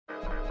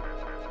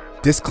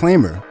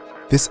Disclaimer: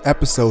 this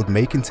episode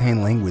may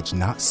contain language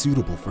not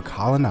suitable for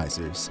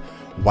colonizers,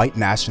 white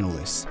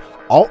nationalists,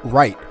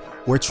 alt-right,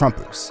 or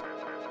Trumpers.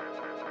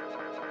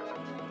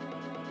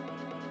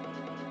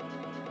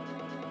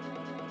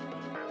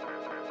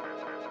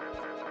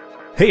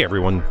 Hey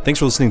everyone, thanks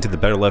for listening to the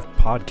Better Left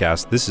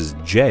podcast. This is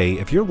Jay.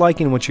 If you're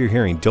liking what you're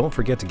hearing, don't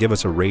forget to give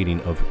us a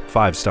rating of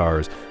 5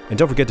 stars. And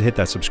don't forget to hit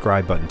that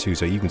subscribe button too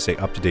so you can stay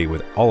up to date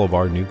with all of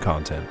our new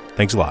content.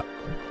 Thanks a lot.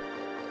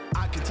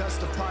 I can touch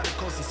the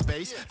particles in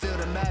space, feel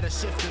the matter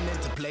shifting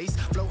into place,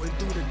 floating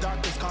through the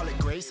darkness, call it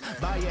grace.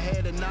 Bow your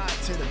head and nod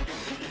to the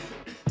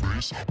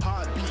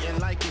heart beating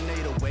like an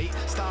 808,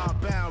 star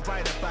bound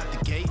right up out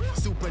the gate,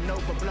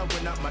 supernova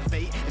blowing up my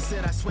fate.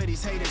 Instead I swear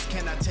these haters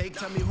cannot take.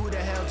 Tell me who the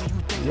hell do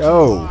you think?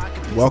 Yo,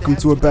 welcome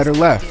to A Better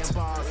Left.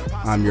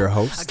 I'm your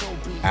host,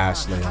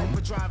 Ash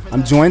Leon.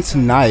 I'm joined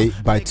tonight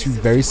by two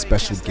very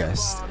special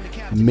guests,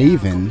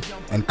 Maven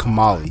and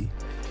Kamali.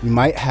 We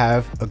might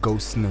have a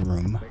ghost in the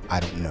room, I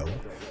don't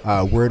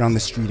know. Word on the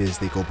street is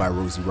they go by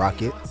Rosie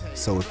Rocket,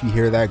 so if you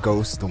hear that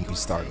ghost, don't be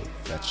startled.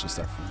 That's just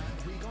our friend.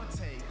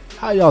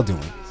 How y'all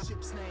doing?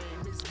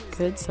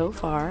 Good so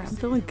far. I'm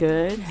feeling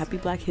good. Happy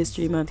Black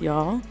History Month,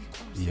 y'all.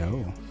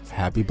 Yo,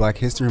 happy Black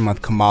History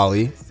Month,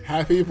 Kamali.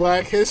 Happy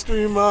Black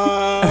History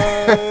Month.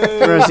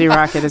 Rosie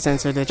Rocket has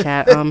answered the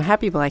chat.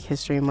 Happy Black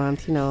History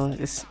Month. You know,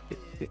 it's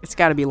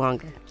got to be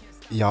longer.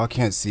 Y'all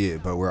can't see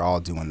it, but we're all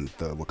doing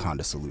the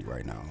Wakanda salute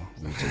right now.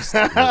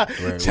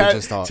 We're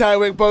just all...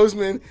 Chadwick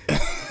Boseman,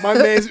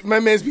 my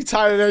man's be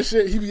tired of that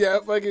shit. He be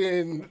at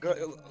fucking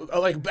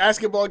like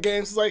basketball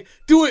games. He's like,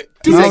 do it.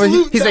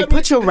 He's like,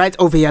 put your right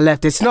over your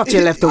left. It's not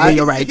your left over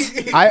your right.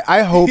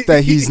 I hope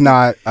that he's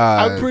not.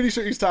 I'm pretty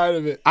sure he's tired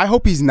of it. I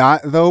hope he's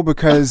not though,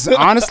 because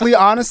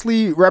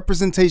honestly,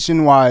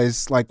 representation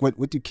wise, like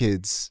what do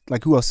kids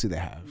like? Who else do they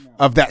have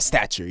of that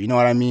stature? You know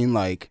what I mean?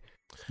 Like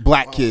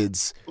black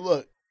kids.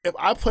 Look. If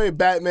I played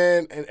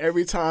Batman and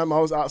every time I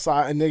was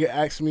outside a nigga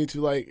asked me to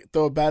like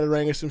throw a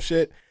batarang or some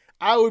shit,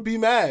 I would be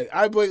mad.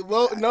 I'd be like,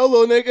 no,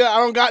 little nigga, I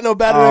don't got no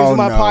batarangs in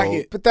my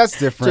pocket. But that's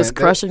different. Just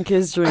crushing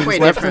kids' dreams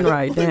left and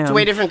right. Damn. It's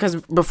way different because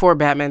before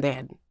Batman, they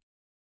had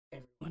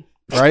everyone.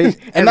 Right?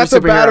 And that's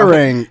a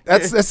batarang.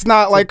 That's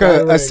not like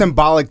a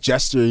symbolic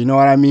gesture, you know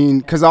what I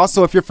mean? Because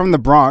also if you're from the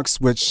Bronx,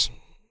 which...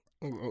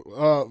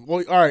 well,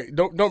 all right.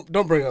 Don't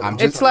bring it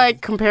up. It's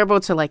like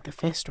comparable to like the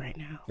fist right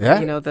now. Yeah,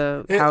 you know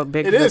how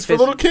big it the is fist for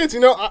little kids.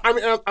 You know, I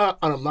mean,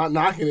 I'm not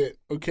knocking it.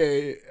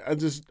 Okay, I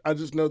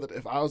just know that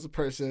if I was the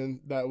person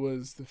that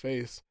was the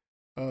face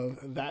of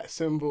that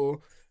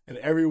symbol and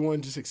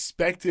everyone just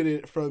expected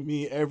it from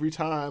me every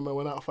time I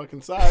went out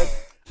fucking side,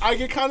 I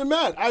get kind of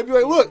mad. I'd be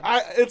like, look,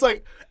 it's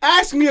like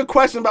ask me a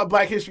question about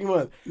Black History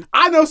Month.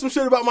 I know some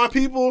shit about my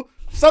people.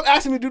 Stop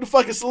asking me to do the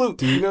fucking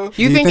salute. You know?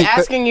 You think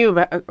asking you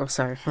about? Oh,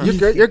 sorry.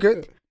 You're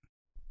good.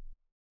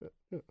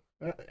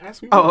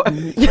 Ask me. Oh,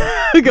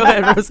 go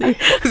ahead, Rosie.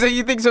 So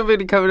you think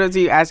somebody coming up to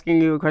you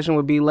asking you a question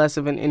would be less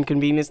of an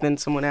inconvenience than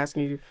someone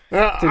asking you?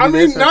 I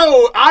mean,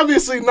 no,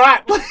 obviously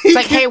not. It's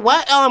like, hey,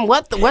 what's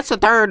the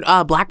third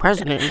black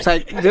president? It's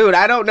like, dude,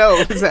 I don't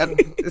know.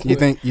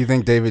 You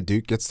think David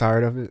Duke gets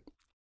tired of it?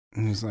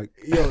 And he's like,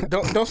 yo,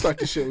 don't start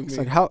this shit with me. It's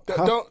like,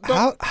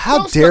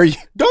 how dare you?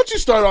 Don't you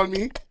start on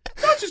me.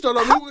 Don't you start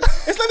on me.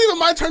 It's not even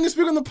my turn to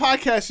speak on the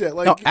podcast yet.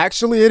 Like, no,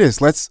 actually it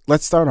is. Let's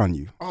start on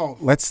you. Oh.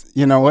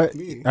 You know what?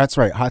 That's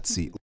right. Hot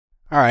seat.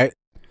 All right.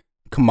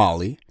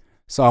 Kamali.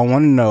 So I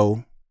want to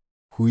know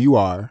who you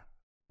are,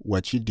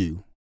 what you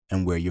do,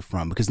 and where you're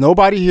from. Because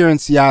nobody here in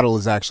Seattle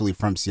is actually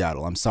from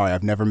Seattle. I'm sorry.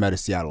 I've never met a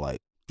Seattleite.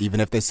 Even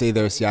if they say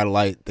they're a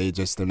Seattleite,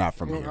 they're not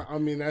from here. I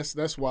mean,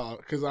 that's wild.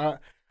 Because I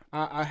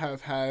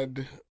have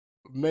had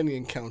many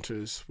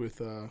encounters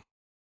with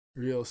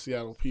real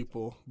Seattle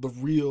people, the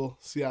real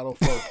Seattle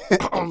folk.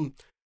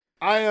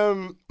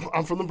 I'm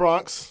from the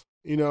Bronx.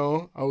 You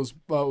know, I was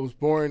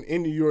born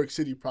in New York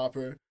City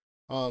proper.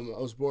 I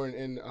was born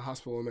in a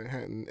hospital in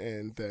Manhattan,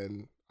 and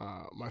then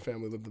my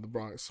family lived in the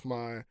Bronx.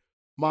 My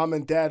mom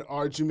and dad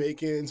are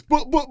Jamaicans.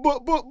 Boop, boop,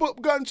 boop, boop,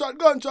 boop,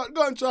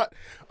 gunshot.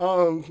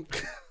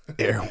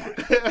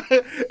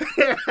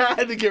 I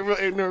had to get real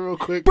ignorant real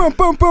quick. Boom,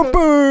 boom, boom,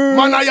 boom.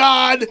 Man,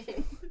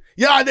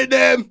 yard at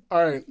them.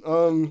 All right.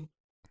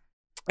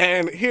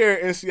 And here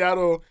in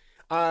Seattle,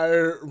 I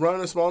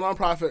run a small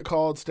nonprofit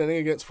called Standing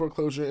Against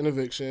Foreclosure and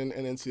Eviction.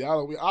 And in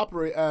Seattle, we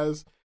operate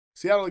as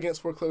Seattle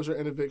Against Foreclosure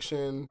and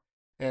Eviction.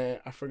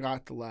 And I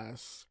forgot the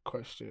last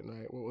question,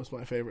 right? What was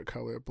my favorite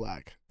color?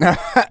 Black.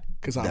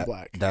 Because I'm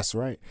black. That's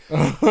right.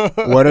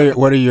 What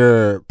are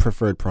your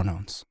preferred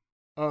pronouns?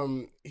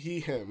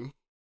 He, him.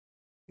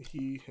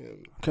 He,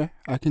 him. Okay,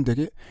 I can dig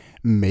it.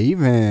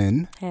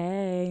 Maven.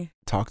 Hey.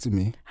 Talk to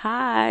me.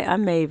 Hi,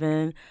 I'm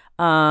Maven.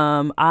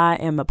 I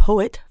am a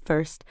poet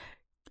first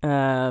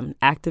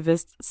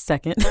activist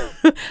second.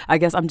 I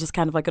guess I'm just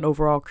kind of like an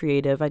overall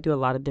creative. I do a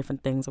lot of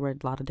different things. I wear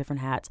a lot of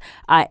different hats.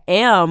 I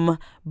am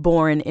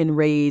born and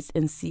raised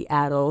in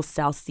Seattle,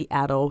 South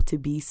Seattle, to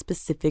be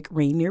specific,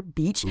 Rainier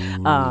Beach. So you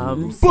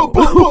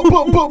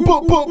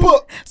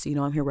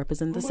know I'm here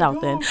representing the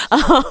South End.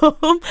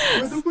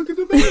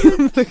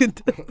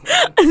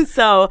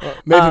 So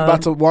Maven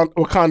about to want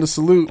Wakanda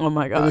salute. Oh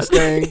my God. In this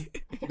thing.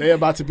 They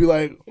about to be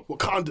like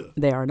Wakanda.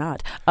 They are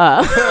not.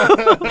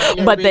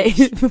 But they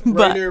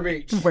Rainier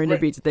Beach. Rainier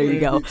Beach. There you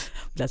Rainier go. Beach.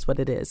 That's what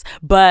it is.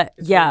 But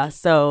yeah,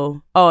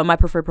 so and my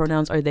preferred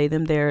pronouns are they,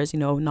 them, theirs,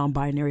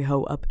 non-binary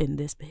hoe up in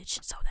this bitch.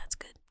 So that's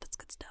good. That's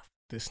good stuff.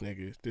 This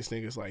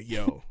nigga's like,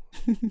 yo,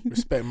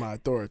 respect my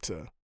authority.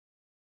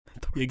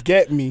 You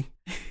get me?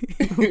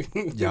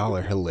 Y'all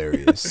are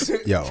hilarious.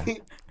 Yo,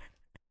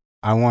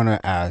 I want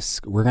to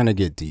ask, we're going to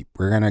get deep.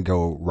 We're going to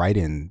go right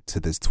into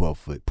this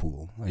 12-foot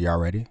pool. Are y'all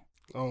ready?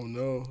 Oh,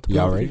 no.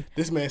 Y'all ready?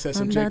 This man said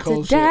some I'm J. about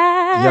Cole to shit.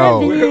 dive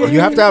Yo, in.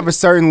 you have to have a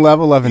certain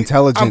level of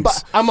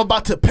intelligence. I'm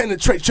about to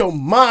penetrate your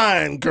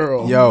mind,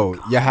 girl. Yo,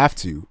 you have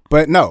to.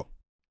 But no,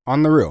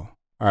 on the real,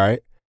 all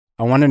right?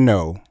 I want to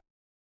know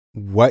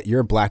what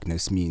your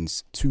blackness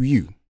means to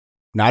you.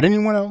 Not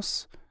anyone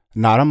else,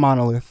 not a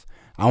monolith.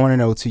 I want to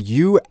know to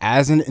you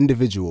as an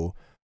individual,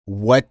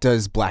 what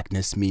does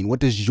blackness mean? What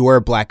does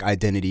your black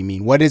identity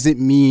mean? What does it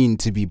mean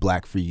to be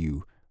black for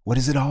you? What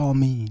does it all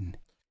mean?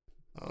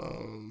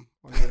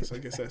 I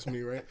guess that's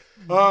me, right?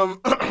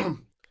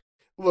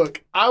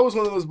 Look, I was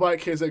one of those black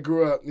kids that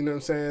grew up, you know what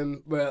I'm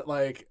saying? But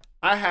like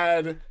I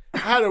had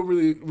a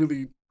really,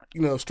 really,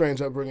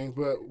 strange upbringing,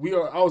 but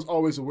I was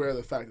always aware of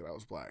the fact that I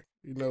was black.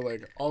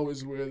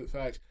 Always aware of the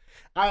fact.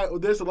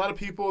 There's a lot of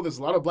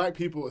black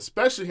people,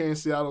 especially here in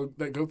Seattle,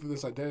 that go through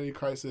this identity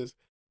crisis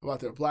about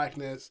their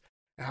blackness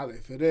and how they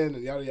fit in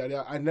and yada yada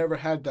yada. I never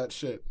had that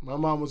shit. My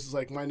mom was just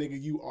like, my nigga,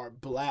 you are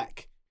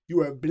black.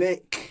 You are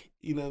black.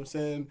 You know what I'm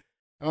saying?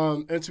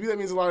 And to me that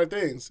means a lot of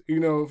things.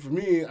 For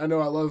me, I know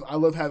I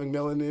love having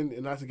melanin,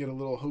 and not to get a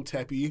little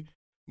hoteppy,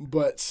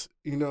 but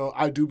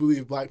I do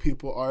believe black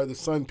people are the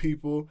sun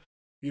people.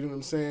 You know what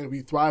I'm saying?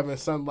 We thrive in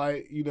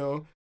sunlight,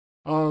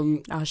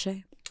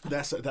 Ashe.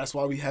 That's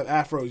why we have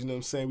afros, you know what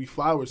I'm saying? We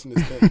flowers in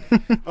this thing.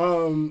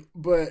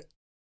 But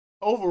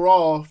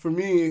overall, for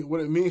me,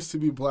 what it means to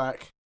be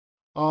black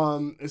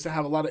is to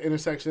have a lot of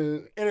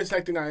intersecting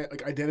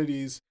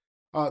identities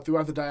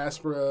throughout the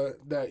diaspora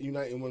that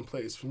unite in one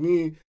place. For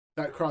me,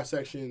 that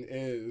cross-section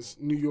is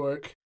New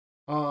York,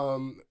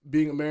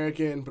 being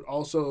American, but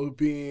also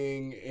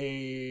being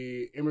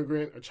a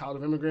child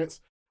of immigrants.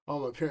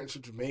 My parents are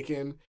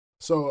Jamaican.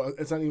 So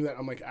it's not even that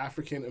I'm like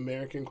African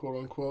American, quote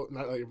unquote.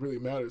 Not like it really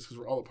matters because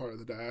we're all a part of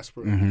the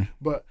diaspora. Mm-hmm.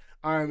 But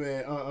I'm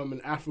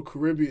an Afro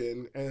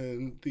Caribbean,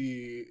 and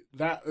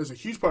that is a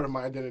huge part of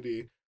my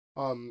identity,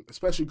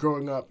 especially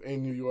growing up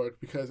in New York,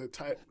 because it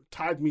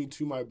tied me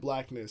to my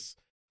blackness.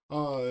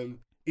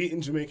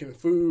 Eating Jamaican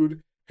food,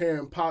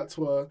 hearing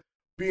patois,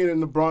 being in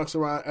the Bronx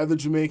around other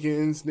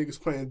Jamaicans, niggas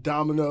playing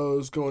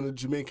dominoes, going to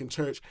Jamaican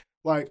church,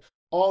 like.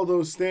 All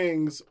those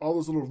things, all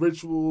those little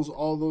rituals,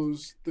 all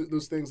those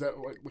things that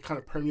kind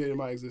of permeated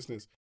my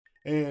existence.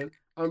 And,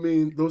 I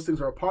mean, those things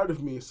are a part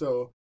of me,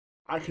 so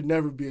I could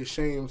never be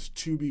ashamed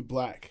to be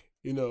black,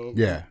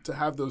 Yeah. To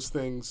have those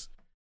things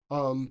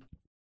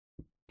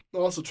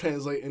also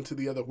translate into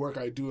the other work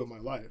I do in my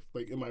life,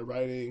 like in my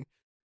writing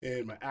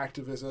and my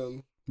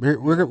activism. We're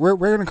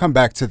going to come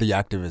back to the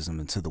activism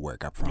and to the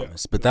work, I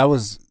promise. Yeah. But that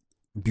was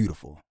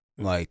beautiful.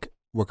 Like,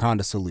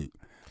 Wakanda salute.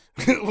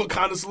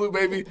 Wakanda salute,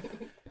 baby.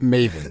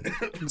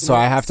 Maven. So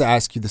I have to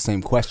ask you the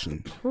same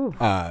question.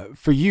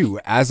 For you,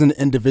 as an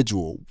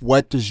individual,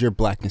 what does your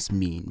blackness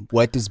mean?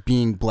 What does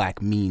being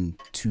black mean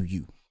to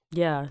you?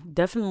 Yeah,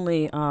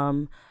 definitely.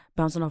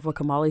 Bouncing off what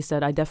Kamali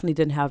said, I definitely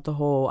didn't have the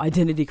whole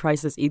identity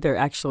crisis either,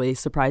 actually,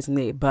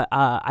 surprisingly. But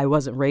I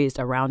wasn't raised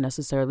around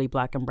necessarily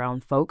black and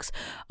brown folks.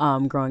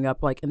 Growing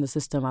up, like in the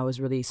system, I was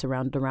really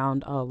surrounded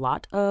around a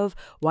lot of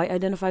white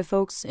identified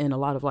folks in a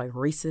lot of like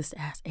racist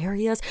ass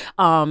areas.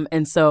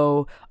 And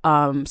so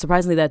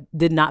surprisingly, that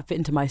did not fit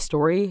into my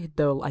story,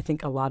 though I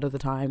think a lot of the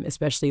time,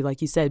 especially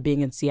like you said, being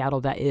in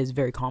Seattle, that is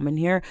very common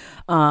here.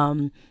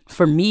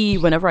 For me,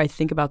 whenever I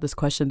think about this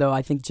question, though,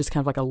 I think just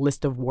kind of like a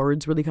list of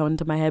words really come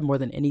into my head more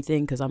than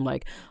anything, because I'm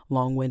like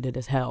long-winded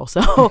as hell.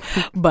 So,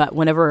 but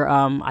whenever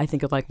I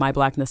think of like my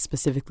blackness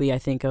specifically, I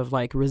think of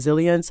like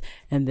resilience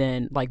and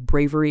then like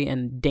bravery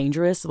and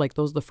dangerous. Like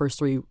those are the first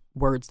three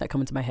words that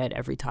come into my head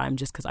every time,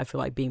 just because I feel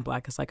like being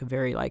black is like a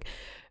very like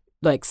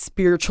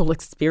spiritual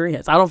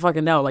experience. I don't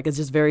fucking know. Like it's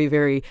just very,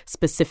 very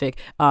specific.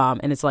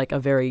 And it's like a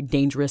very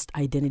dangerous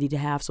identity to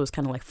have. So it's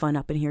kind of like fun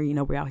up in here.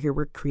 We're out here,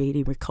 we're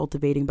creating, we're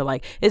cultivating, but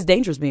like it's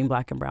dangerous being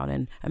black and brown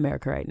in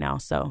America right now.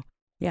 So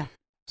yeah.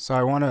 So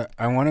I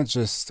wanna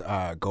just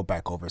go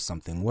back over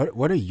something.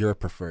 What are your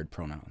preferred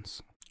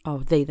pronouns? Oh,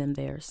 they, them,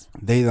 theirs.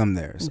 They, them,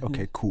 theirs. Mm-hmm.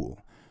 Okay, cool.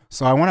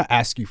 So I want to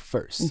ask you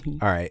first. Mm-hmm.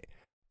 All right,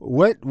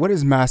 what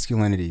is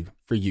masculinity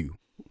for you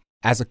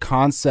as a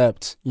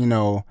concept?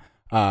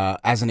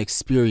 As an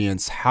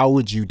experience, how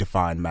would you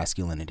define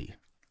masculinity?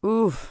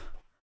 Oof.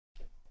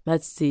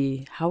 Let's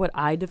see. How would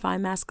I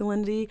define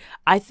masculinity?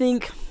 I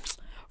think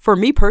for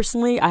me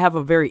personally, I have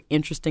a very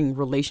interesting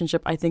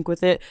relationship, I think,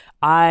 with it.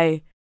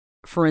 I,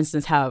 for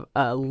instance, have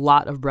a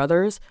lot of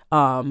brothers,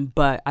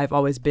 but I've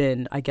always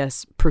been, I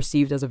guess,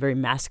 perceived as a very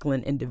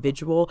masculine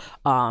individual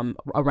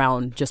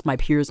around just my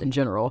peers in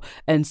general.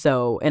 And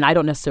I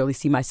don't necessarily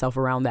see myself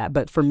around that.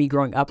 But for me,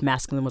 growing up,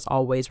 masculine was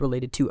always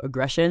related to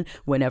aggression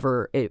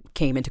whenever it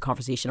came into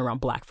conversation around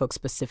Black folks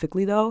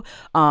specifically, though.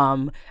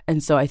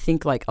 And so I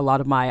think like a lot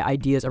of my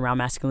ideas around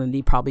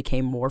masculinity probably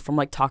came more from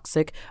like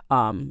toxic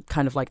kind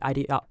of like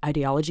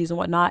ideologies and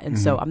whatnot. And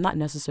so I'm not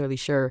necessarily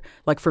sure.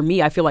 Like for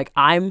me, I feel like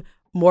I'm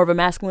more of a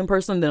masculine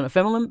person than a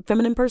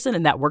feminine person,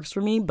 and that works for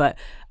me. But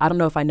I don't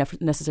know if I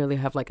necessarily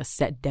have like a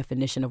set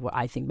definition of what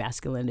I think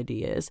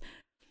masculinity is.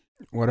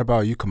 What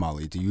about you,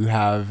 Kamali? Do you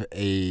have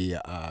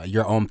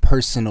your own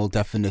personal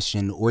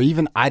definition or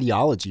even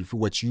ideology for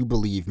what you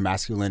believe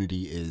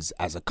masculinity is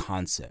as a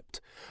concept?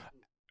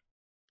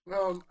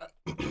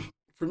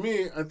 For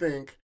me, I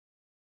think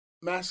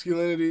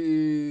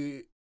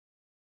masculinity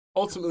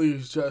ultimately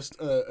is just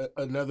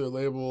another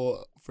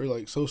label for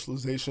like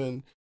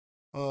socialization,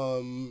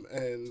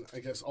 and I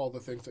guess all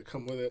the things that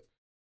come with it.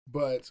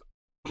 But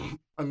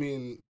I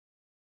mean,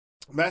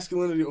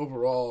 masculinity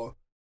overall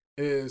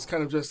is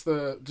kind of just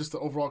the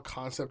overall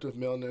concept of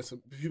maleness.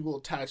 People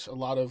attach a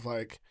lot of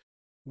like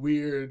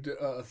weird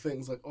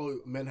things like, oh,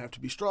 men have to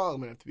be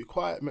strong, men have to be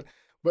quiet,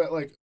 but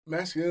like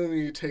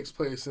masculinity takes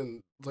place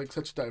in like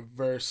such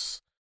diverse,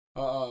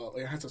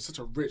 like it has such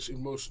a rich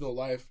emotional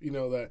life, you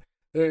know, that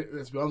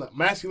that's beyond that.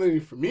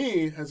 Masculinity for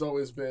me has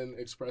always been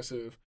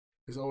expressive.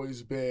 Has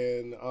always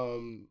been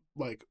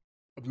like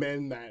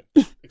men that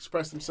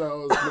express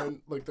themselves, men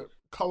like the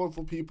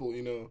colorful people,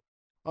 you know.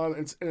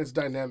 And it's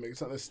dynamic.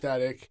 It's not a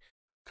static,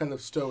 kind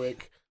of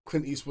stoic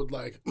Clint Eastwood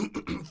like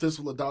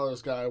fistful of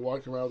dollars guy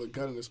walking around with a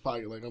gun in his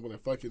pocket, like I'm gonna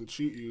fucking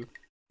shoot you,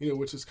 you know,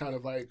 which is kind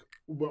of like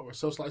what we're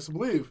socialized to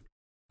believe,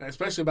 and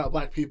especially about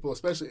Black people,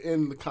 especially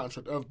in the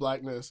construct of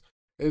Blackness,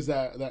 is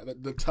that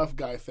the tough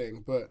guy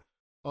thing. But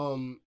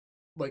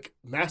like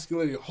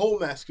masculinity, whole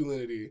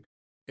masculinity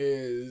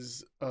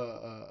is a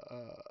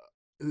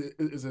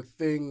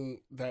thing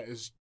that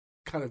is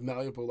kind of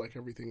malleable like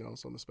everything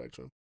else on the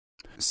spectrum.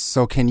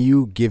 So can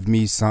you give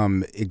me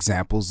some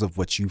examples of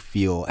what you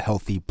feel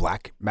healthy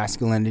Black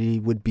masculinity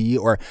would be,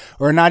 or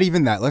not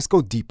even that? Let's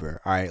go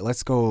deeper. All right,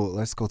 let's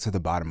go to the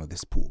bottom of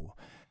this pool.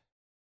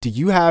 Do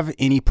you have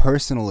any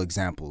personal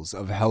examples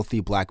of healthy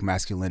Black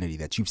masculinity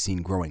that you've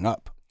seen growing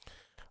up?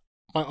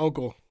 My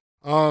uncle,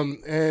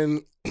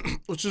 and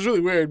which is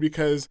really weird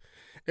because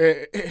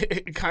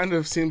it kind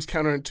of seems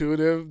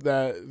counterintuitive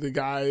that the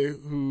guy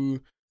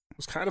who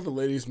was kind of a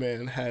ladies'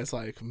 man has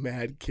like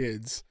mad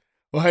kids,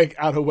 like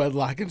out of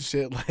wedlock and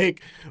shit.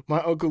 Like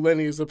my Uncle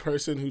Lenny is the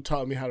person who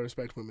taught me how to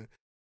respect women.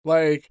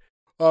 Like,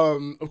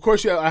 of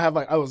course, yeah,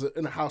 I was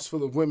in a house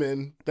full of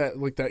women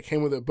that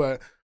came with it,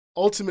 but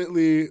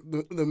ultimately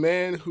the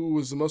man who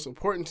was the most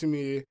important to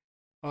me,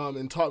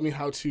 and taught me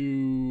how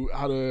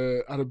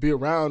to be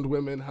around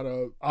women, how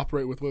to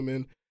operate with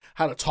women,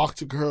 how to talk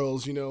to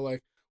girls, you know, like,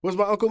 was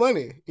my Uncle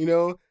Lenny, you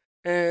know?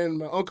 And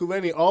my Uncle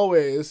Lenny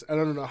always, I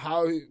don't know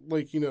how,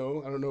 like, you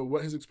know, I don't know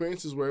what his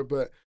experiences were,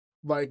 but,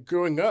 like,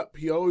 growing up,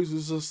 he always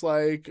was just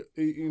like,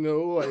 you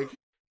know, like,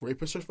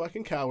 rapists are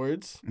fucking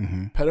cowards,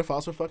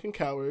 pedophiles are fucking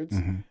cowards,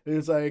 and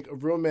it's like, a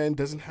real man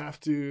doesn't have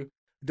to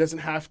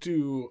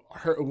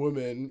hurt a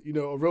woman, you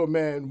know, a real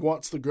man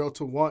wants the girl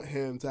to want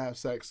him to have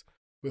sex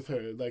with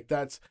her. Like,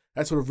 that's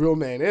what a real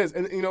man is.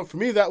 And, you know, for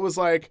me, that was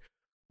like,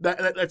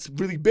 that's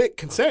really big.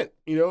 Consent,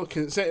 you know,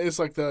 consent is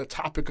like the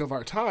topic of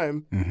our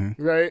time,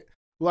 right?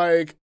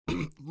 Like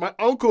my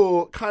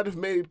uncle kind of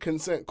made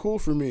consent cool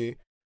for me,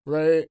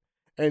 right?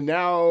 And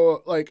now,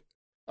 like,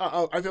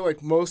 I feel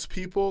like most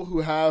people who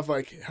have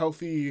like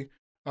healthy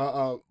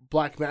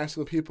Black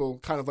masculine people,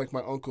 kind of like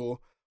my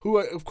uncle, who,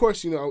 of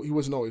course, you know, he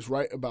wasn't always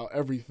right about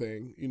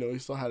everything. You know, he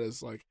still had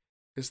his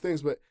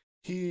things, but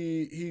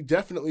he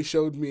definitely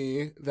showed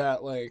me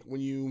that, like,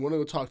 when you want to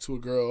go talk to a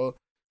girl,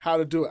 how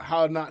to do it,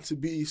 how not to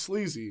be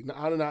sleazy,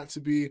 how not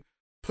to be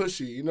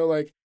pushy, you know,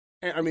 like,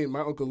 and I mean, my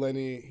Uncle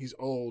Lenny, he's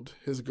old.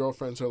 His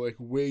girlfriends are, like,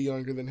 way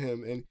younger than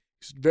him, and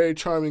he's a very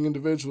charming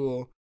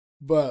individual,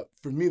 but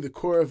for me, the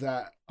core of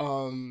that,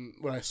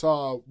 when I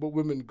saw what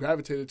women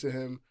gravitated to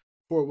him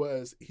for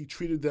was he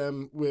treated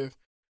them with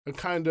a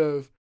kind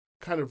of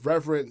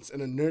reverence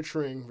and a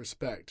nurturing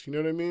respect, you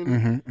know what I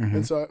mean?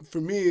 And so for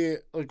me,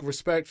 like,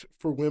 respect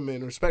for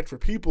women, respect for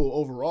people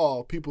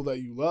overall, people that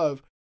you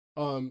love,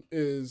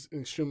 is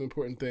an extremely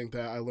important thing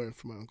that I learned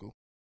from my uncle.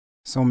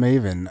 So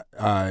Maven,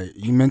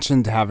 you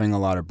mentioned having a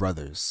lot of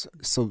brothers.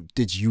 So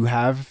did you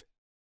have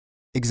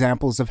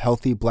examples of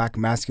healthy Black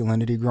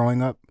masculinity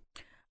growing up?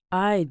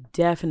 I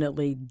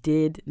definitely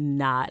did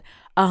not.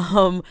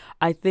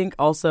 I think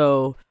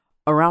also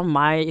around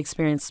my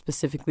experience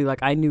specifically,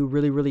 like, I knew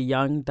really, really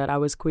young that I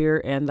was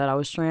queer and that I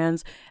was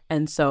trans.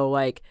 And so,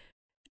 like,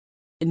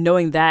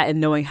 knowing that and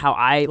knowing how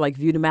I like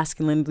viewed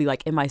masculinity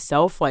like in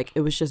myself, like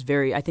it was just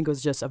I think it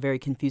was just a very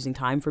confusing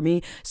time for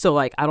me. So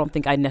like I don't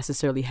think I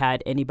necessarily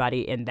had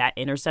anybody in that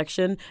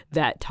intersection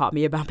that taught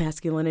me about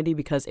masculinity,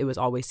 because it was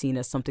always seen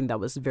as something that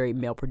was very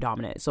male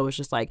predominant. So it's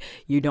just like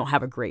you don't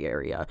have a gray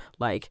area.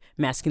 Like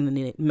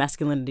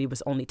masculinity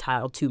was only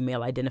tied to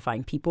male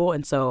identifying people.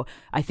 And so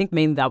I think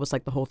mainly that was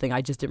like the whole thing.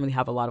 I just didn't really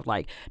have a lot of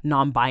like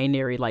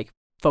non-binary like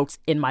folks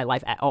in my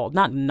life at all.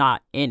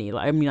 Not any.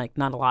 I mean, like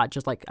not a lot.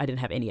 Just like I didn't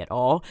have any at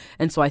all.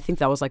 And so I think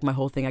that was like my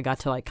whole thing. I got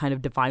to like kind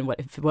of define what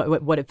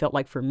it felt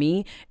like for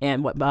me,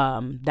 and what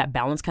that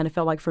balance kind of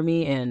felt like for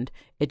me, and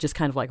it just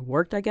kind of like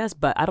worked, I guess.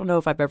 But I don't know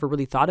if I've ever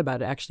really thought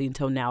about it actually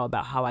until now,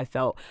 about how I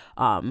felt,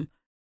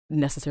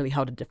 necessarily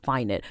how to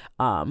define it.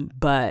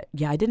 But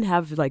yeah, I didn't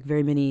have like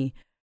very many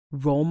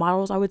role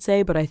models, I would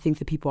say, but I think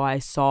the people I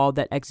saw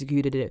that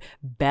executed it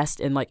best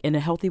and like in a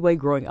healthy way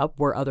growing up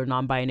were other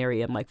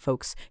non-binary and like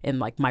folks in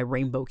like my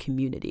rainbow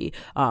community,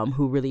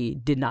 who really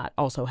did not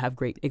also have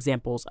great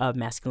examples of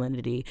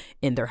masculinity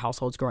in their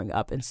households growing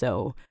up. And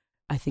so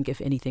I think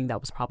if anything, that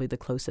was probably the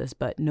closest,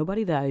 but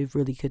nobody that I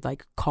really could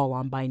like call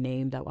on by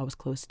name that I was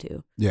close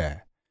to.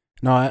 Yeah.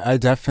 No, I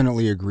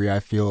definitely agree.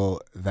 I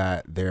feel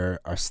that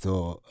there are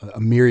still a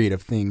myriad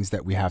of things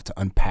that we have to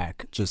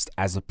unpack just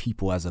as a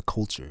people, as a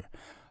culture.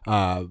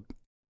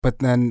 But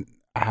then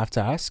I have to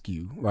ask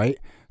you, right?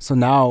 So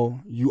now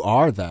you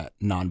are that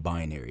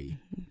non-binary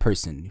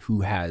person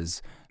who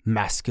has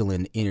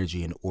masculine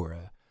energy and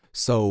aura.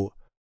 So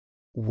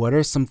what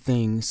are some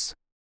things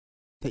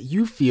that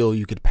you feel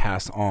you could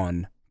pass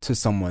on to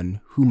someone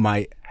who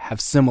might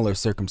have similar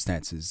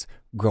circumstances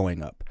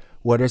growing up?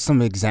 What are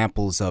some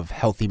examples of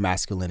healthy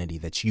masculinity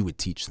that you would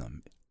teach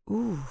them?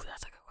 Ooh,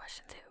 that's a good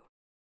question too.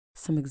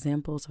 Some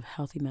examples of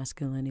healthy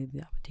masculinity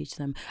that I would teach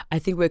them. I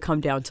think it would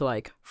come down to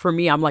like, for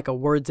me, I'm like a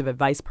words of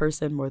advice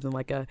person more than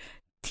like a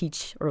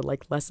teach or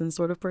like lesson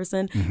sort of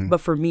person. Mm-hmm.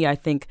 But for me, I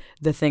think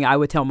the thing I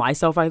would tell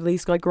myself, at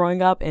least like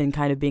growing up and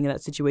kind of being in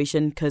that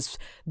situation, because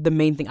the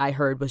main thing I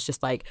heard was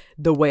just like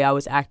the way I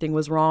was acting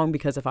was wrong,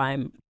 because if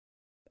I'm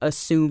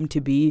assumed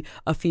to be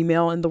a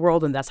female in the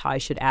world and that's how I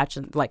should act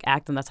and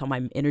that's how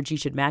my energy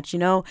should match,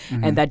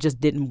 mm-hmm. And that just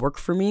didn't work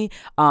for me.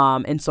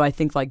 And so I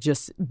think like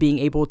just being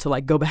able to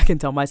like go back and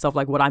tell myself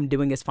like what I'm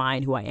doing is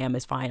fine, who I am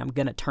is fine, I'm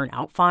gonna turn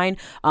out fine,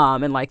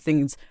 and like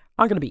things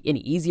aren't going to be any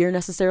easier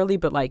necessarily,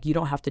 but like you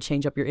don't have to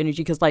change up your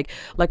energy, because like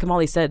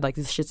Kamali said, like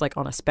this shit's like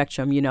on a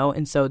spectrum,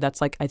 and so that's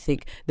like I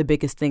think the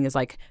biggest thing is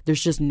like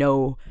there's just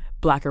no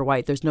black or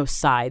white, there's no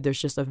side,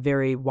 there's just a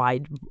very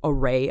wide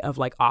array of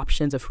like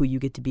options of who you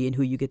get to be and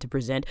who you get to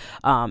present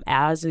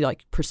as,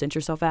 like present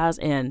yourself as.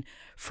 And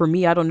for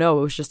me, I don't know,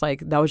 it was just like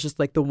that was just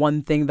like the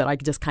one thing that I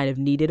just kind of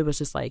needed. It was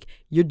just like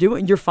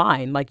you're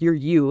fine, like you're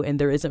you, and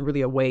there isn't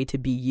really a way to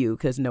be you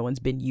because no one's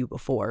been you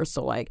before.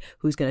 So like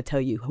who's going to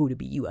tell you who to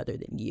be you other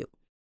than you?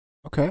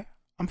 Okay,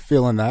 I'm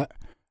feeling that.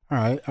 All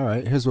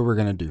right. Here's what we're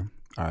going to do.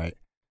 All right.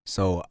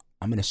 So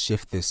I'm going to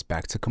shift this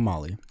back to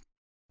Kamali,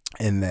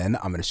 and then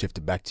I'm going to shift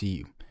it back to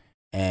you.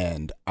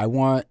 And I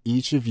want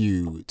each of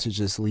you to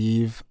just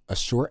leave a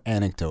short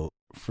anecdote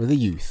for the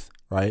youth,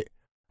 right,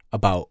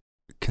 about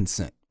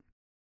consent.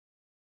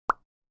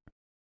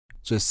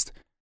 Just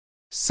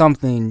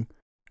something,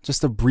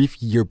 just a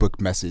brief yearbook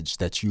message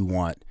that you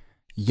want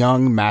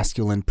young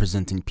masculine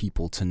presenting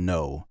people to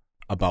know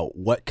about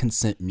what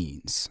consent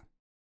means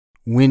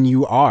when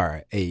you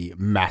are a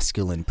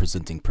masculine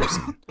presenting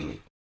person.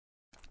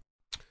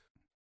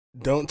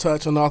 Don't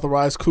touch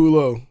unauthorized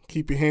culo.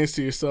 Keep your hands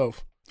to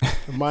yourself.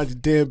 And mind your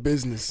damn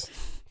business.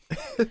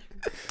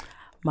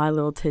 My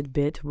little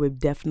tidbit would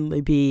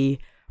definitely be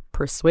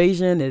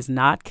persuasion is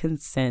not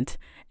consent,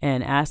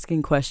 and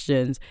asking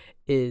questions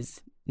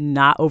is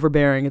not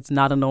overbearing. It's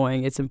not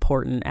annoying. It's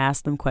important.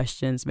 Ask them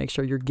questions. Make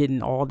sure you're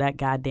getting all that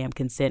goddamn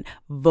consent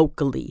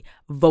vocally.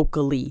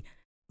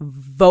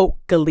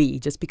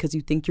 Just because you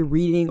think you're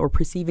reading or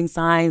perceiving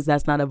signs,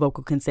 that's not a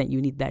vocal consent.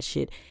 You need that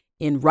shit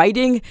in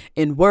writing,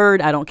 in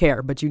word, I don't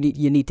care, but you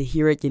need to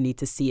hear it, you need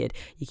to see it.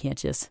 You can't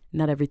just,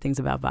 not everything's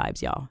about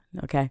vibes, y'all.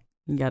 Okay?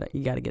 You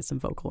gotta get some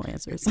vocal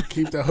answers.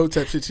 Keep that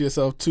hotep shit to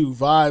yourself too.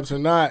 Vibes or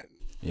not.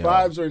 Yo.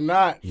 Vibes or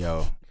not.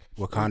 Yo,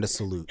 Wakanda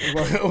salute.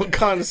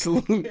 Wakanda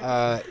salute.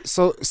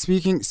 So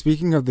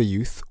speaking of the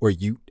youth, or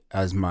Ute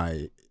as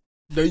my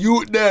the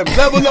youth them.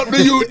 Level up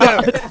the youth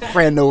them.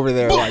 Friend over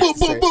there. Right.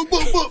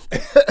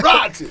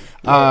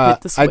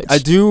 I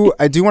do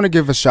want to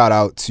give a shout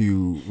out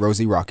to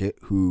Rosie Rocket,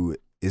 who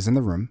is in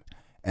the room,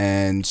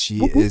 and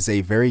she is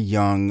a very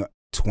young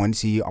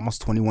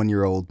almost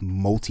 21-year-old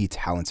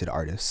multi-talented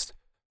artist.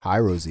 Hi,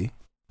 Rosie.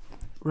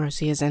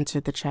 Rosie has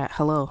entered the chat.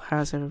 Hello,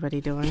 how's everybody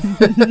doing?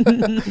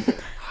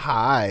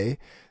 Hi.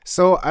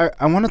 So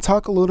I want to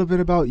talk a little bit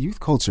about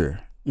youth culture.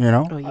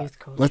 Youth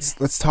culture.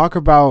 Let's talk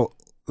about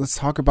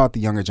the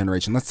younger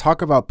generation. Let's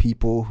talk about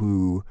people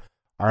who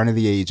are under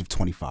the age of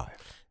 25.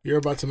 You're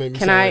about to make me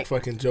sound like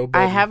fucking Joe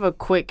Budden. I have a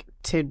quick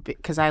tidbit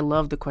because I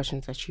love the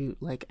questions that you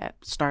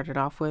started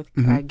off with.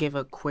 Mm-hmm. I give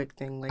a quick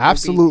thing.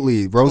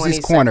 Absolutely,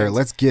 Rosie's Corner.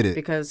 Let's get it.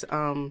 Because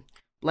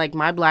like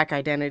my Black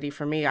identity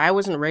for me, I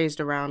wasn't raised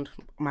around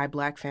my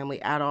Black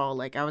family at all.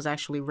 Like I was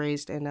actually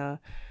raised in a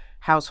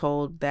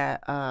household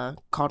that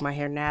called my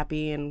hair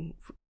nappy and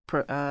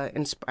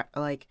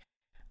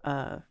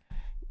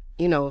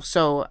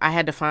so I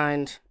had to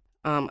find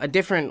a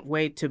different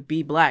way to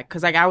be Black,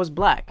 because like I was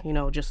Black,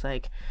 just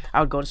like I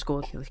would go to school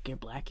and be like, you're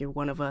Black, you're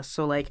one of us.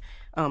 So like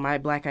my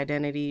Black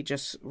identity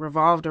just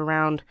revolved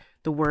around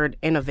the word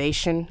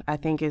innovation. I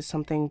think is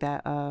something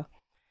that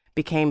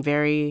became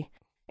very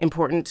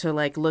important to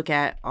like look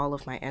at all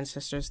of my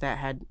ancestors that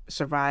had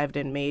survived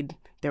and made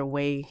their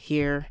way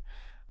here,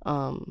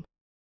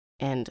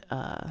 and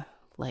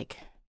like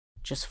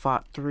just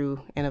fought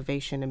through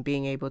innovation and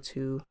being able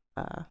to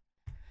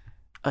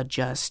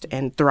adjust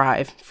and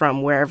thrive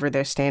from wherever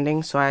they're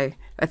standing. So I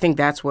think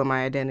that's what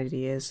my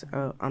identity is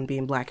on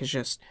being Black, is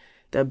just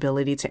the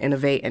ability to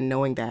innovate and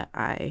knowing that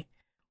I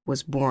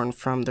was born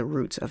from the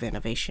roots of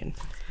innovation.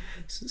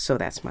 So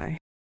that's my...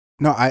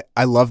 No,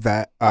 I love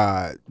that.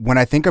 When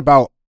I think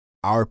about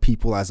our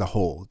people as a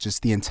whole,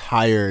 just the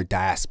entire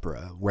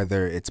diaspora,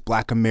 whether it's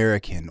Black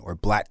American or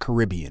Black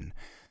Caribbean,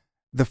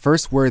 the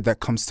first word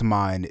that comes to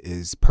mind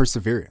is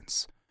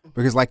perseverance.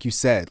 Because like you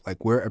said,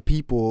 like we're a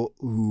people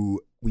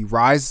who we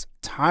rise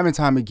time and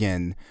time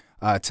again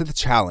to the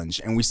challenge,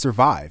 and we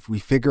survive. We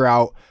figure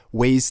out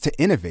ways to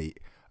innovate.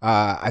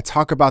 I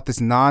talk about this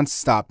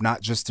nonstop,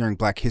 not just during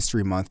Black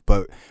History Month,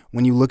 but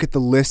when you look at the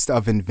list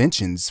of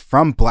inventions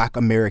from Black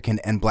American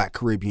and Black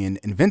Caribbean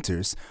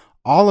inventors,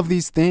 all of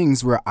these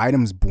things were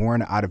items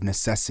born out of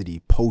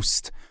necessity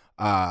post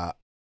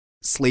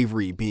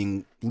slavery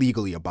being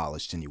legally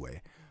abolished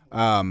anyway.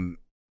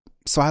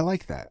 So I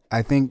like that.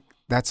 I think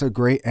that's a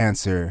great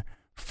answer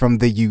from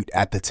the youth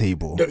at the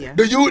table.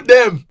 The youth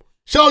them.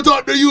 Shout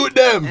out the youth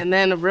them. And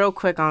then real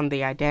quick on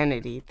the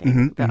identity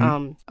thing.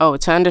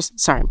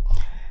 Sorry.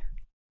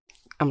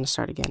 I'm going to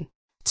start again.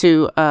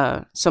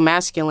 So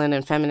masculine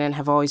and feminine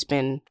have always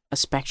been a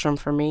spectrum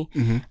for me.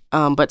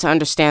 But to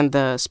understand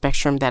the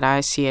spectrum that I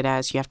see it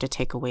as, you have to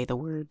take away the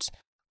words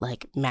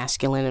like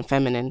masculine and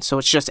feminine. So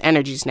it's just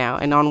energies now.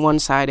 And on one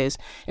side is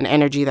an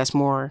energy that's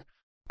more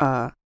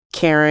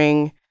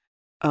caring,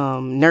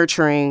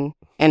 nurturing,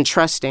 and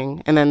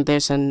trusting. And then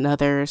there's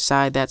another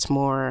side that's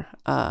more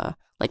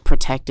like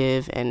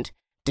protective and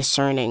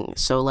discerning.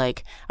 So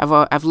like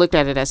I've looked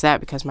at it as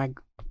that because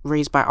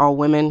raised by all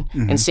women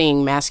and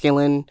seeing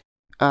masculine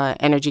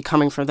energy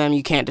coming from them,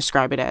 you can't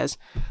describe it as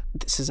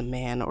this is a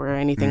man or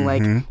anything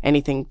like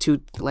anything too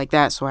like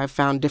that. So I've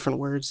found different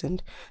words,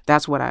 and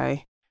that's what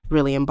I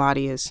really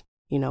embody is,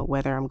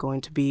 whether I'm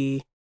going to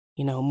be,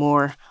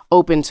 more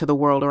open to the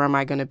world, or am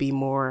I going to be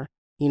more,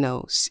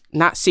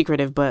 not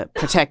secretive, but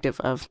protective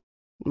of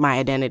my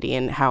identity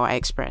and how I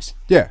express.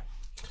 Yeah.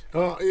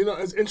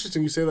 It's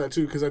interesting you say that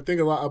too, because I think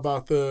a lot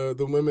about the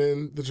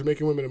women, the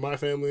Jamaican women in my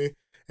family.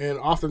 And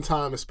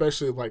oftentimes,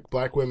 especially like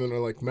Black women are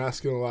like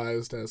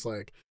masculinized as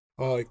like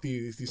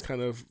these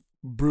kind of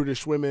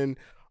brutish women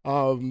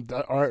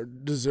that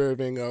aren't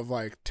deserving of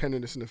like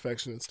tenderness and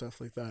affection and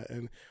stuff like that.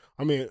 And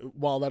I mean,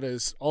 while that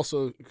is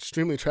also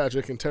extremely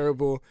tragic and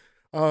terrible,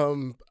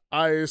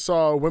 I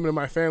saw women in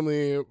my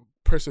family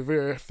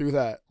persevere through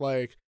that,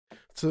 like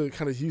to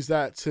kind of use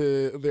that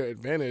to their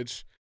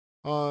advantage.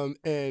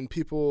 And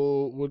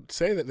people would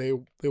say that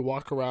they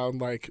walk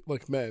around like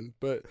men,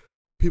 but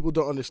people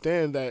don't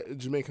understand that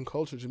Jamaican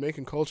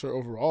culture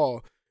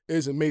overall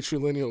is a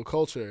matrilineal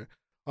culture.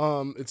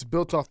 It's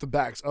built off the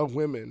backs of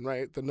women,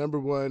 right? The number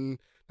one,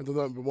 but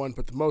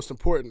the most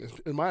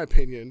important, in my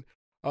opinion,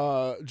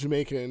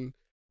 Jamaican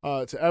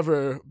to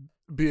ever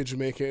be a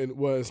Jamaican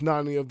was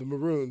Nani of the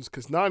Maroons,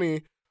 because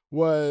Nani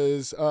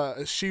was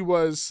she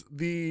was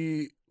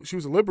a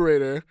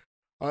liberator,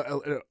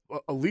 a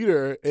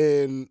leader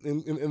in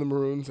the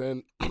Maroons.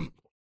 And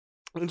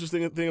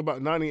interesting thing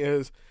about Nani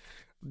is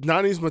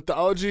Nani's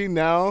mythology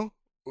now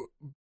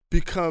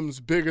becomes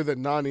bigger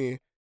than Nani,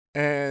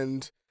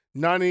 and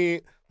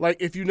Nani, like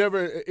if you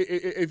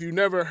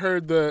never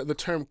heard the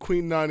term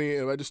Queen Nani,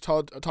 and I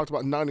talked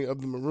about Nani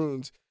of the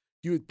Maroons,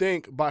 you would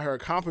think by her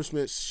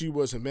accomplishments she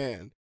was a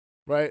man,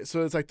 right?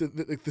 So it's like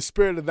the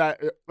spirit of that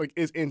like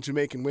is in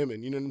Jamaican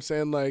women. You know what I'm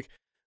saying? Like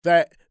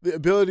that the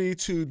ability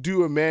to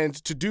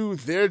do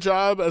their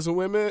job as a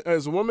woman,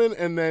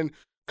 and then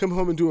come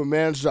home and do a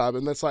man's job,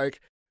 and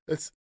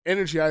that's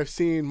energy I've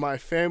seen my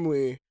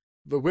family,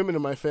 the women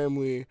in my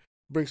family,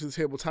 bring to the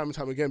table time and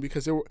time again,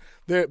 because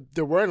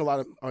there weren't a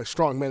lot of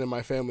strong men in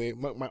my family.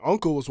 My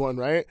uncle was one,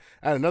 right?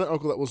 I had another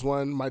uncle that was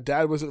one. My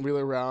dad wasn't really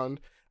around.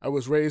 I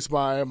was raised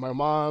by my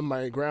mom,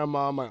 my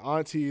grandma, my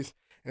aunties,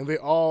 and they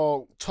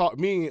all taught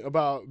me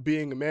about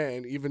being a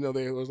man, even though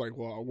they was like,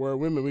 well, we're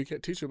women, we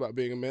can't teach you about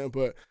being a man,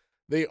 but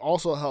they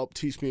also helped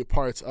teach me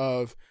parts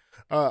of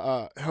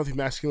healthy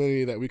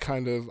masculinity that we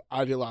kind of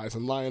idealize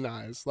and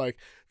lionize, like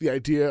the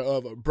idea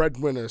of a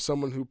breadwinner,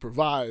 someone who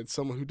provides,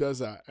 someone who does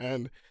that.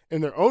 And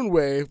in their own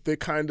way, they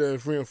kind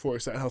of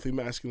reinforce that healthy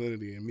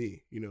masculinity in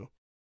me,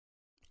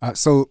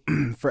 So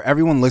for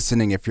everyone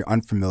listening, if you're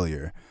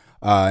unfamiliar,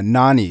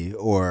 Nani,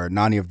 or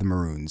Nani of the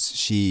Maroons,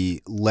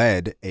 she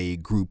led a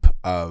group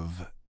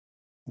of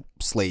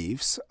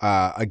slaves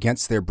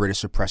against their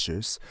British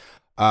oppressors.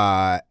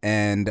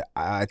 And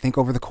I think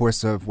over the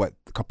course of a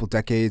couple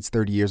decades,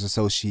 30 years or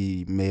so,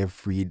 she may have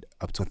freed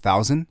up to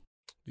 1,000.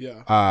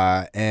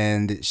 Yeah.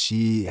 And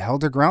she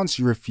held her ground.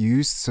 She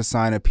refused to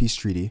sign a peace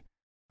treaty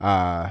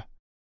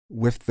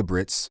with the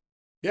Brits.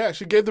 Yeah,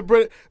 she gave the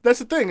Brit. That's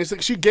the thing. It's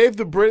like she gave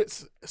the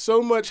Brits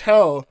so much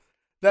hell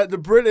that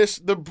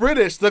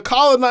the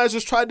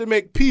colonizers tried to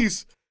make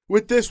peace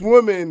with this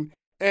woman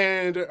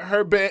and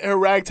her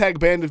ragtag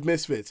band of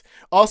misfits.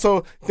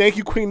 Also, thank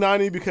you, Queen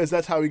Nani, because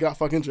that's how we got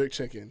fucking jerk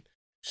chicken.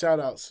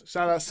 Shout outs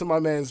to my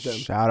man's them.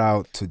 Shout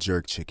out to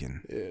jerk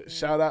chicken. Yeah,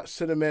 shout outs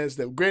to the man's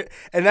them. Great,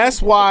 and that's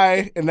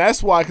why,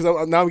 because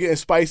now I'm getting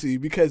spicy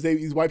because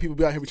these white people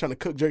be out here trying to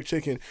cook jerk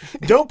chicken.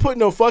 Don't put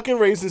no fucking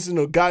raisins in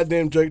no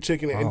goddamn jerk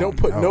chicken, and don't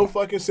put no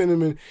fucking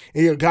cinnamon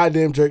in your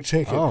goddamn jerk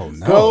chicken. Oh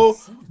no! Go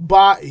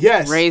buy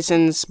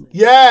raisins.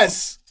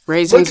 Yes.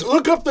 Raisins.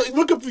 Look up the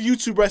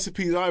YouTube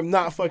recipes. I'm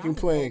not fucking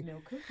playing.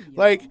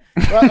 Like,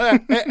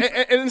 and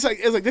it's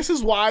like this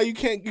is why you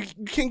can't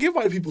give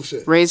white people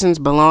shit. Raisins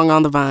belong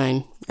on the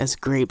vine as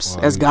grapes,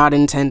 as God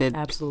intended.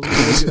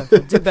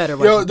 Absolutely, do better.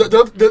 Yo,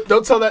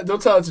 don't tell that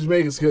to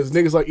Jamaicans because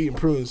niggas like eating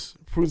prunes.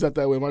 Prunes not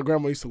that way. My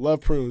grandma used to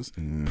love prunes.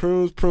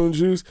 Prune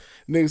juice.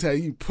 Niggas had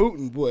you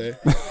Putin, boy.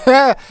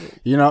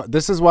 You know,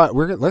 this is why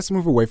let's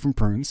move away from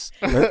prunes.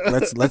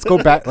 Let's go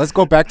back. Let's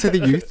go back to the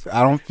youth.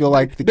 I don't feel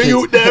like the kids.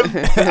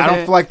 I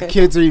don't feel like the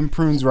kids are eating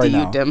prunes right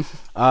now.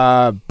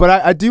 But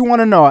I do want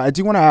to know. I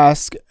do want to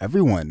ask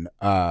everyone.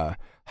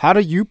 How do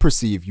you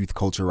perceive youth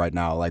culture right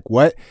now? Like,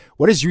 what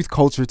is youth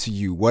culture to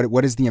you?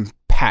 What is the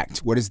impact?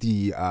 What is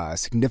the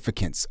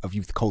significance of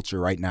youth culture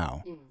right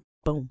now?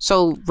 Boom.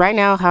 So right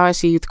now, how I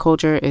see youth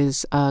culture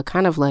is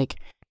kind of like,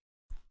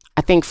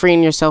 I think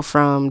freeing yourself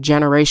from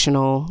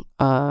generational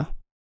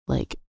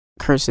like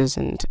curses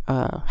and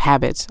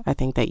habits. I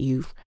think that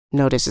you've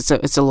noticed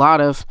it's a lot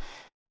of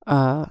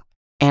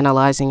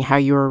analyzing how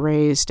you were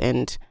raised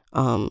and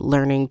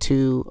learning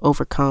to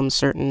overcome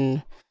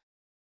certain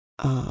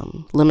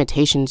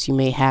limitations you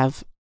may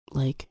have,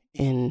 like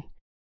in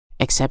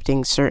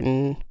accepting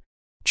certain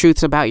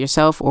truths about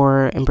yourself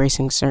or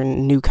embracing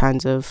certain new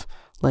kinds of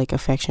like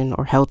affection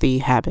or healthy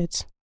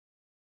habits.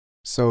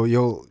 So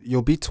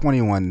you'll be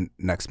 21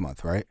 next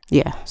month, right?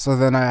 Yeah. So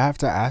then I have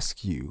to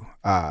ask you,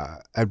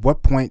 at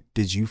what point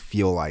did you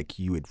feel like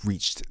you had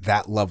reached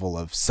that level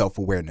of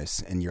self-awareness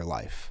in your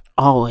life?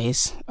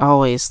 Always.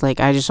 Like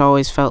I just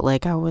always felt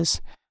like I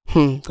was,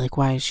 like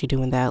why is she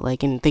doing that?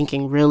 Like, and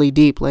thinking really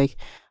deep, like,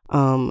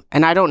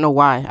 and I don't know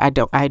why. I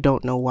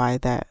don't know why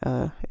that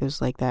it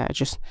was like that.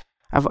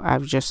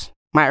 I've just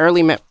my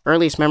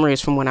earliest memory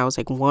is from when I was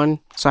like 1,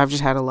 so I've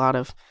just had a lot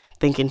of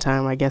thinking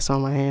time, I guess,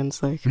 on my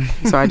hands. Like,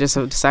 so I just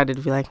decided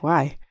to be like,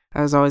 why?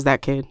 I was always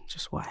that kid.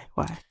 Just why?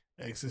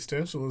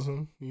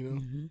 Existentialism, you know.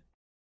 Mm-hmm.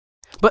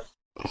 But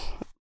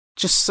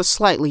just so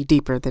slightly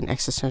deeper than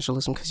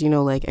existentialism, because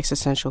like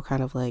existential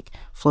kind of like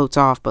floats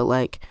off, but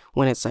like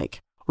when it's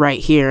like right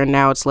here and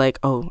now, it's like,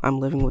 oh,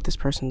 I'm living with this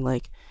person,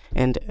 like,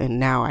 and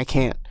now I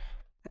can't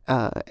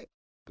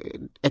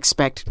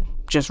expect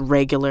just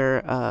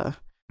regular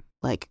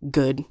like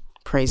good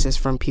praises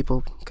from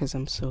people because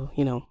I'm so,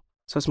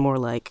 so it's more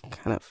like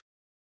kind of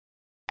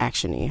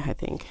action-y, I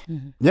think.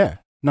 Mm-hmm. Yeah.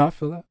 No, I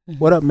feel that. Mm-hmm.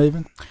 What up,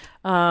 Maven?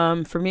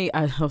 For me,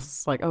 I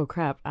was like, oh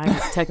crap.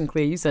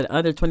 Technically, you said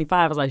under 25.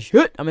 I was like,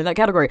 shit, I'm in that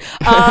category.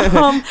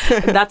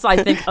 That's,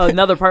 I think,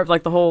 another part of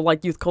like the whole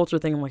like youth culture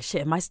thing. I'm like,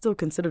 shit, am I still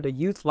considered a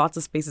youth? Lots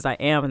of spaces I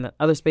am, and the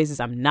other spaces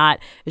I'm not.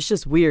 It's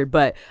just weird.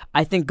 But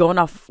I think going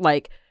off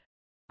like,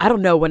 I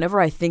don't know, whenever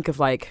I think of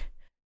like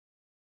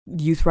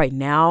youth right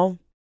now,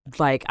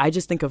 like I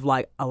just think of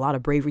like a lot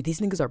of bravery.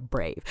 These niggas are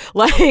brave.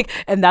 Like,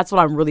 and that's what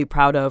I'm really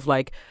proud of.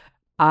 Like,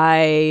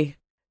 I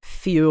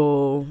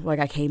feel like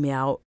I came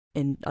out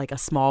in like a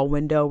small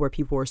window where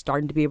people were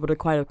starting to be able to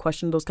kind of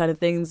question those kind of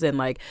things and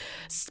like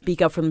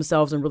speak up for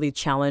themselves and really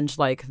challenge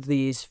like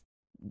these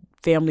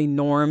family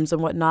norms and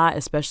whatnot,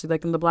 especially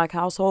like in the Black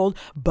household.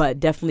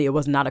 But definitely it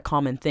was not a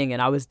common thing, and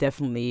I was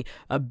definitely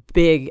a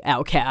big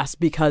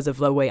outcast because of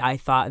the way I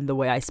thought and the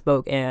way I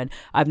spoke. And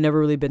I've never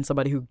really been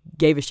somebody who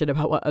gave a shit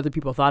about what other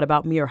people thought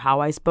about me or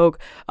how I spoke,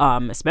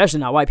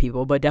 especially not white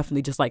people, but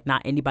definitely just like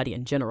not anybody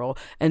in general.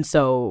 And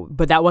so,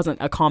 but that wasn't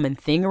a common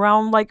thing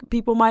around like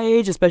people my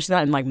age, especially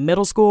not in like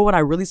middle school when I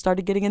really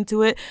started getting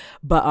into it.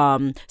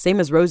 But same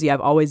as Rosie,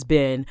 I've always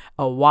been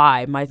a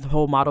why. My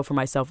whole motto for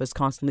myself is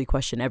constantly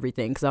question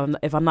everything, because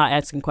if I'm not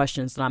asking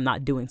questions, then I'm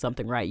not doing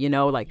something right,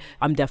 like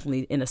I'm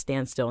definitely in a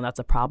standstill, and that's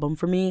a problem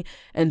for me.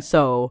 And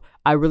so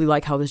I really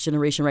like how this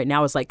generation right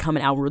now is like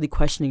coming out and really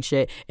questioning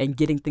shit and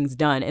getting things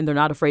done, and they're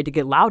not afraid to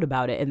get loud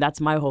about it. And that's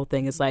my whole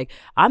thing, is like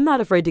I'm not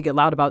afraid to get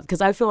loud about it,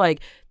 because I feel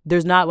like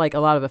there's not like a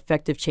lot of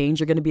effective change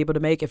you're going to be able to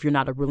make if you're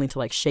not willing to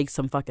like shake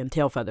some fucking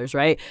tail feathers,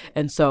 right?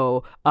 And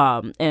so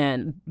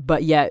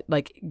but yet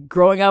like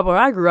growing up, when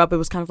I grew up, it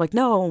was kind of like,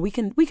 no, we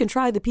can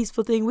try the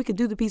peaceful thing, we can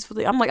do the peaceful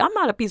thing. I'm like, I'm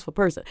not a peaceful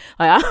person.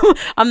 Like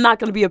I'm not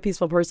going to be a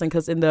peaceful person,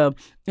 because in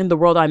the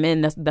world I'm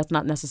in, that's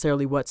not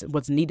necessarily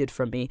what's needed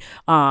from me.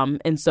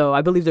 And so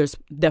I believe there's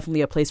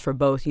definitely a place for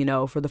both, you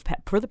know, for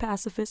the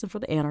pacifists and for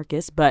the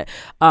anarchists. But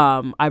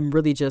I'm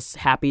really just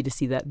happy to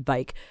see that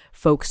like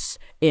folks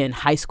in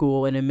high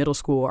school and in middle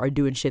school are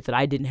doing shit that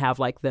I didn't have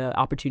like the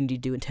opportunity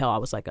to do until I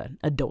was like an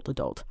adult.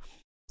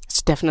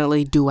 It's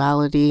definitely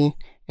duality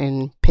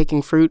and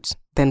picking fruits,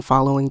 then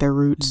following their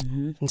roots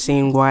and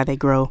seeing why they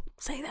grow.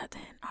 Say that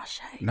then,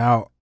 Ashe.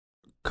 Now,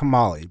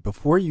 Kamali,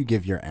 before you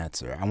give your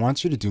answer, I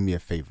want you to do me a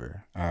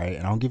favor, all right?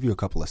 And I'll give you a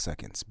couple of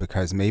seconds,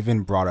 because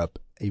Maven brought up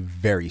a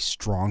very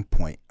strong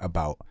point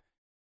about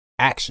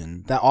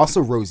action that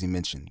also Rosie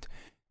mentioned.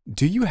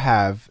 Do you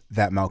have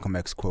that Malcolm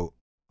X quote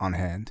on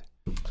hand?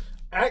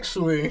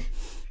 Actually,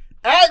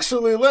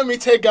 let me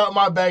take out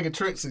my bag of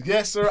tricks.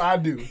 Yes, sir, I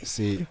do.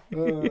 See,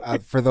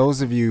 for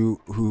those of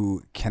you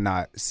who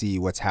cannot see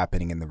what's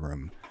happening in the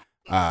room,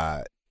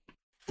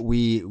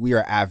 we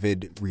are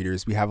avid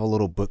readers. We have a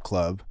little book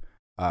club,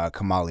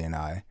 Kamali and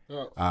I.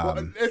 Well,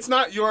 it's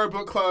not your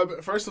book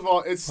club. First of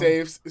all, it's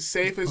Safe.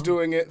 Safe is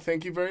doing it.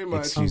 Thank you very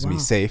much. Excuse me,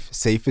 Safe.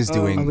 Safe is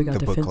doing we got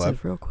the book club.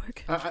 real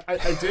quick.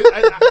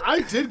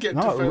 I did get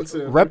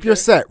defensive. Rep your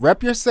set.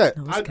 Rep your set.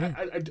 No,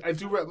 I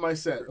do rep my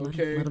set.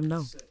 Okay. Let them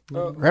know.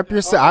 Rep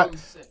your set.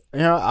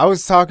 I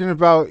was talking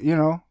about,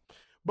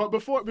 But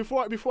before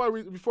I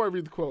read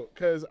the quote,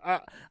 because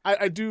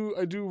I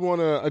do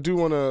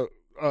wanna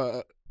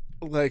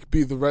like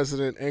be the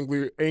resident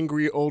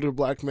angry older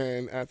black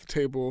man at the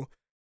table,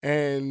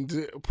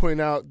 and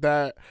point out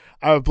that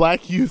our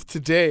black youth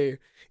today,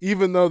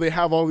 even though they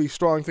have all these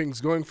strong things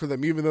going for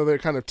them, even though they're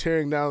kind of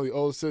tearing down the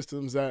old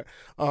systems that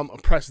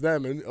oppress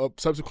them and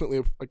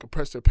subsequently like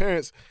oppress their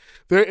parents,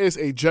 there is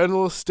a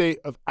general state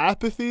of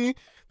apathy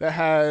that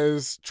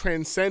has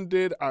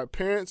transcended our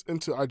parents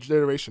into our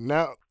generation.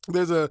 Now,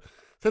 there's a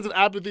sense of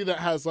apathy that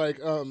has like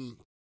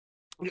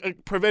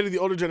pervaded the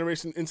older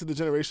generation into the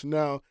generation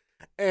now,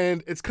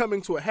 and it's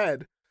coming to a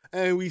head.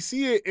 And we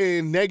see it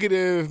in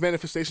negative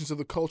manifestations of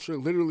the culture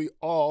literally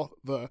all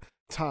the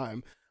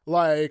time.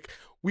 Like,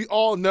 we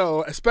all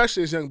know,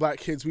 especially as young black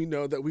kids, we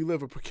know that we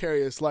live a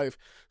precarious life.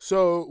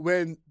 So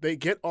when they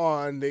get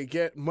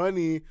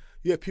money,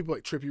 you have people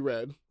like Trippie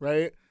Redd,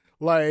 right?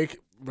 Like,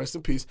 rest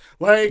in peace.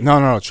 Like, no,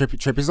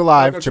 Trippie's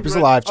alive. Trippie's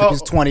alive.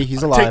 Trippie's 20.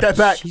 He's alive. Take that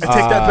back. Take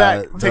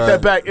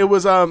that back. It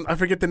was I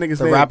forget the nigga's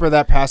name. The rapper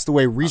that passed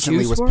away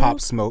recently was Pop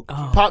Smoke.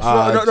 Pop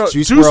Smoke. No.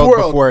 Juice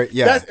WRLD. Before,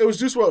 it was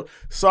Juice WRLD.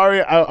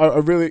 Sorry, I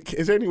really.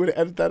 Is there any way to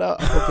edit that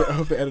out? I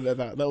hope they edit that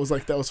out. That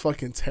was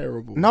fucking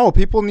terrible. No,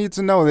 people need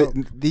to know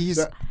that these.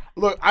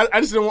 Look,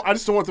 I just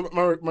don't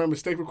want my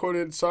mistake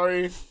recorded.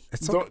 Sorry.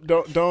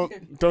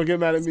 Don't get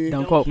mad at me.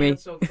 Don't quote me.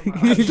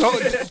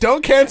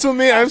 Don't cancel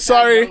me. I'm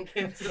sorry.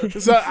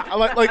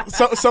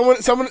 Someone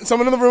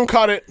in the room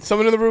caught it.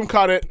 Someone in the room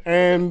caught it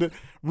and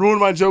ruined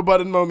my Joe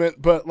Budden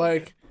moment. But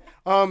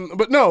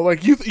no,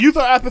 like youth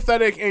are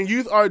apathetic, and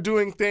youth are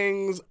doing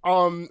things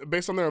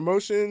based on their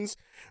emotions,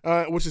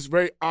 which is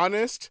very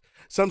honest.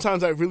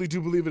 Sometimes I really do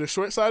believe it is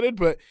short-sighted,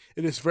 but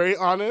it is very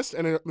honest,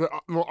 and they're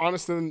more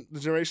honest than the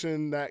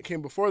generation that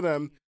came before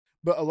them.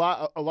 But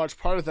a large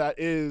part of that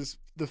is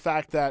the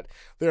fact that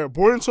they're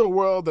born into a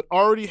world that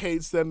already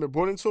hates them. They're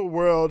born into a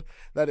world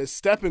that is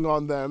stepping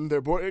on them. They're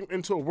born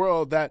into a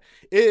world that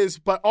is,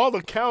 by all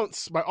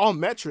accounts, by all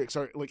metrics,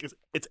 are like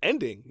it's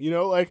ending.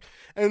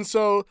 And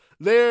so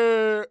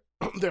their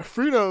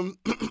freedom,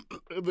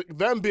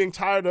 them being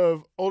tired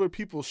of older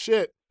people's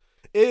shit,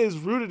 is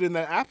rooted in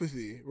that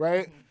apathy,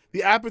 right?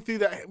 The apathy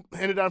that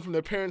handed down from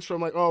their parents, from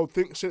like, oh,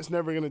 think shit's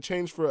never gonna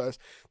change for us.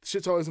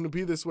 Shit's always gonna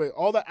be this way.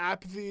 All the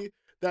apathy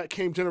that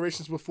came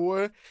generations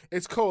before,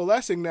 it's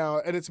coalescing now,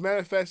 and it's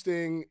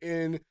manifesting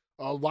in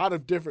a lot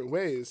of different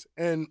ways.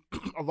 And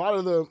a lot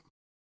of the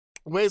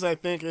ways, I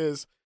think,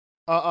 is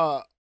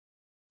a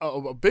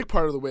big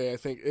part of the way, I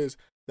think, is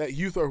that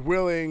youth are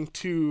willing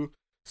to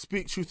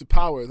speak truth to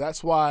power.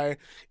 That's why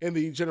in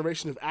the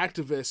generation of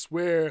activists,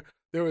 where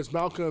there was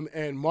Malcolm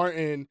and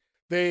Martin,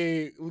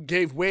 they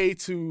gave way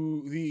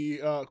to the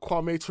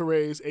Kwame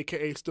Toure's,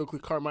 aka Stokely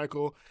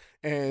Carmichael,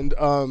 and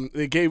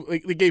they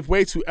gave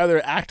way to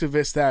other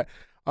activists that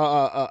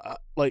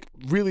like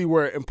really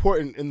were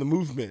important in the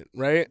movement,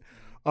 right?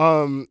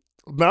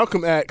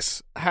 Malcolm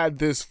X had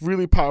this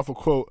really powerful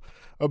quote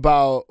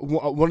about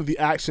one of the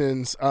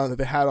actions that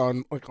they had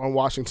on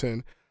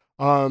Washington,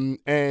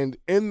 and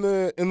in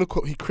the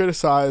quote he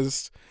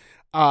criticized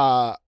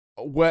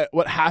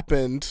what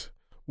happened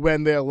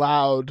when they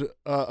allowed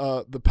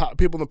the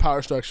people in the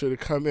power structure to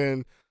come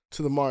in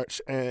to the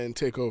march and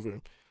take over.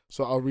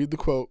 So I'll read the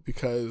quote,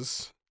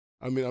 because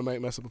I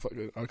might mess up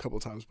a couple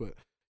of times, but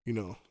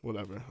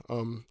whatever.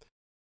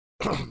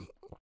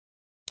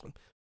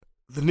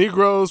 The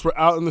Negroes were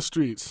out in the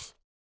streets.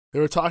 They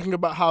were talking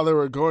about how they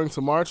were going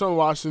to march on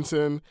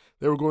Washington.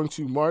 They were going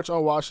to march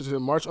on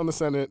Washington, march on the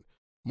Senate,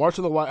 march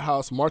on the White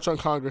House, march on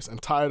Congress,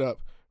 and tie it up,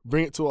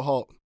 bring it to a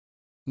halt,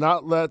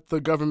 not let the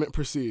government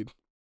proceed.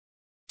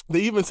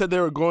 They even said they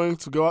were going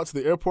to go out to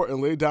the airport and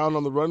lay down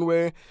on the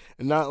runway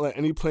and not let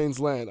any planes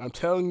land. I'm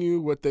telling you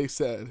what they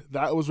said.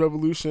 That was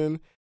revolution.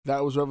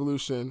 That was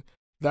revolution.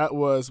 That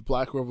was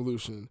Black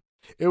revolution.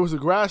 It was the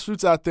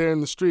grassroots out there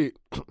in the street.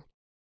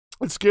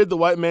 It scared the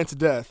white man to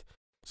death.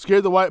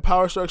 Scared the white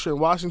power structure in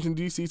Washington,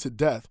 D.C. to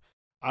death.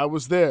 I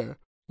was there.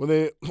 When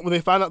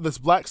they found out this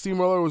black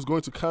steamroller was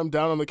going to come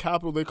down on the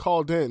Capitol, they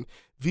called in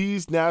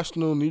these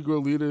national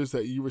Negro leaders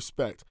that you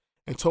respect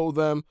and told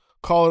them,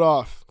 call it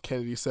off,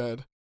 Kennedy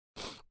said.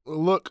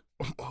 Look,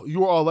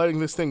 you are all letting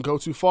this thing go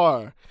too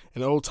far.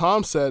 And old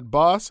Tom said,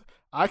 boss,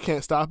 I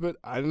can't stop it.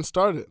 I didn't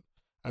start it.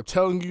 I'm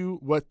telling you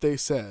what they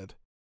said.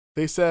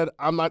 They said,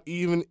 I'm not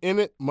even in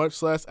it,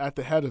 much less at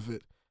the head of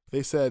it.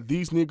 They said,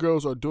 these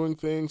Negroes are doing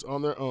things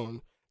on their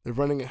own. They're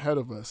running ahead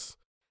of us.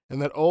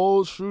 And that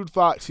old shrewd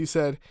fox, he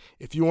said,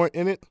 if you aren't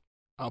in it,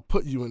 I'll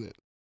put you in it.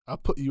 I'll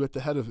put you at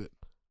the head of it.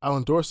 I'll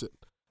endorse it.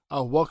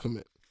 I'll welcome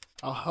it.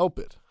 I'll help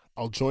it.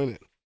 I'll join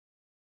it.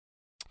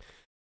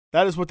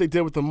 That is what they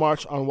did with the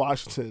March on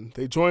Washington.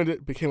 They joined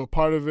it, became a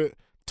part of it,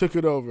 took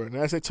it over. And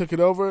as they took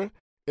it over,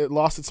 it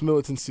lost its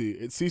militancy.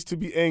 It ceased to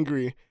be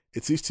angry.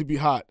 It ceased to be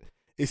hot.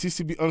 It ceased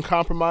to be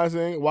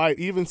uncompromising. Why, it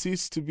even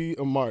ceased to be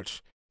a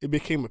march. It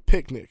became a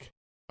picnic,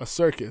 a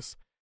circus.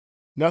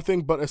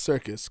 Nothing but a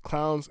circus,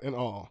 clowns and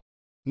all.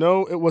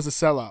 No, it was a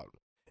sellout.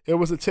 It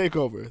was a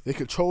takeover. They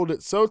controlled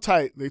it so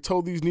tight, they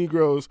told these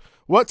Negroes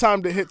what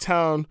time to hit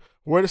town,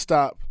 where to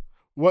stop,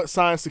 what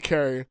signs to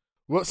carry,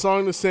 what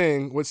song to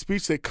sing, what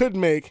speech they could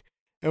make,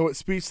 and what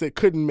speech they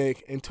couldn't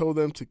make, and told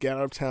them to get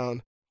out of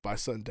town by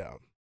sundown.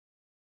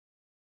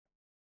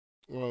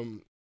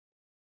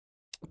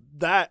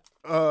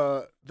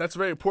 That's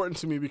very important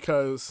to me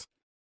because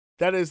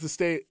that is the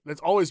state that's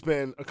always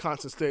been a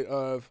constant state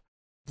of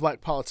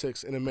Black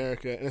politics in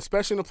America, and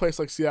especially in a place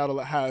like Seattle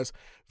that has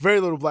very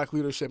little Black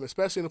leadership,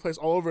 especially in a place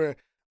all over,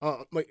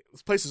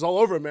 places all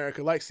over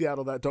America like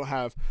Seattle that don't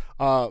have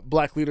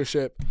Black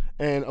leadership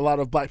and a lot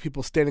of Black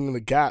people standing in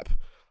the gap.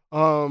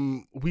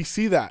 We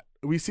see that.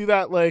 We see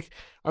that, like,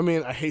 I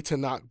mean, I hate to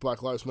knock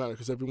Black Lives Matter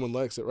because everyone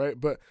likes it,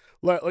 right? But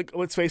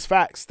let's face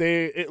facts.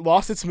 It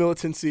lost its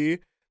militancy.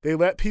 They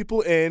let people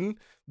in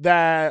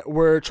that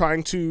were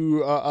trying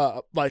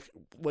to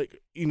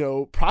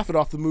profit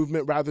off the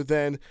movement rather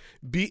than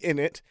be in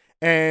it.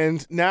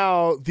 And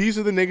now these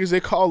are the niggas they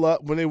call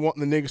up when they want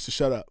the niggas to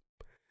shut up.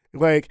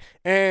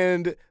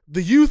 And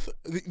the youth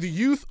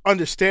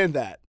understand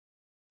that.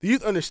 The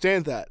youth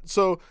understand that.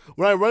 So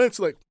when I run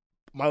into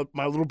my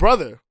little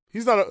brother,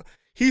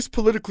 he's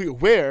politically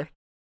aware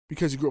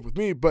because he grew up with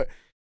me, but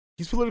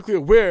he's politically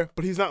aware,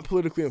 but he's not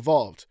politically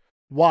involved.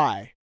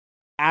 Why?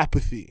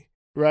 Apathy,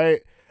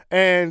 right?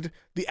 And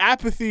the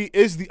apathy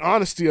is the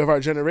honesty of our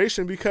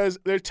generation because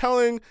they're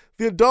telling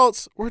the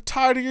adults, we're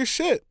tired of your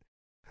shit.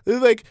 They're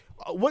like,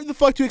 what the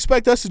fuck do you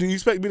expect us to do? You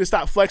expect me to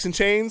stop flexing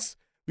chains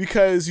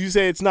because you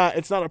say it's not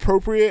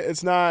appropriate,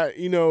 it's not,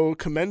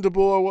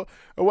 commendable or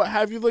what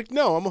have you? Like,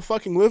 no, I'm gonna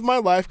fucking live my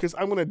life because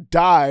I'm gonna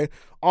die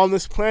on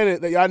this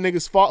planet that y'all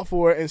niggas fought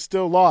for and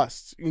still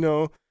lost.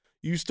 You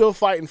still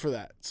fighting for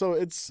that.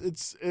 So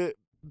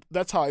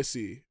that's how I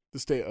see the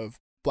state of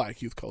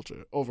Black youth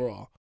culture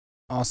overall.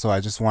 Also, I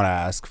just want to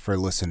ask for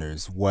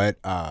listeners,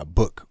 what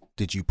book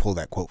did you pull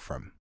that quote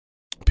from?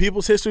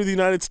 People's History of the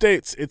United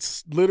States.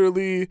 It's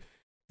literally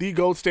the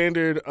gold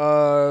standard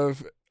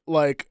of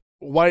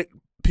white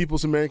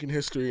people's American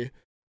history.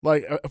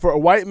 For a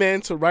white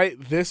man to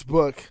write this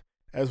book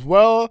as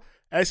well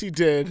as he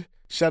did,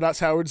 shout out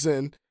to Howard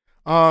Zinn,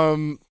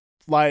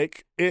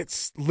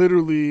 it's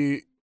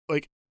literally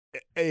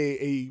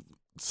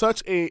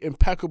such a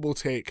impeccable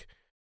take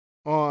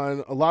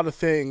on a lot of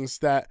things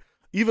that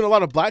even a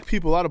lot of Black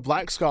people, a lot of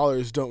Black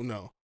scholars don't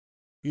know,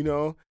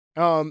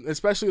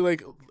 especially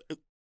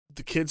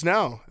the kids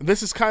now. And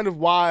this is kind of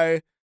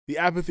why the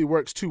apathy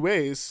works two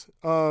ways,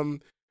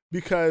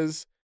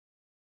 because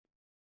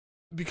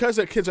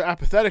their kids are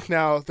apathetic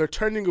now, they're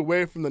turning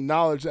away from the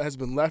knowledge that has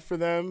been left for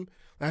them,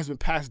 that has been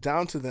passed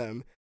down to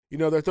them.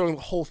 They're throwing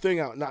the whole thing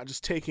out, not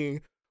just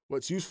taking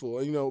what's useful.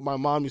 And, my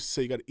mom used to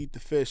say you got to eat the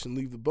fish and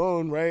leave the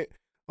bone, right?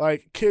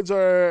 Kids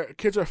are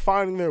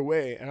finding their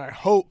way, and I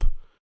hope,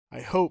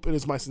 it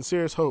is my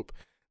sincerest hope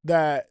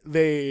that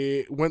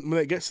when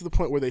it gets to the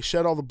point where they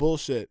shed all the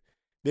bullshit,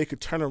 they could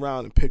turn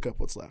around and pick up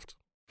what's left.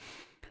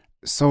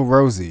 So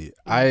Rosie,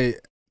 I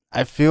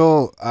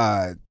feel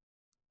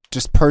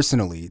just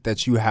personally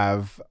that you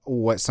have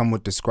what some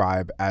would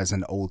describe as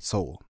an old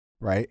soul,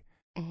 right?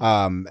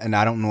 Mm-hmm. And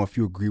I don't know if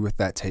you agree with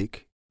that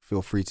take.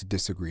 Feel free to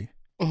disagree.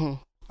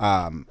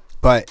 Mm-hmm.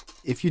 But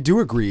if you do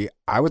agree,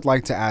 I would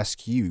like to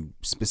ask you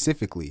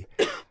specifically,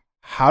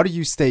 how do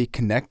you stay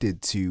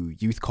connected to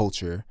youth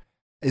culture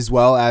as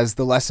well as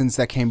the lessons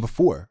that came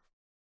before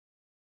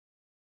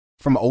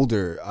from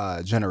older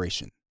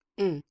generation?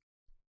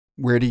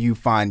 Where do you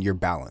find your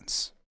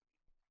balance?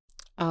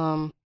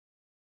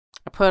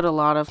 put a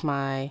lot of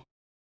my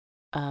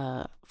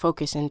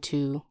focus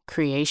into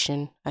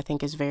creation. I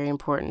think is very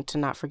important to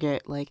not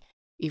forget, like,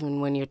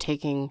 even when you're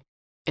taking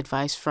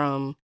advice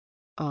from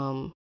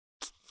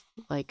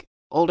like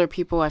older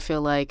people, I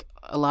feel like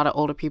a lot of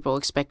older people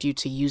expect you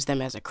to use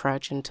them as a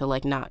crutch and to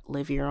like not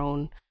live your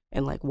own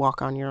and like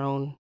walk on your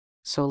own.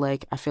 So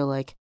like I feel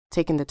like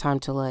taking the time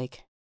to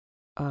like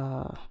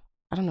I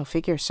don't know,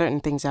 figure certain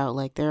things out.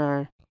 Like there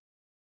are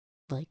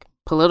like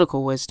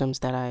political wisdoms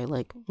that I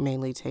like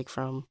mainly take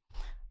from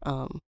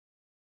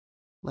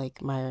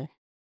like my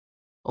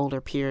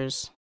older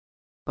peers,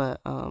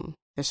 but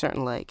there's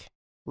certain like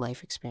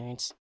life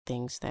experience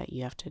things that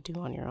you have to do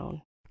on your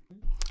own.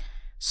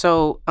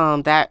 So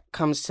that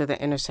comes to the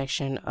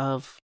intersection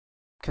of,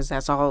 because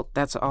that's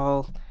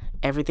all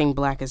everything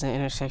Black is an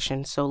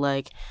intersection. So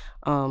like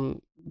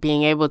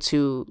being able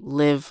to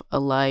live a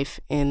life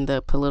in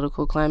the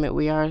political climate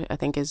we are, I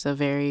think is a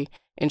very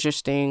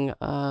interesting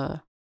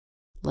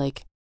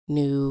like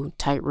new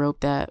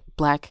tightrope that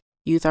Black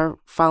youth are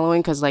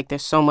following, because like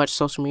there's so much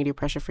social media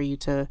pressure for you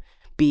to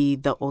be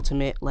the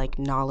ultimate like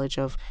knowledge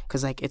of,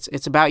 because like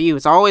it's about you.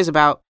 It's always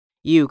about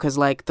you, because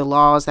like the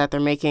laws that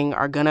they're making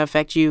are gonna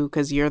affect you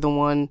because you're the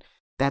one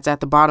that's at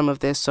the bottom of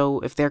this.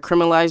 So if they're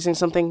criminalizing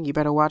something, you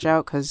better watch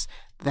out, because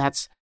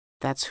that's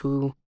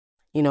who,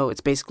 you know,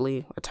 it's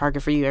basically a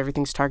target for you.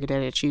 Everything's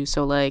targeted at you.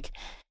 So like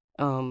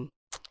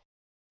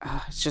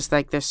it's just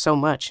like there's so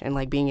much, and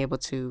like being able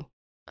to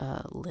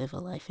live a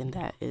life in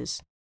that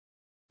is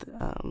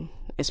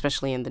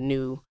especially in the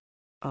new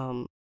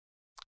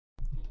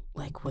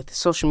like with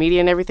social media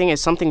and everything,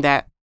 is something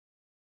that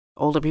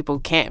older people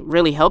can't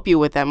really help you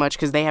with that much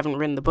because they haven't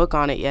written the book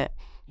on it yet.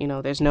 You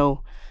know, there's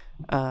no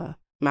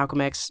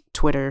Malcolm X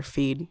Twitter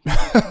feed.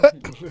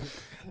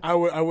 I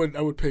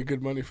would pay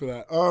good money for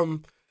that.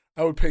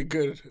 I would pay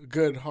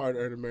good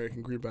hard-earned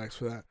American greenbacks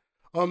for that.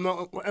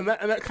 No, and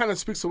that kind of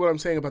speaks to what I'm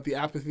saying about the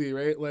apathy,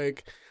 right?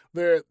 Like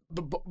they're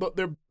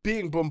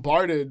being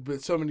bombarded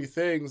with so many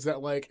things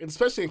that, like,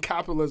 especially in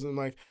capitalism,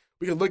 like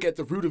we can look at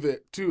the root of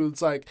it too.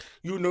 It's like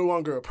you're no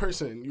longer a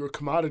person; you're a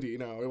commodity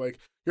now. Or like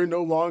you're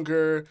no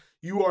longer,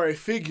 you are a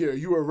figure.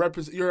 You are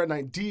you're an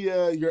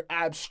idea. You're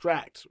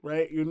abstract,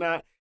 right? You're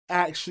not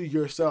actually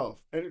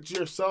yourself, and it's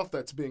yourself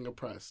that's being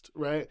oppressed,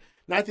 right?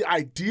 Not the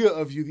idea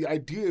of you. The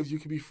idea of you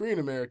can be free in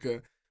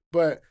America,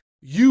 but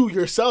you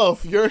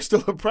yourself, you're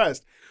still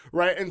oppressed,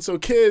 right? And so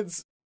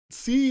kids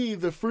see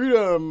the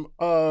freedom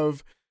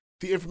of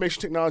the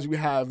information technology we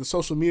have, the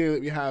social media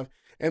that we have,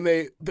 and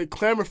they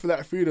clamor for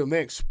that freedom.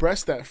 They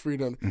express that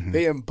freedom. Mm-hmm.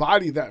 They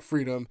embody that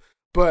freedom,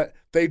 but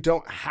they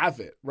don't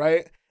have it,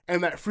 right?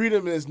 And that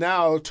freedom is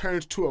now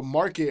turned to a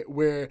market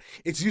where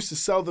it's used to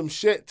sell them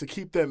shit to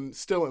keep them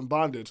still in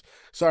bondage.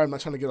 Sorry, I'm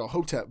not trying to get all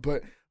hotep,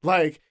 but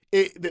like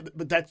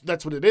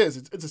that's what it is.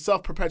 It's a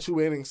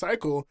self-perpetuating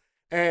cycle.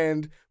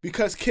 And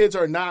because kids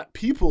are not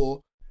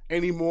people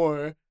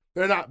anymore,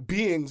 they're not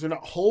beings, they're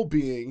not whole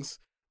beings,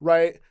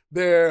 right?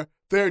 They're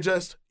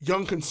just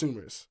young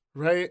consumers,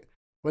 right?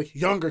 Like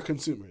younger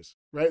consumers,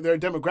 right? They're a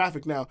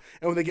demographic now.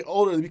 And when they get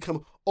older, they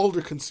become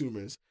older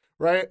consumers,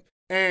 right?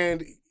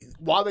 And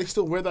while they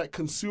still wear that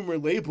consumer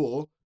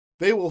label,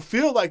 they will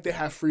feel like they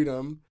have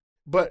freedom,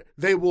 but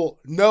they will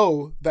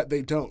know that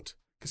they don't,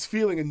 because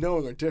feeling and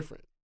knowing are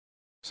different.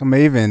 So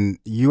Maven,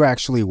 you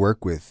actually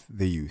work with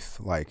the youth,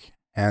 like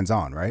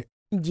hands-on, right?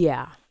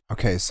 Yeah.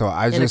 Okay, so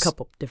in a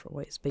couple different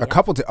ways. But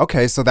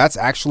okay, so that's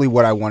actually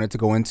what I wanted to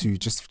go into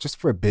just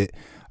for a bit.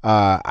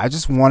 I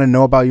just want to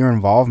know about your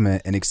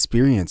involvement and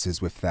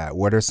experiences with that.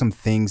 What are some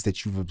things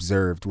that you've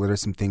observed? What are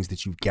some things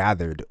that you've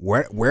gathered?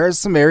 Where are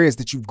some areas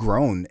that you've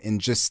grown in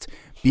just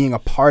being a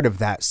part of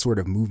that sort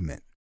of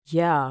movement?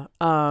 Yeah.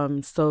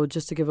 So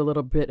just to give a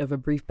little bit of a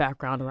brief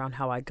background around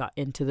how I got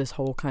into this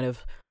whole kind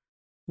of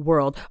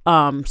world.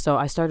 So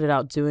I started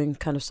out doing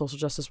kind of social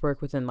justice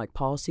work within like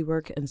policy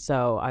work. And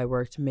so I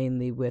worked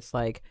mainly with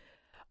like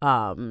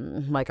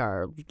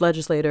our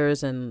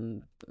legislators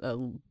and a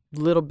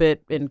little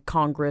bit in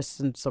Congress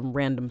and some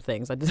random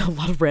things. I did a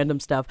lot of random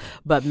stuff,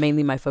 but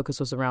mainly my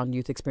focus was around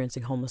youth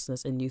experiencing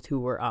homelessness and youth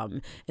who were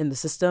in the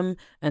system.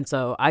 And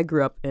so I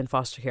grew up in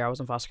foster care. I was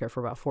in foster care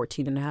for about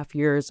 14 and a half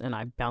years, and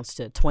I bounced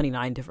to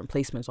 29 different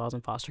placements while I was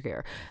in foster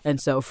care.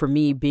 And so for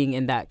me, being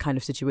in that kind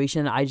of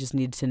situation, I just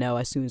needed to know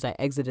as soon as I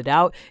exited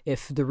out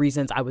if the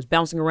reasons I was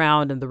bouncing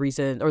around and the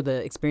reason or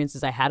the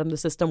experiences I had in the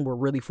system were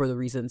really for the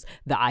reasons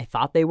that I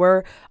thought they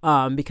were.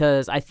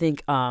 Because I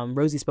think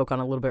Rosie spoke on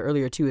a little bit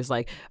earlier too, is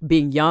like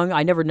being young,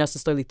 I never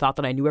necessarily thought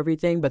that I knew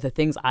everything, but the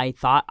things I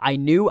thought I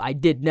knew, I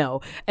did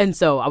know. And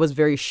so I was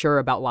very sure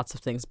about lots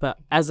of things. But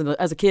as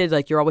a kid,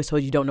 like you're always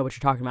told you don't know what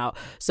you're talking about.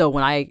 So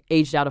when I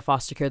aged out of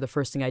foster care, the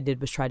first thing I did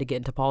was try to get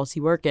into policy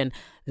work. And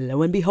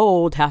lo and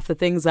behold, half the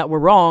things that were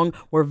wrong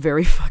were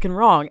very fucking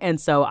wrong. And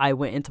so I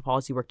went into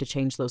policy work to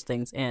change those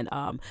things. And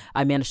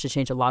I managed to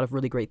change a lot of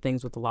really great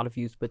things with a lot of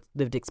youth with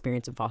lived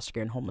experience in foster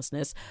care and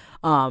homelessness.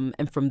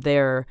 And from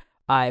there,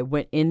 I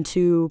went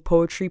into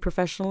poetry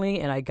professionally,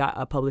 and I got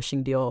a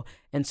publishing deal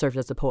and served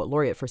as the poet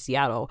laureate for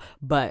Seattle.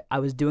 But I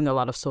was doing a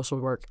lot of social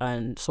work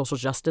and social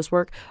justice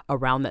work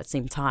around that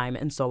same time.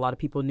 And so a lot of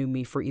people knew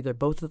me for either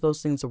both of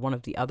those things or one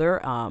of the other.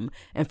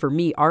 And for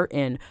me, art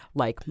and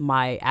like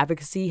my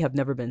advocacy have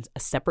never been a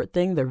separate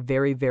thing. They're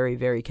very, very,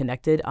 very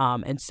connected.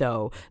 And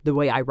so the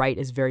way I write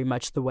is very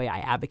much the way I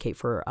advocate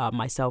for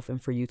myself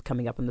and for youth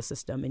coming up in the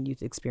system and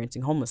youth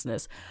experiencing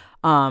homelessness.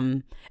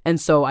 And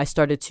so I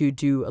started to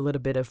do a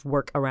little bit of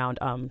work around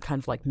kind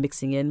of like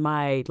mixing in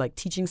my like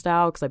teaching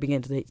style, because I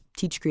began to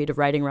teach creative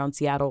writing around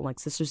Seattle, like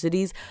sister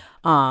cities.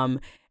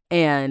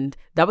 And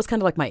that was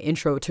kind of like my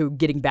intro to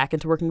getting back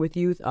into working with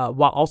youth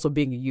while also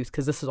being a youth,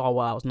 because this is all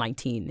while I was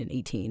 19 and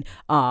 18.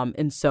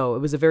 And so it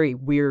was a very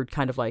weird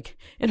kind of like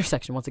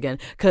intersection once again,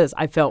 because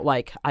I felt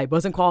like I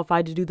wasn't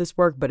qualified to do this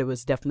work, but it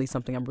was definitely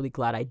something I'm really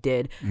glad I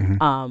did.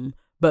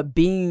 But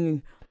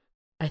being,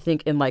 I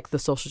think, in like the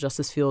social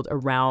justice field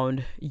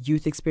around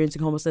youth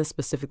experiencing homelessness,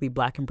 specifically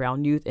Black and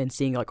brown youth, and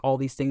seeing like all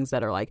these things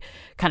that are like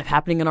kind of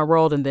happening in our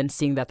world, and then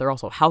seeing that they're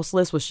also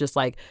houseless was just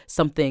like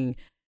something.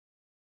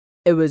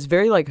 It was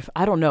very like,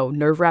 I don't know,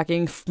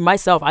 nerve-wracking.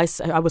 Myself,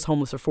 I was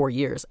homeless for 4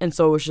 years. And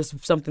so it was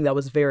just something that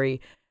was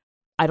very,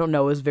 I don't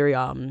know, it was very,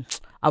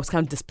 I was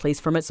kind of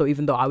displaced from it. So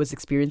even though I was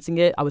experiencing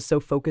it, I was so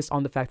focused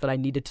on the fact that I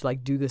needed to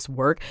like do this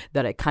work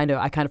that I kind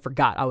of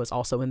forgot I was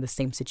also in the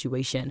same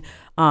situation.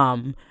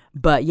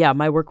 But yeah,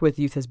 my work with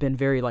youth has been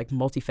very like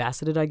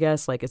multifaceted, I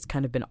guess. Like it's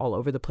kind of been all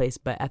over the place.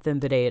 But at the end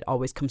of the day, it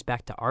always comes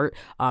back to art,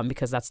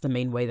 because that's the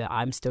main way that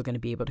I'm still going to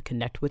be able to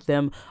connect with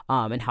them,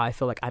 and how I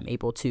feel like I'm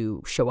able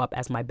to show up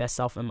as my best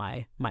self and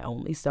my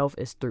only self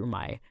is through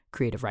my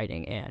creative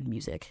writing and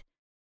music.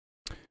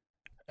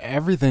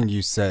 Everything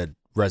you said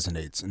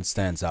resonates and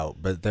stands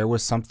out, but there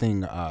was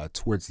something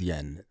towards the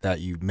end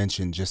that you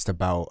mentioned just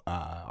about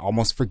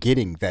almost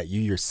forgetting that you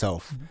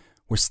yourself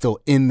were still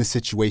in the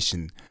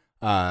situation.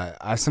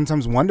 I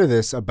sometimes wonder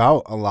this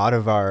about a lot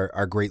of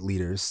our great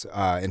leaders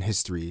in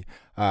history,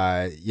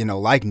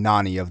 like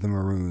Nani of the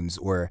Maroons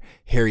or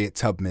Harriet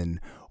Tubman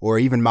or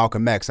even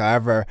Malcolm X.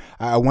 I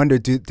wonder,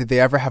 did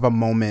they ever have a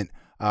moment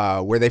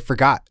where they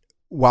forgot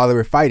while they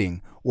were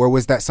fighting, or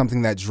was that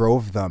something that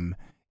drove them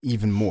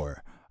even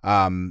more?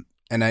 And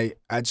I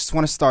just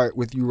want to start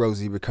with you,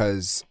 Rosie,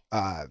 because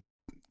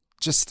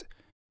just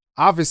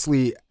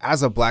obviously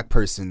as a Black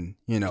person,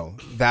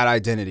 that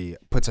identity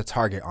puts a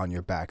target on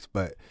your back.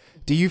 But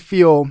do you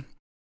feel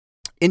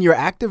in your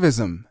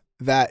activism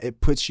that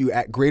it puts you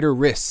at greater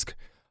risk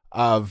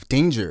of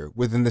danger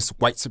within this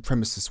white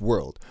supremacist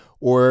world?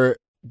 Or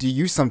do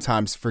you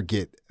sometimes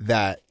forget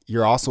that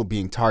you're also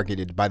being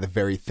targeted by the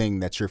very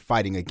thing that you're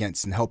fighting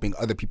against and helping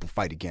other people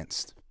fight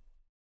against?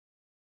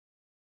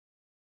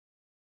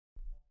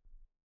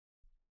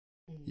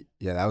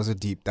 Yeah, that was a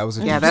deep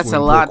yeah, that's a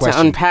lot to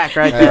unpack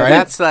right there. Right?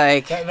 That's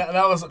like that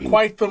was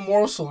quite the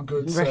morsel,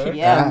 good sir. Right,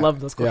 yeah, I love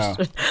this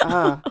question.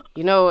 Yeah.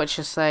 It's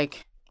just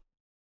like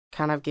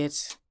kind of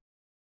gets,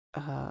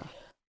 kind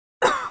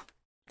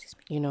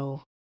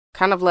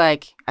of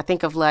like I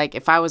think of like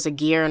if I was a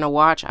gear in a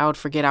watch, I would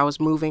forget I was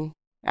moving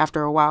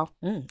after a while.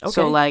 Okay.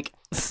 So like,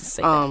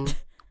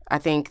 I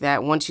think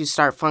that once you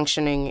start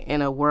functioning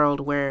in a world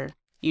where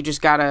you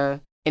just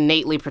gotta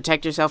innately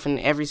protect yourself in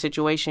every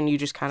situation, you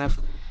just kind of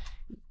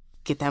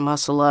get that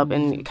muscle up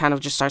and it kind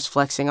of just starts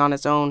flexing on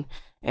its own.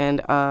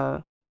 And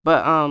I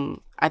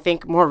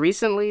think more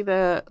recently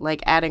the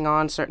like adding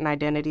on certain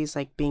identities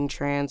like being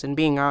trans and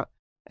being an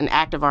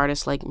active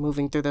artist, like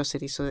moving through those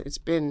cities. So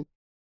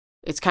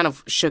it's kind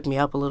of shook me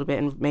up a little bit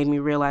and made me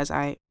realize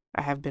I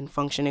have been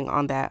functioning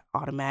on that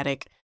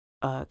automatic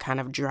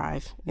kind of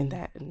drive in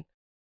that. And,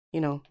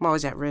 I'm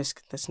always at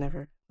risk. That's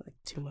never like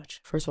too much.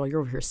 First of all,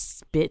 you're over here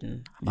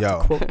spitting. I'm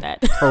about to quote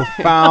that.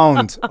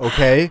 Profound.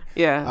 Okay.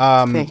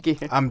 Yeah. Thank you.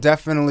 I'm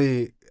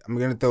going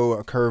to throw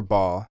a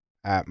curveball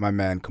at my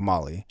man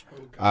Kamali,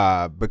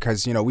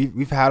 because,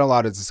 we've had a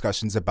lot of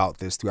discussions about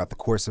this throughout the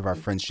course of our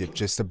friendship,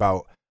 just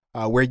about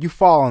where you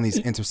fall on these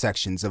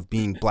intersections of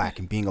being Black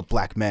and being a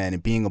Black man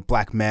and being a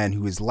Black man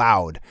who is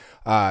loud.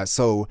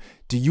 So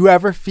do you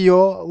ever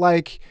feel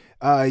like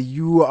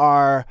you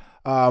are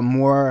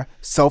more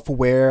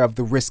self-aware of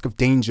the risk of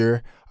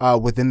danger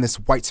within this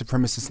white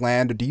supremacist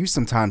land, or do you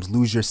sometimes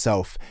lose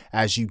yourself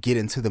as you get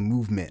into the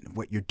movement,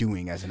 what you're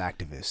doing as an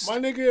activist? My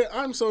nigga,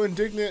 I'm so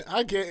indignant.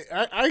 I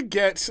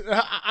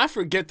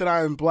forget that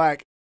I am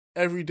Black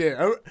every day.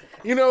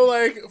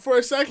 Like for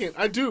a second,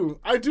 I do,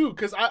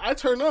 because I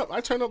turn up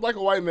like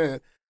a white man.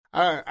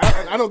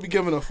 I don't be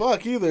giving a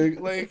fuck either,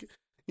 like,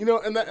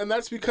 and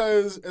that's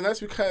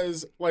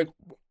because like.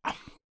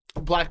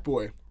 Black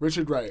Boy,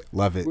 Richard Wright.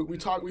 Love it. We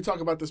talk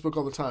about this book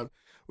all the time.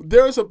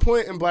 There is a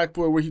point in Black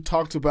Boy where he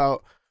talked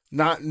about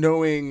not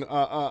knowing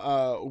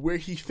where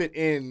he fit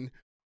in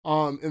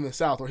the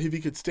South, or if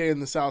he could stay in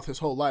the South his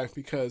whole life,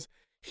 because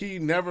he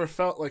never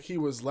felt like he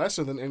was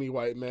lesser than any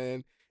white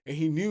man, and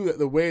he knew that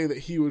the way that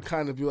he would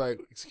kind of be like,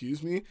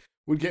 excuse me,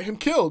 would get him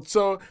killed.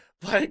 So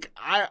like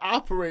I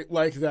operate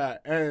like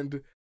that,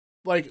 and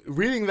like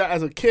reading that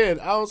as a kid,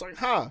 I was like,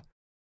 that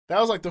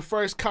was like the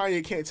first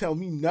Kanye can't tell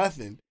me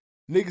nothing.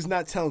 Niggas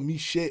not telling me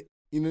shit,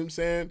 you know what I'm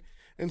saying?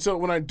 And so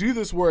when I do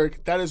this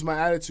work, that is my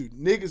attitude.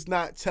 Niggas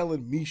not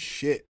telling me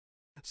shit.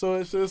 So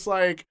it's just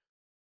like,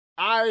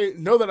 I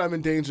know that I'm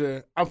in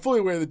danger. I'm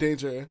fully aware of the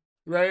danger,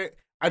 right?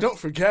 I don't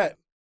forget.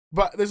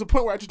 But there's a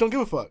point where I just don't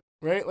give a fuck,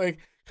 right? Like,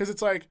 because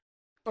it's like,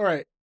 all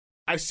right,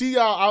 I see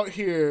y'all out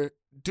here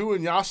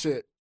doing y'all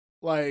shit,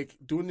 like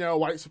doing y'all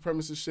white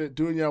supremacist shit,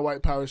 doing y'all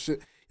white power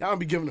shit. Y'all don't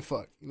be giving a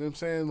fuck. You know what I'm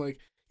saying? Like,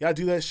 y'all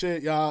do that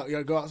shit.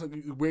 Y'all go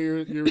outside, wear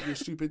your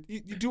stupid.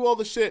 You do all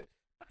the shit.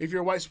 If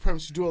you're a white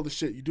supremacist, you do all the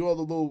shit. You do all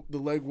the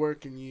leg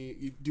work and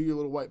you do your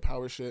little white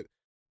power shit,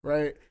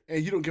 right?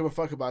 And you don't give a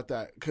fuck about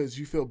that because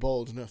you feel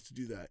bold enough to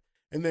do that.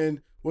 And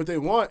then what they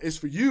want is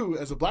for you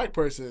as a black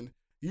person,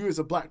 you as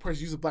a black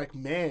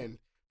man,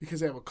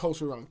 because they have a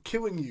culture around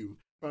killing you,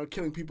 around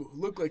killing people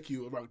who look like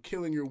you, around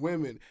killing your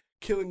women,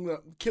 killing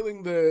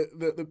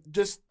the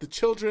just the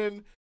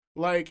children,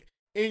 like,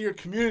 in your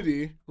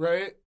community,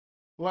 right?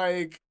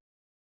 Like,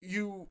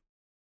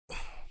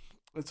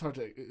 it's hard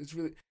to,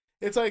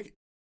 it's like,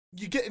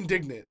 you get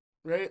indignant,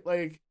 right?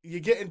 Like, you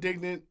get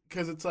indignant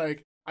because it's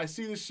like, I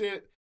see this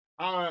shit,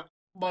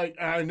 like,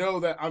 I know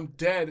that I'm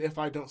dead if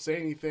I don't say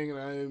anything, and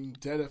I'm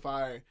dead if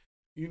I,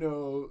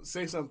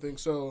 say something.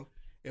 So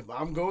if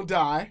I'm gonna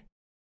die,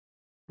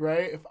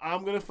 right? If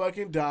I'm gonna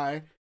fucking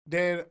die,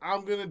 then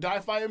I'm gonna die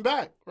fighting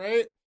back,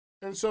 right?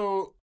 And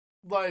so,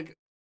 like,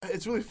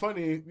 it's really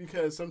funny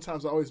because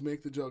sometimes I always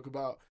make the joke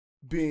about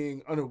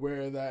being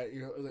unaware that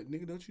you're like,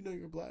 nigga, don't you know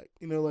you're black?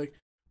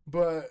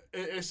 But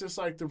it's just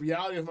like the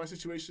reality of my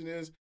situation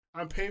is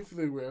I'm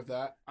painfully aware of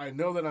that. I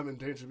know that I'm in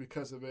danger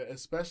because of it,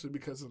 especially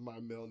because of my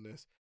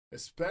maleness,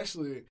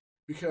 especially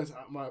because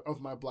of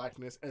my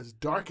blackness, as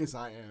dark as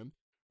I am,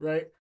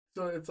 right?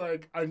 So it's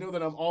like, I know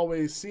that I'm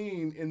always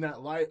seen in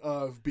that light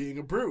of being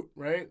a brute,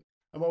 right?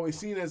 I'm always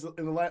seen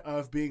in the light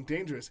of being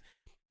dangerous.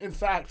 In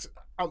fact,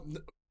 a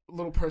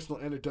little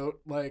personal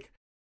anecdote, like,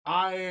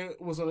 I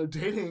was in a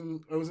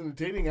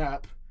dating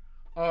app,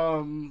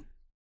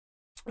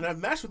 and I've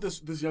matched with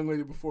this young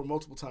lady before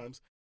multiple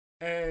times,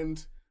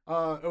 and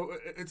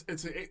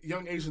it's a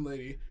young Asian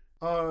lady,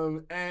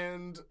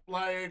 and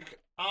like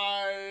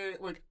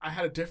I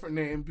had a different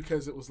name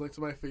because it was linked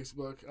to my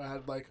Facebook. I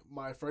had like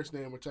my first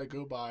name, which I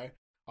go by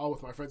all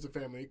with my friends and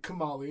family,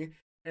 Kamali,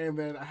 and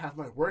then I have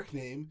my work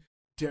name,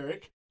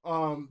 Derek,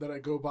 that I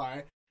go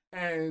by,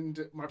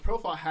 and my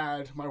profile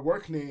had my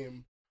work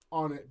name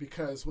on it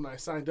because when I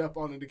signed up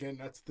on it again,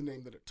 that's the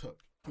name that it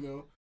took,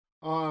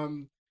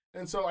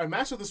 and so I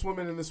matched with this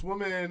woman, and this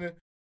woman,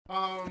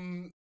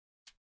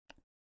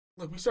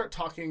 like, we start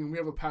talking, and we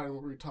have a pattern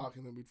where we talk,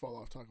 and then we'd fall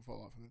off, and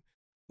then,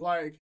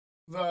 like,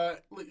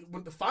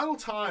 when the final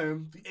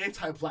time, the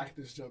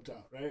anti-blackness jumped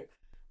out, right?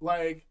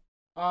 Like,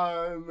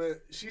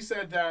 she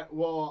said that,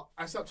 well,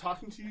 I stopped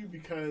talking to you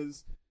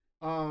because,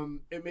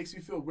 it makes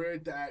me feel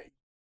weird that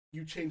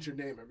you change your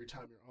name every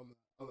time you're on the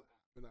app,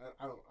 and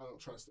I don't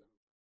trust it.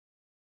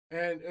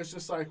 And it's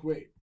just like,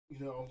 wait,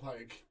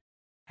 like,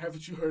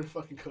 haven't you heard of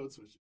fucking code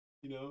switching,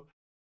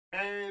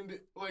 And,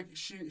 like,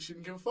 she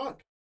didn't give a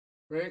fuck,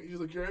 right? She's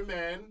like, you're a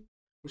man.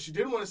 What she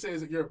didn't want to say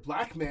is that you're a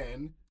black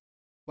man.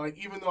 Like,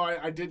 even though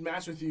I did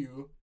match with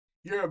you,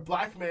 you're a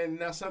black man, and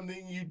now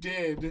something you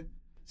did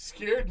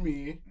scared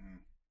me,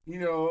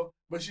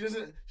 but she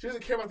doesn't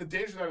care about the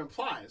danger that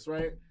implies,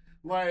 right?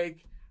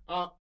 Like,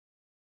 I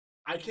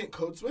can't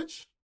code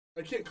switch.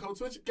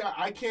 God,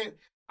 I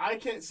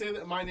can't say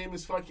that my name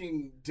is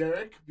fucking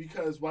Derek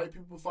because white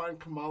people find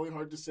Kamali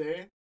hard to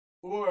say.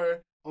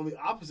 Or on the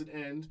opposite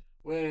end,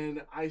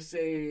 when I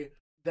say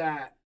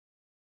that,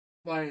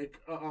 like,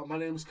 my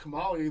name is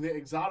Kamali, they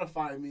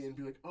exotify me and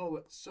be like, oh,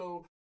 it's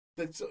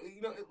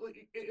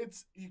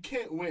you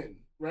can't win,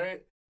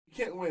 right? You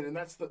can't win, and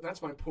that's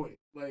my point.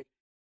 Like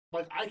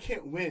I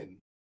can't win.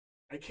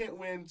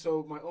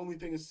 So my only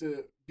thing is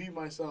to be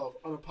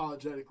myself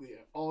unapologetically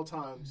at all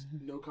times,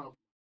 no compromise.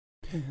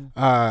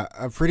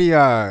 A pretty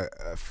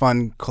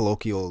fun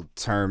colloquial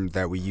term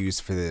that we use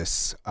for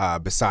this,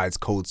 besides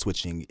code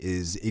switching,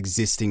 is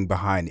existing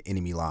behind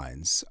enemy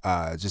lines.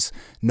 Just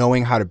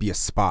knowing how to be a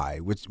spy,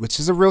 which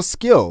is a real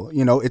skill.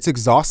 It's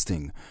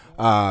exhausting,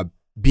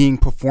 being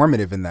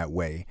performative in that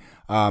way.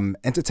 And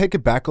to take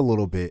it back a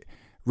little bit,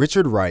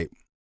 Richard Wright,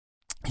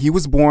 he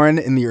was born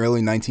in the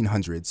early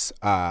 1900s,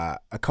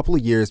 a couple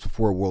of years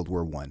before World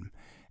War I.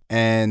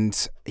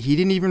 And he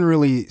didn't even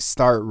really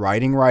start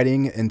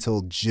writing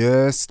until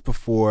just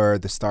before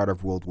the start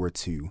of World War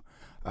II.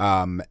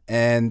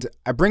 And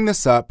I bring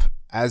this up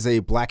as a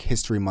Black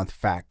History Month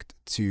fact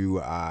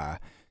to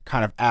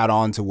kind of add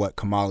on to what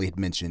Kamali had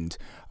mentioned,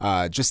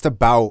 just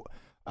about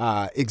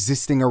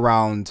existing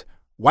around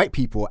white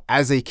people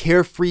as a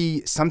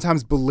carefree,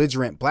 sometimes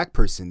belligerent Black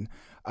person.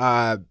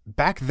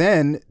 Back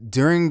then,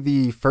 during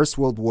the First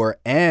World War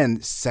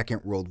and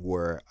Second World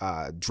War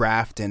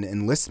draft and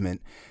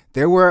enlistment,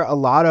 there were a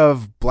lot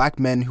of Black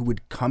men who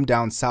would come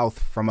down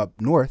south from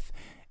up north,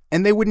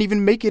 and they wouldn't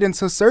even make it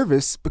into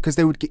service because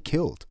they would get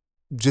killed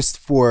just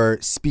for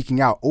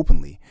speaking out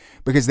openly,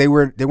 because they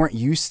weren't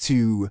used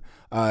to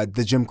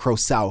the Jim Crow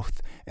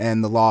South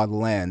and the law of the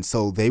land.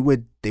 So they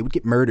would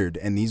get murdered,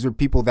 and these were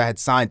people that had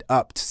signed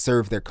up to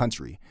serve their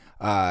country.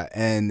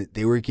 And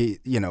they were,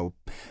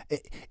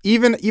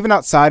 even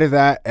outside of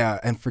that,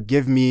 and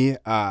forgive me,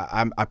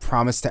 I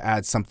promise to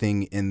add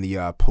something in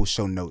the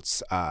post-show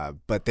notes,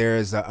 but there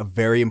is a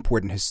very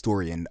important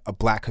historian, a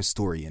black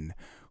historian,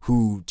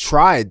 who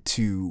tried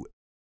to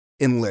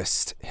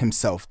enlist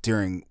himself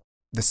during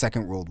the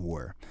Second World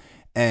War.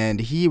 And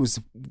he was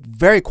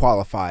very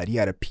qualified. He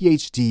had a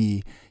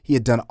PhD. He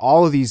had done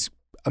all of these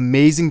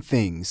amazing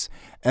things.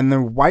 And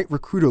the white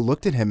recruiter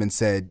looked at him and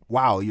said,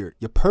 wow, you're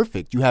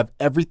perfect. You have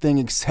everything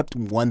except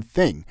one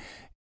thing.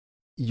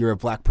 You're a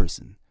black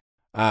person.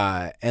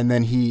 And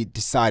then he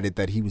decided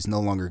that he was no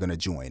longer going to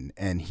join.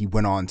 And he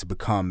went on to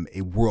become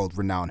a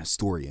world-renowned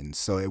historian.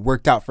 So it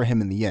worked out for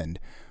him in the end.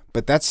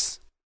 But that's,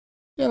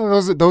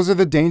 those are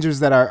the dangers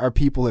that our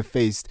people have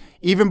faced.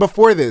 Even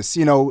before this,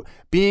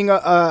 being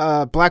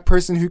a black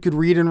person who could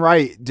read and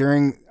write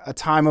during a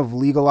time of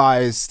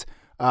legalized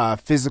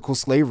physical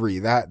slavery,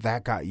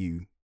 that got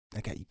you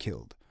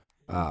killed.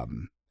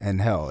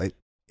 And hell,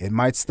 it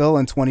might still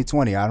in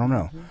 2020. I don't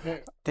know.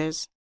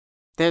 There's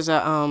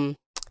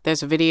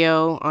a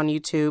video on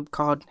YouTube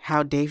called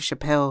How Dave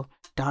Chappelle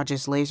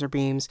Dodges Laser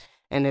Beams,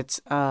 and it's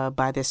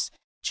by this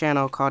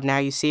channel called Now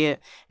You See It,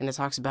 and it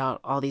talks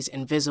about all these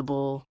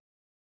invisible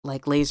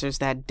like lasers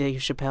that Dave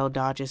Chappelle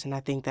dodges, and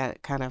I think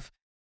that kind of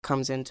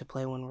comes into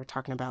play when we're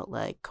talking about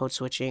like code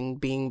switching,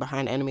 being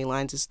behind enemy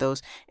lines. It's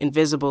those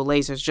invisible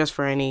lasers, just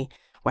for any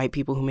white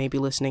people who may be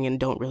listening and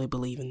don't really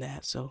believe in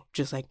that. So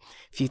just like,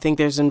 if you think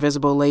there's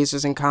invisible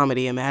lasers in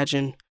comedy,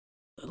 imagine.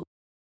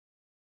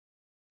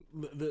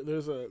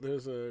 There's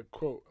a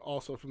quote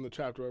also from the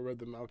chapter where I read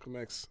the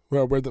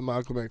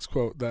Malcolm X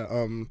quote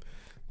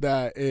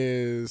that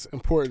is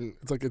important.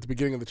 It's like at the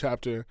beginning of the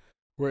chapter,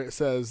 where it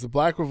says, the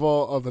Black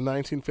Revolt of the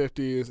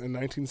 1950s and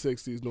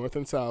 1960s, North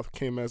and South,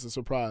 came as a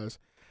surprise,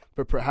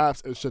 but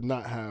perhaps it should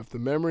not have. The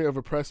memory of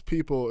oppressed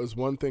people is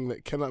one thing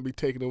that cannot be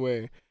taken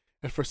away,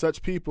 and for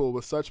such people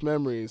with such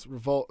memories,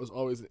 revolt is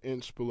always an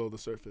inch below the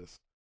surface.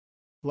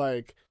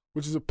 Like,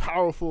 which is a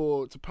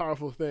powerful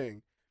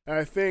thing. And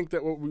I think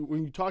that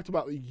when you talked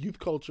about the youth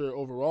culture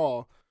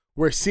overall,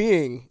 we're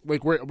seeing,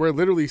 like, we're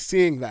literally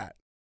seeing that.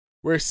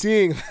 We're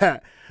seeing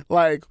that,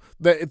 like,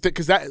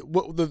 because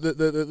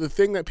the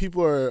thing that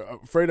people are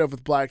afraid of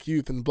with black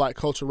youth and black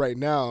culture right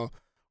now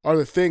are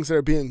the things that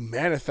are being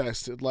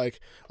manifested. Like,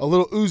 a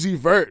little Uzi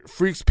Vert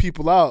freaks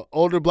people out,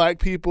 older black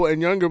people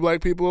and younger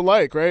black people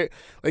alike, right?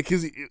 Like,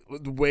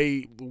 the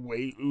way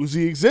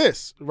Uzi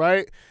exists,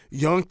 right?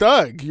 Young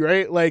Thug,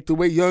 right? Like, the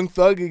way Young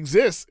Thug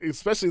exists,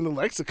 especially in the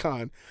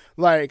lexicon.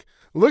 Like,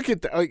 look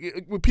at that.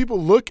 Like, when people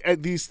look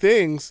at these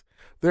things,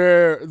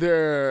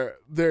 they're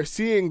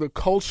seeing the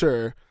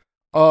culture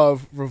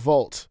of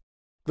revolt,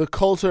 the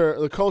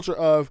culture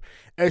of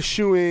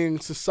eschewing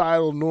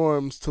societal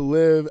norms to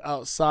live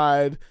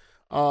outside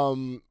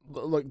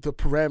like the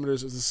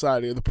parameters of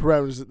society, or the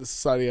parameters that the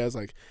society has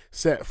like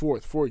set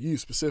forth for you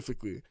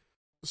specifically.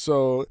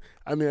 So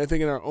I mean, I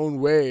think in our own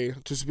way,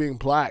 just being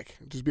black,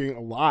 just being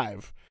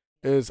alive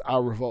is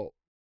our revolt.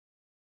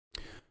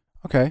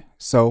 Okay,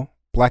 so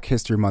Black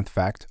History Month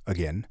fact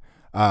again.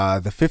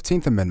 The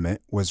 15th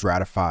Amendment was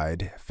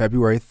ratified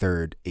February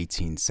 3rd,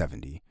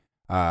 1870.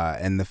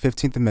 And the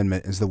 15th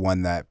Amendment is the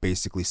one that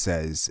basically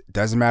says, it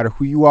doesn't matter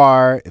who you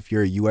are, if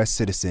you're a U.S.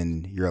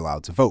 citizen, you're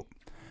allowed to vote.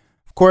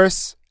 Of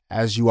course,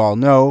 as you all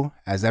know,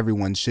 as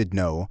everyone should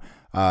know,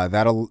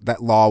 that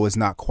law was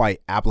not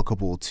quite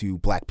applicable to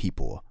black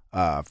people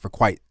for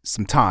quite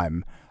some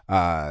time,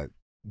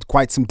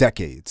 quite some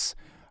decades.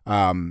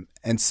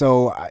 And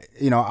so,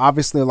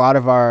 obviously a lot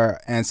of our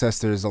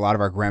ancestors, a lot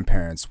of our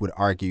grandparents would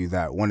argue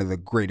that one of the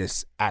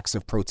greatest acts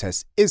of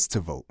protest is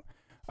to vote.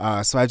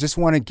 So I just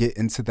want to get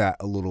into that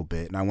a little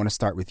bit. And I want to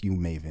start with you,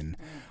 Maven.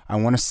 I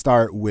want to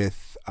start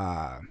with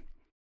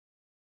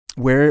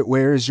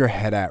where is your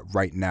head at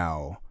right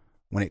now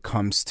when it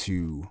comes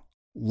to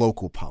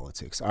local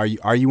politics? Are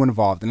you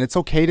involved? And it's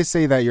okay to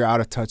say that you're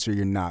out of touch or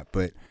you're not,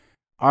 but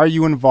are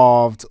you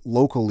involved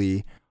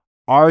locally?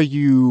 Are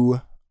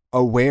you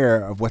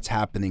aware of what's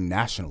happening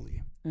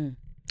nationally?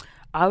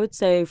 I would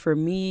say for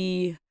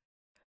me,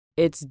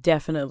 it's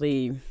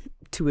definitely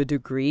to a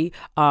degree.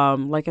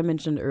 Like I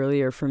mentioned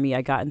earlier, for me,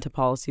 I got into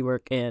policy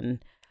work,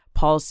 and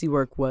policy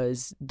work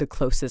was the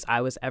closest I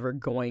was ever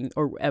going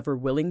or ever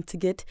willing to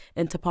get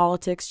into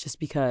politics, just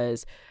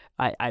because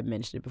I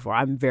mentioned it before.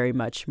 I'm very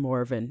much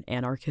more of an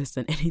anarchist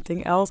than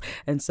anything else.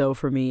 And so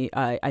for me,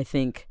 I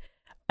think,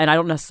 and I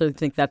don't necessarily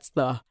think that's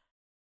the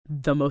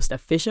most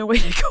efficient way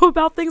to go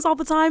about things all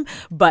the time,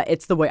 but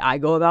it's the way I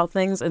go about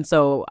things. And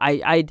so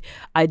I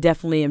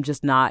definitely am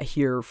just not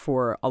here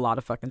for a lot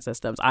of fucking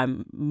systems.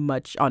 I'm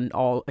much, on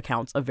all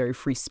accounts, a very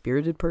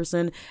free-spirited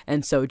person.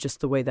 And so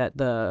just the way that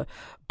the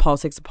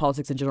politics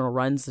in general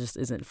runs just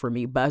isn't for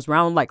me. But as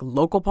around like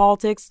local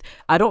politics,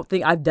 I don't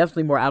think, I'm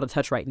definitely more out of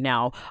touch right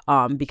now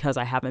because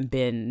I haven't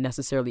been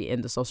necessarily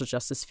in the social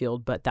justice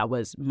field, but that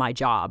was my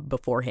job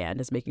beforehand,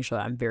 is making sure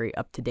that I'm very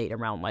up to date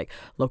around like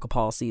local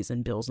policies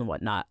and bills and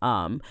whatnot.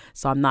 not.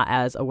 So I'm not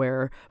as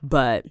aware,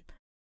 but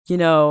you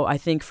know, I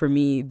think for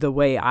me, the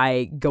way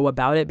I go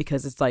about it,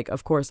 because it's like,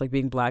 of course, like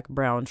being black,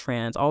 brown,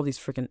 trans, all these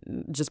freaking,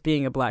 just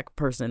being a black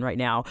person right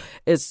now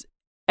is,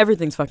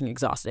 everything's fucking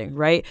exhausting,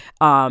 right?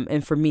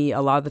 And for me,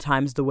 a lot of the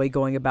times the way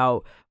going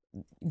about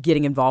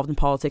getting involved in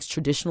politics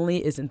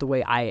traditionally isn't the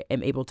way I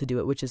am able to do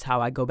it, which is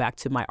how I go back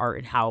to my art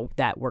and how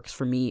that works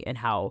for me and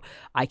how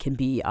I can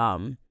be,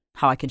 how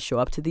I can show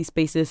up to these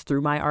spaces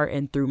through my art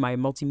and through my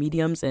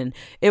multi-mediums. And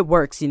it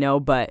works, you know,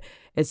 but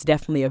it's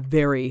definitely a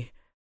very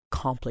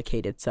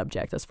complicated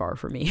subject as far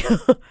for me.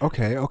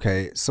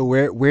 Okay. So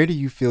where do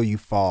you feel you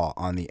fall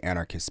on the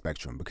anarchist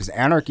spectrum? Because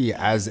anarchy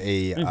as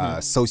a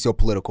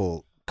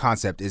socio-political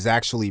concept is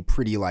actually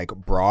pretty like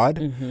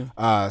broad.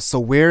 So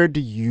where do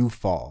you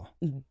fall?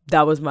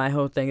 That was my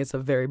whole thing. It's a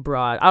very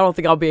broad. I don't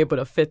think I'll be able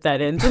to fit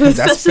that into the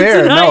That's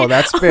fair. tonight. No,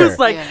 that's fair. It's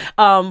like,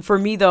 for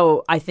me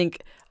though, I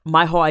think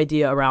my whole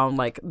idea around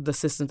like the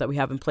systems that we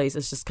have in place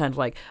is just kind of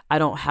like, I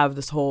don't have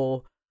this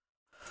whole,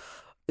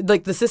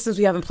 like the systems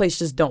we have in place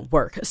just don't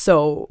work.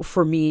 So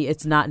for me,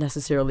 it's not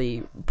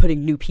necessarily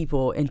putting new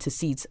people into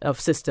seats of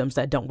systems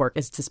that don't work.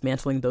 It's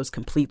dismantling those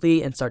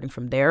completely and starting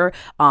from there.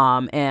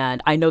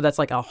 And I know that's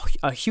like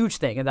a huge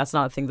thing, and that's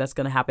not a thing that's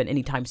going to happen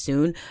anytime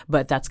soon,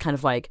 but that's kind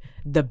of like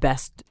the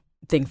best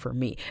thing for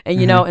me. And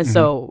you know, and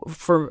so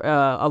for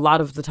a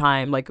lot of the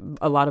time, like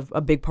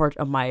a big part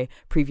of my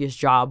previous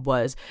job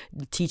was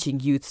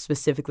teaching youth,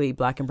 specifically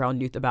black and brown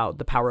youth, about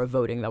the power of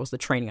voting. That was the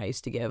training I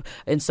used to give.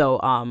 And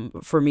so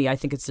for me, I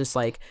think it's just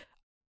like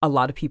a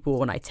lot of people,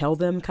 when I tell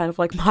them kind of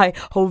like my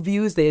whole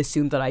views, they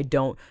assume that I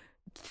don't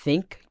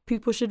think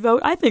people should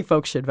vote. I think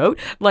folks should vote.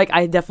 Like,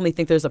 I definitely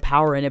think there's a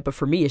power in it, but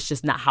for me, it's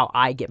just not how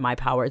I get my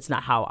power. It's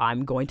not how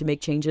I'm going to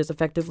make changes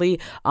effectively.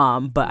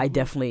 But I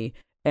definitely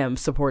am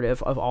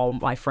supportive of all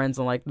my friends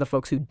and like the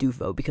folks who do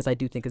vote, because I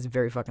do think it's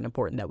very fucking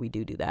important that we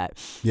do that.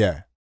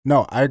 Yeah.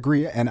 No, I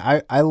agree. And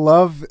I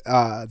love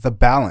the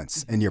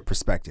balance in your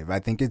perspective. I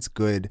think it's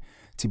good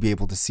to be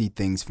able to see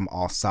things from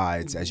all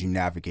sides as you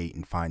navigate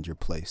and find your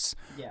place.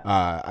 Yeah.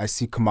 I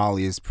see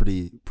Kamali is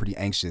pretty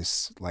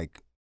anxious. Like,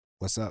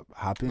 what's up?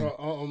 Hop in.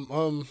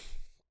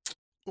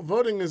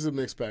 Voting is a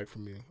mixed bag for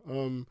me.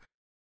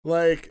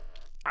 Like,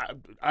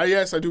 I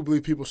do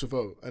believe people should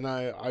vote, and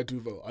I do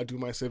vote. I do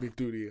my civic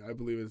duty. I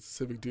believe it's a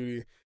civic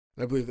duty,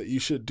 and I believe that you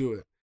should do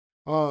it.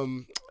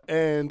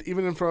 And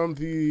even from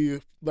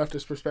the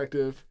leftist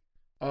perspective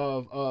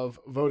of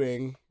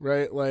voting,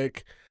 right?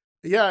 Like,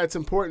 yeah, it's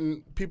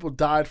important. People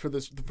died for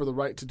the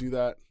right to do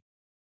that.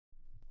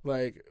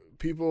 Like,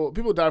 people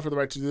died for the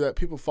right to do that.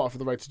 People fought for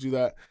the right to do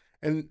that,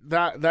 and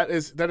that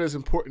is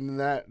important.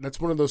 And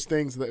that's one of those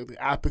things that the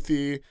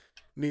apathy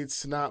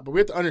needs to not, but we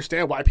have to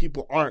understand why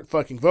people aren't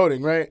fucking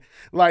voting, right?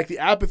 Like, the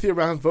apathy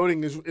around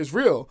voting is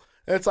real.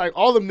 It's like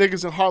all them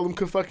niggas in Harlem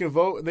could fucking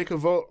vote, and they could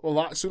vote a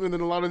lot sooner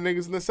than a lot of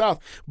niggas in the South.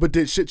 But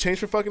did shit change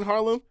for fucking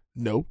Harlem?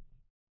 No.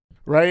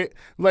 Right?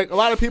 Like, a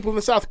lot of people in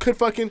the South could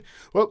fucking,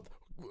 well,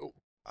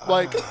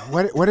 like.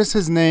 What is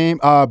his name?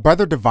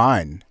 Brother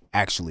Divine,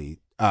 actually.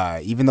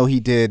 Even though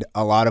he did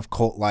a lot of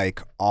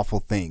cult-like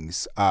awful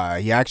things,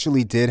 he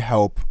actually did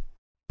help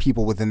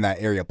people within that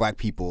area, black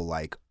people,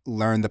 like,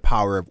 learn the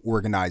power of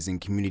organizing,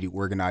 community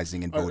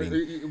organizing, and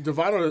voting.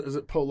 Divine, or is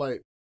it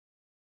Polite?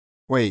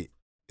 Wait,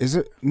 is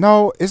it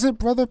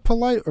Brother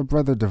Polite or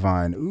Brother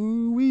Divine?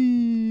 Ooh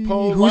wee.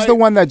 Who's the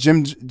one that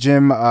Jim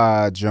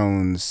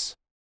Jones?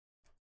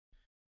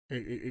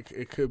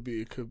 It could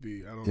be.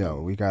 I don't know.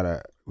 Yo, we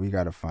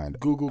gotta find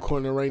it. Google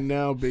corner right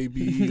now,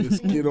 baby.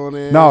 Let's get on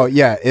it. No,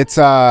 yeah,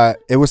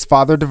 it was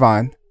Father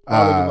Divine.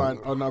 Father Divine.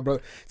 Oh no,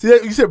 brother. See,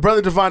 you said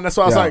Brother Divine. That's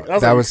why I was like,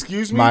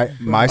 excuse me.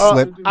 My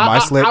slip. My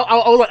slip.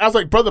 I was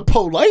like, Brother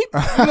Polite. You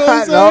know what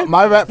I'm No,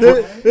 my bad.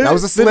 That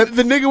was a slip.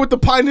 The nigga with the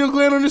pineal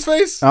gland on his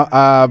face.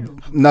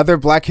 Another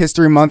Black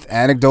History Month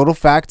anecdotal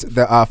fact: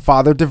 the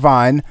Father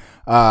Divine.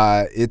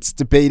 It's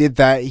debated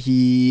that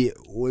he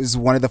was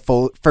one of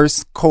the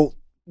first cult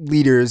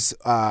leaders,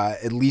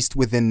 at least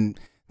within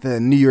the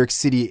New York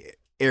City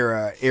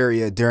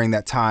area during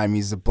that time.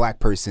 He's a black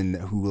person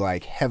who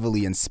like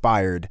heavily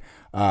inspired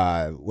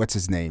what's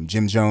his name,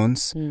 Jim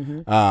Jones.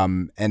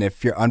 And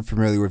if you're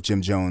unfamiliar with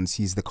Jim Jones,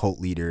 he's the cult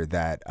leader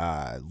that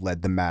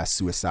led the mass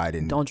suicide.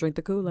 And don't drink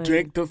the Kool-Aid.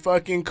 Drink the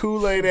fucking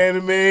Kool-Aid,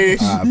 anime.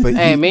 But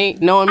hey,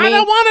 knowing me, I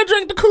don't want to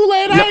drink the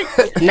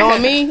Kool-Aid.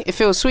 Knowing me, if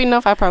it was sweet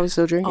enough, I'd probably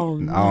still drink.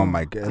 Oh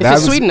my god, if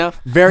it's sweet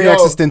enough, very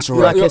existential.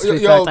 Black history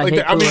fact, I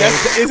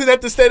hate isn't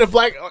that the state of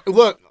black?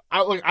 Look,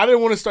 I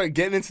didn't want to start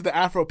getting into the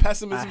Afro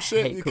pessimism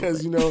shit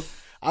because you know.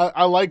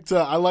 I like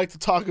to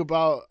talk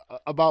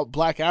about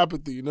black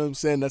apathy. You know what I'm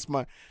saying?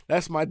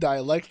 That's my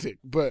dialectic.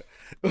 But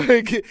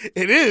like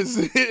it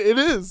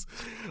is.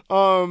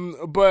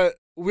 But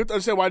we have to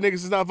understand why niggas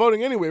is not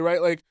voting anyway,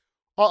 right? Like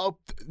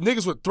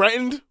niggas were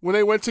threatened when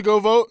they went to go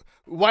vote.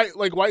 White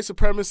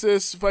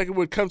supremacists fucking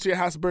would come to your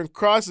house and burn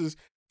crosses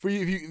for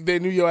you if they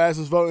knew your ass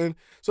was voting.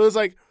 So it's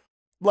like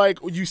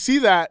you see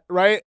that,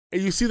 right?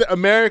 And you see that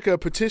America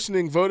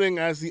petitioning voting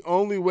as the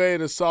only way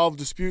to solve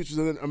disputes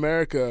within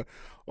America.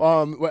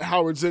 What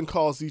Howard Zinn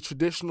calls the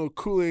traditional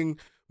cooling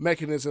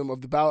mechanism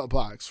of the ballot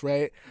box,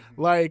 right?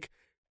 Like,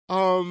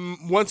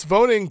 once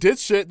voting did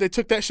shit, they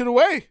took that shit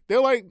away.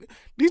 They're like,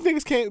 these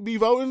niggas can't be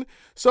voting.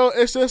 So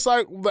it's just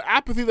like the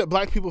apathy that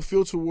black people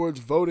feel towards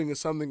voting is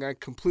something I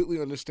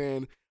completely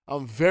understand.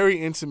 I'm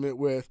very intimate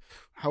with.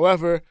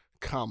 However,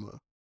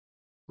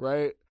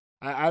 right?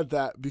 I add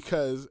that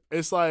because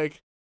it's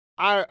like,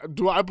 I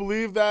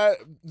believe that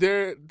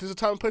there's a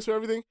time and place for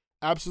everything?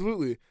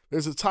 Absolutely.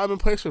 There's a time and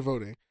place for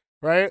voting,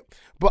 right?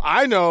 But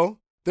I know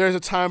there's a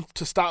time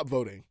to stop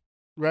voting,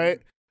 right?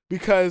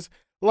 Because,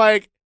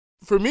 like,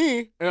 for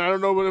me, and I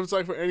don't know what it's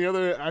like for any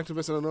other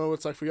activist, I don't know what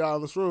it's like for y'all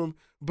in this room,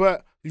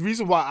 but the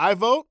reason why I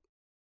vote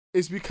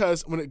is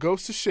because when it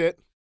goes to shit,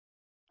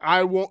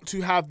 I want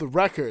to have the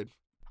record.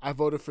 I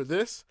voted for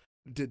this,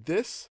 did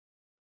this,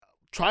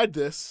 tried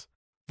this,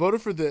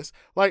 voted for this.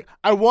 Like,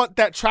 I want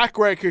that track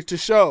record to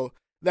show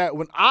that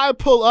when I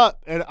pull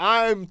up and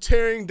I'm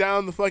tearing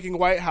down the fucking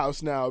White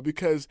House now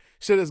because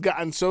shit has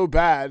gotten so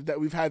bad that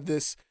we've had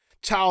this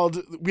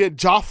child, we had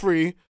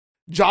Joffrey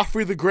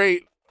the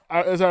Great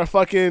as our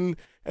fucking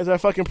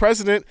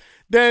president,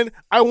 then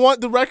I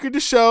want the record to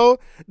show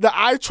that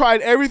I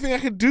tried everything I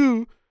could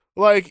do,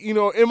 like, you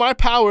know, in my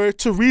power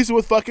to reason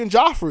with fucking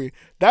Joffrey.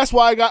 That's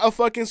why I got a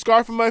fucking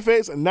scarf on my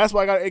face, and that's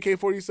why I got an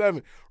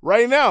AK-47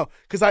 right now,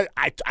 because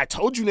I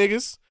told you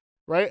niggas.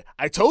 Right?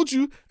 I told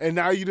you, and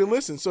now you didn't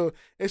listen. So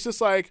it's just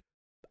like,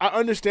 I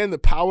understand the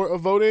power of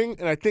voting,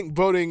 and I think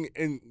voting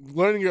and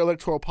learning your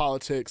electoral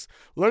politics,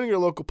 learning your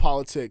local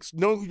politics,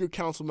 knowing who your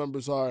council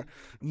members are,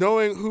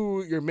 knowing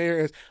who your mayor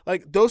is,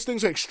 like, those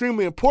things are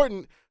extremely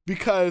important,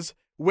 because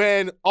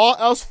when all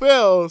else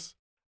fails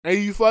and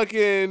you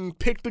fucking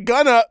pick the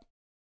gun up,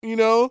 you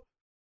know,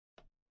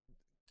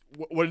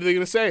 what are they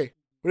going to say?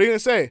 What are they going to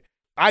say?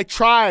 I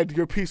tried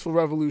your peaceful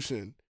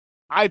revolution.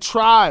 I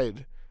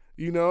tried.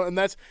 You know, and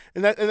that's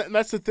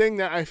the thing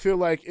that I feel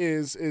like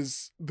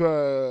is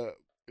the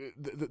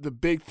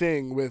big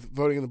thing with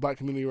voting in the black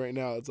community right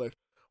now. It's like,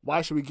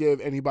 why should we give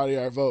anybody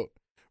our vote,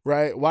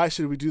 right? Why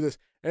should we do this?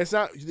 And it's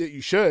not that you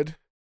should.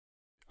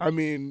 I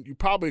mean, you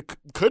probably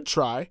could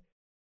try,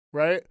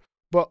 right?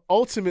 But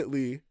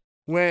ultimately,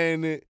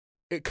 when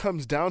it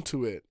comes down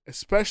to it,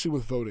 especially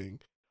with voting,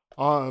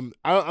 I'm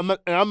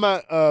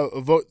not a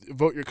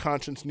vote your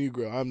conscience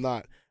Negro. I'm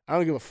not. I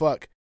don't give a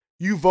fuck.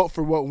 You vote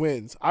for what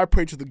wins. I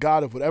pray to the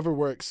God of whatever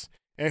works,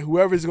 and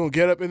whoever's going to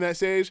get up in that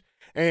stage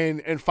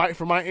and fight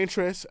for my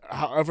interests,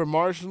 however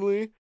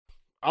marginally,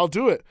 I'll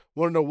do it.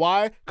 Want to know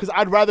why? Because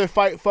I'd rather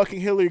fight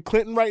fucking Hillary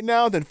Clinton right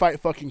now than fight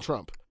fucking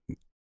Trump.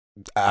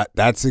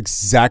 That's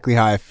exactly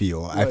how I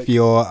feel. Like, I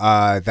feel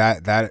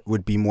that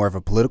would be more of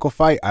a political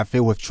fight. I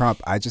feel with Trump,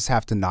 I just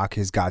have to knock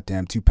his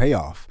goddamn toupee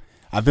off.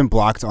 I've been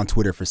blocked on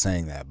Twitter for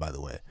saying that, by the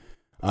way.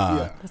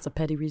 That's a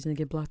petty reason to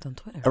get blocked on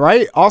Twitter.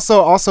 Right?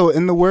 Also,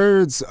 in the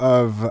words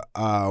of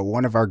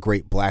one of our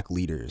great black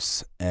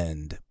leaders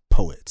and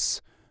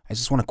poets, I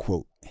just want to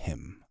quote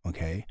him,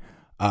 okay?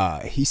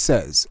 He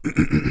says,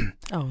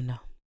 oh, no.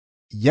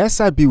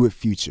 Yes, I be with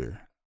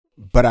Future,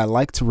 but I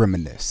like to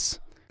reminisce.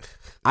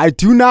 I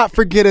do not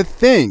forget a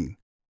thing.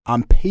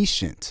 I'm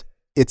patient.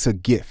 It's a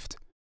gift.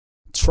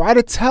 Try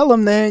to tell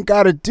them they ain't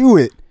got to do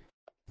it.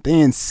 They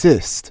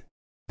insist.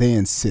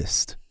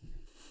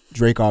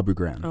 Drake Aubrey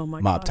Graham,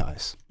 Mob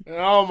Ties.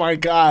 Oh my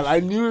God.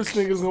 I knew this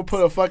nigga was going to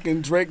put a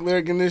fucking Drake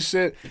lyric in this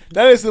shit.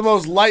 That is the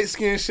most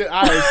light-skinned shit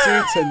I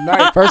have seen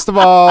tonight. First of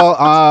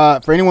all,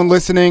 for anyone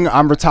listening,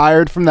 I'm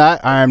retired from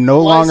that. I am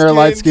no longer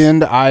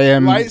light-skinned. I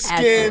am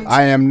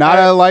not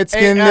a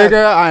light-skinned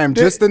nigga. I am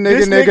just a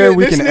nigga.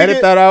 We can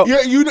edit that out.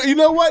 You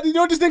know what? You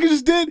know what this nigga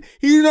just did?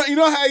 You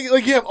know how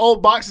like you have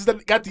old boxes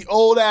that got the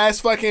old-ass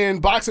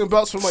fucking boxing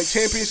belts from like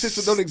championships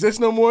that don't exist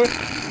no more?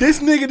 This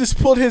nigga just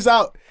pulled his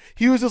out.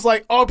 He was just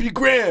like, Aubrey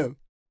Graham,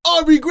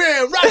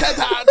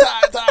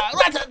 rat-ta-ta-ta-ta,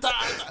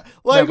 rat-ta-ta-ta.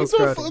 Like, what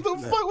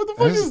the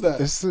fuck is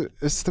that?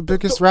 It's the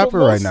biggest rapper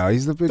right now.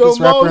 He's the biggest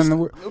rapper in the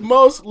world.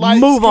 Most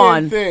Move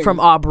on thing. From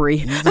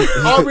Aubrey.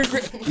 Aubrey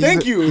Graham.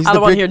 Thank you. I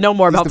don't want to hear no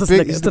more about this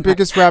nigga. He's the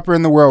biggest rapper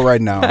in the world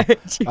right now.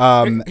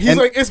 He's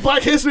like, it's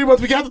Black History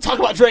Month. We got to talk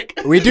about Drake.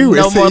 We do.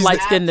 No more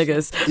light-skinned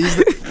niggas.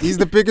 He's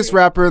the biggest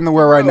rapper in the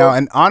world right now.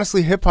 And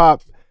honestly,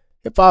 hip-hop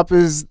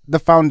is the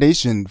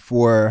foundation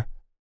for,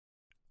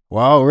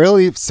 well,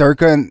 really,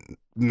 circa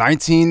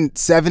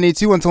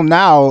 1972 until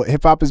now,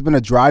 hip-hop has been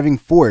a driving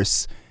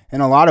force in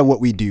a lot of what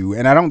we do.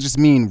 And I don't just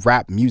mean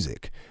rap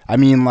music. I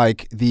mean,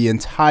 like, the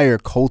entire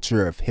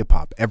culture of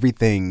hip-hop,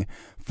 everything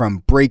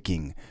from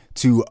breaking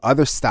to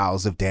other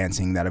styles of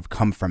dancing that have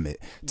come from it,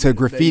 to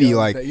graffiti,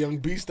 that young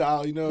B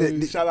style, you know,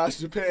 shout out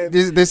to Japan.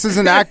 This is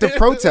an act of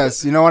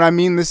protest, you know what I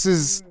mean? This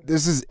is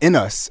in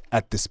us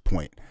at this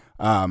point.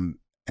 And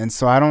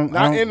so I don't...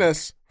 in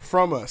us.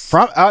 From us.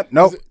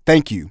 No,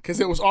 thank you. Because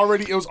it was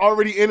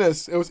already in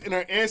us. It was in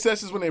our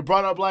ancestors when they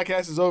brought our black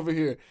asses over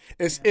here.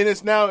 It's in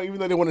us now, even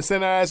though they want to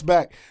send our ass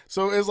back.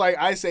 So it's like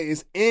I say,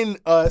 it's in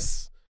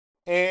us,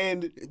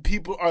 and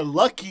people are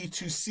lucky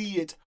to see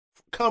it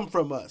come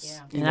from us.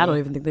 Yeah. And I don't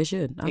even think they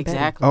should.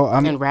 Exactly.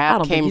 And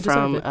rap came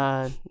from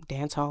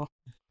dance hall.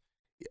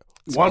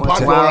 One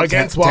popular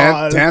against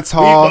one. Dance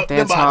hall,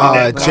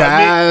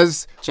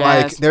 Jazz.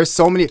 Like there's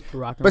so many.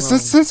 But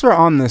since we're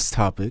on this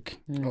topic,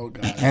 oh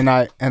God, and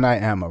I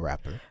am a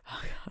rapper,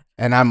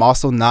 and I'm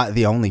also not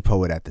the only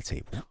poet at the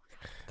table.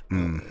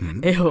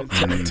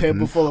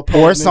 Table full of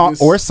or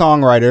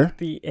songwriter.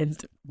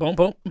 Boom,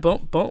 boom,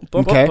 boom, boom,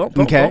 boom,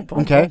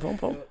 Okay.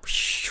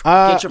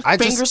 Get your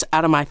fingers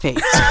out of my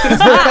face.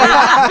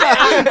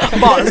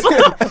 Boys.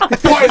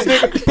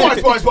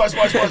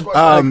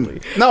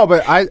 No,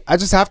 but I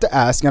just have to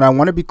ask, and I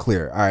want to be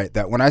clear, all right,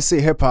 that when I say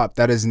hip hop,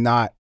 that is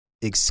not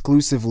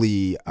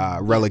exclusively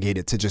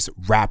relegated to just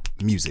rap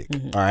music.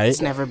 All right,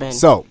 It's never been.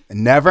 So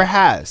never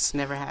has.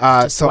 Never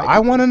has. So I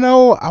want to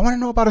know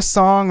about a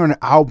song or an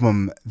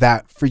album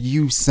that for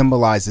you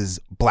symbolizes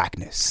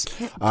blackness.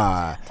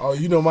 Oh,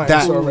 you know my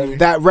answer already.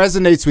 That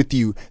resonates with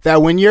you.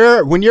 That when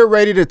you're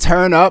ready to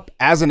turn up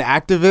as an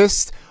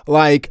activist,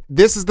 like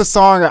this is the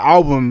song or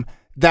album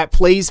that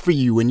plays for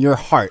you in your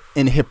heart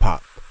in hip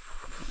hop.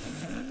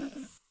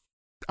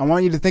 I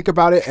want you to think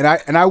about it,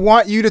 and I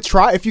want you to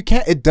try. If you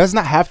can't, it does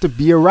not have to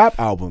be a rap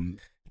album.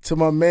 To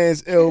my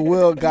man's Ill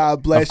Will,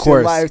 God bless Of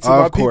course, your life. To of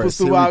my people course.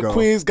 Here we throughout go.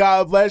 Queens,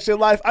 God bless your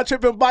life. I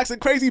trip and boxing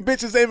crazy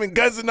bitches aiming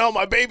guns and all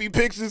my baby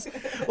pictures.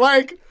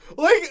 I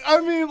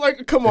mean,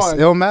 come on.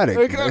 It's Illmatic.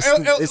 Like,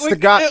 It's the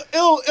guy.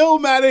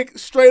 Illmatic,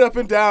 straight up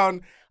and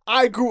down.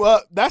 I grew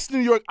up. That's the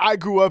New York I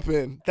grew up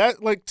in.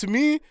 That, like, to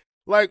me,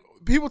 like,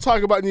 people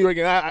talk about New York,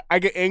 and I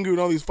get angry with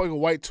all these fucking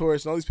white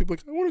tourists and all these people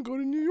like, I want to go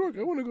to New York.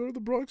 I want to go to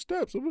the Bronx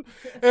Steps. And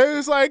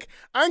it's like,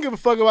 I don't give a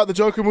fuck about the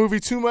Joker movie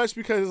too much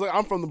because it's like,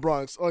 I'm from the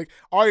Bronx. Like,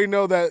 I already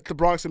know that the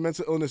Bronx and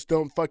mental illness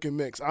don't fucking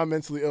mix. I'm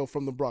mentally ill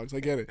from the Bronx. I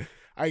get it.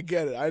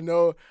 I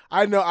know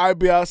I'd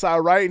be outside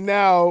right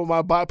now,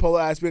 my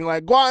bipolar ass being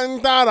like,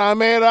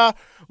 Guantanamera.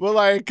 But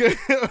like,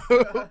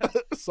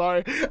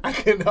 sorry, I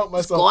can't help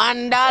myself.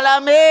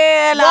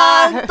 Guantanamera.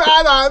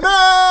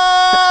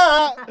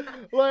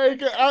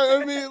 Like,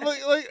 I mean,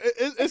 like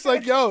it's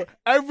like, yo,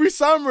 every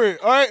summer,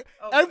 all right?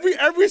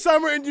 Every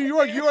summer in New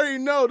York, you already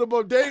know the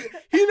bodega.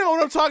 He know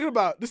what I'm talking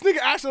about. This nigga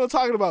actually what I'm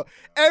talking about.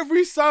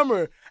 Every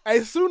summer,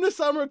 as soon as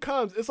summer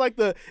comes, it's like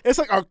a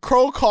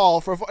crow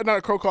call for, not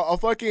a crow call, a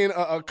fucking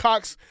a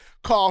Cox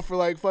call for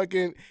like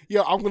fucking,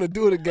 yo, I'm gonna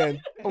do it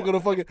again. I'm gonna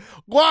fucking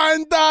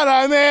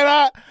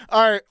Guantanamera.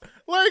 All right.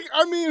 Like,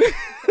 I mean,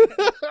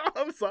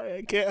 I'm sorry,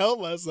 I can't help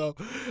myself.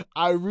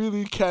 I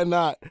really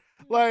cannot.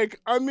 Like,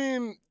 I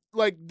mean,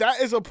 like,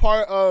 that is a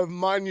part of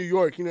my New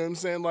York, you know what I'm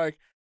saying? Like,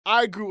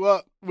 I grew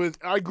up with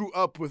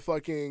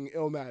fucking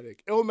Illmatic.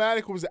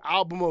 Illmatic was the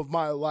album of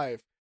my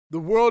life. The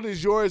World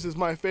Is Yours is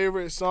my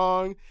favorite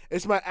song.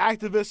 It's my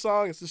activist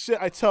song. It's the shit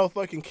I tell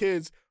fucking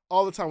kids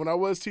all the time. When I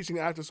was teaching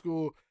after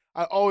school,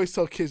 I always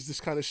tell kids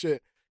this kind of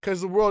shit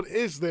because the world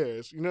is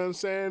theirs. You know what I'm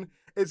saying?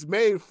 It's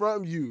made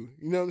from you.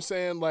 You know what I'm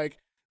saying? Like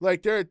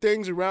there are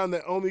things around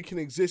that only can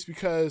exist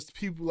because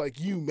people like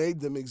you made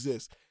them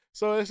exist.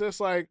 So it's just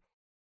like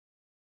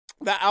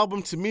that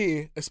album to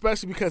me,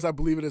 especially because I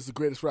believe it is the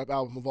greatest rap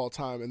album of all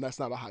time, and that's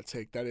not a hot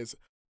take. That is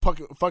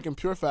fucking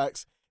pure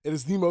facts. It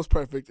is the most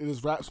perfect. It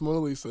is rap's Mona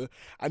Lisa.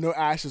 I know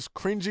Ash is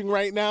cringing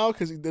right now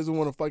because he doesn't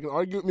want to fucking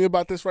argue with me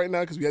about this right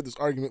now because we had this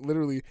argument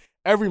literally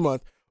every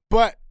month.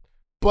 But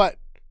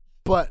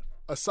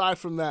aside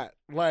from that,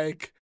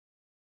 like,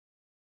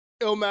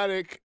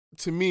 Illmatic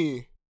to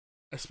me,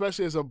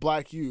 especially as a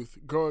black youth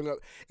growing up,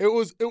 it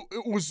was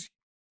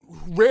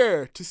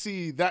rare to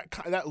see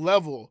that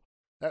level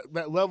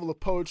of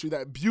poetry,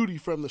 that beauty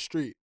from the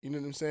street. You know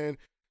what I'm saying?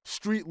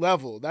 Street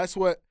level. That's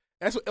what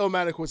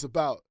Illmatic was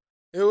about.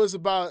 It was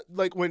about,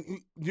 like,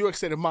 when New York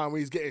State of Mind, where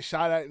he's getting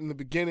shot at in the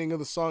beginning of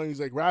the song, he's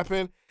like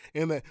rapping,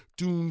 and then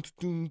doom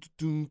doom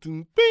doom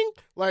doom bing.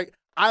 Like,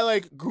 I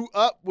like grew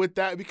up with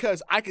that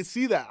because I could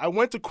see that. I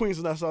went to Queens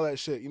and I saw that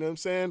shit. You know what I'm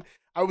saying?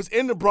 I was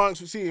in the Bronx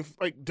seeing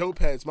like dope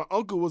heads. My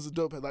uncle was a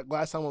dope head. Like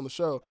last time on the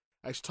show,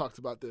 I actually talked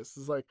about this.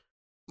 It's like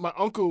my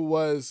uncle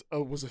was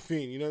a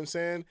fiend. You know what I'm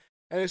saying?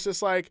 And it's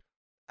just like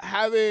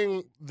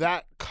having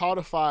that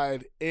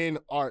codified in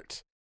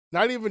art,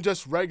 not even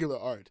just regular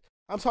art.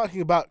 I'm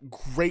talking about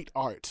great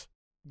art.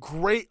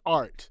 Great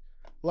art.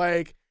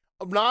 Like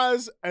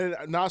Nas, and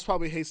Nas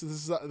probably hates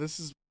this. This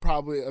is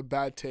probably a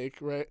bad take,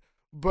 right?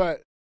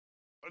 But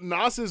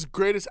Nas's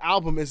greatest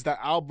album is that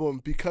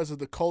album because of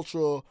the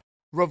cultural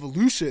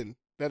revolution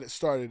that it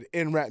started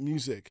in rap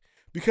music.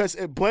 Because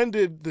it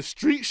blended the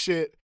street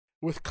shit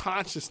with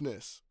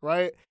consciousness,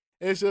 right?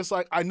 It's just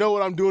like, I know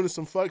what I'm doing is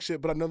some fuck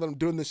shit, but I know that I'm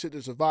doing this shit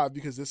to survive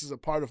because this is a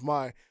part of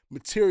my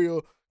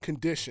material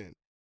condition,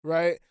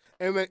 right?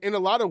 And then in a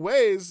lot of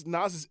ways,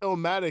 Nas's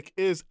Illmatic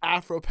is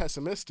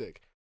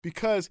Afro-pessimistic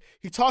because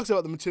he talks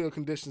about the material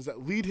conditions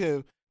that lead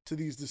him to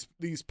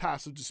these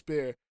paths of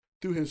despair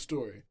through his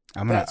story.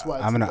 I'm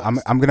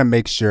gonna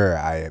make sure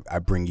I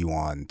bring you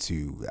on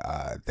to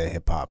the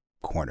hip hop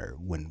corner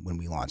when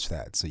we launch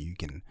that, so you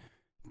can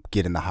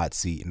get in the hot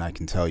seat and I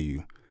can tell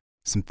you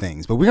some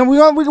things. But we're gonna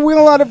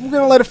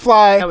let it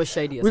fly. That was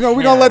shady. We're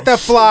gonna let that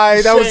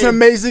fly. That was an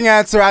amazing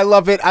answer. I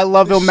love it. I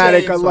love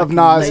Illmatic. I love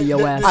Nas.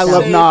 I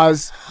love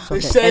Nas. They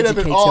shade of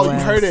it all. You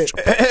heard it.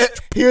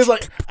 he was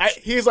like,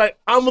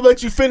 I'm gonna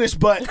let you finish,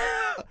 but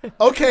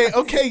okay,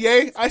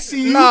 Ye, I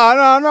see you. No,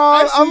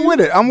 I'm with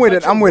it. I'm with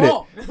it.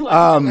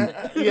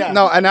 Yeah.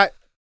 No, and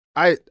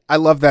I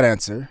love that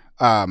answer.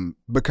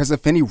 Because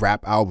if any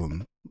rap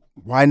album,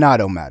 why not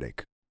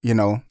Illmatic? You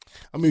know,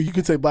 I mean, you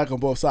could say Black on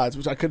Both Sides,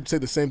 which I could say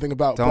the same thing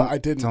about, but I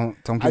didn't.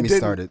 Don't get me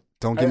started.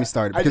 Don't get me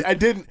started. I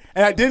didn't,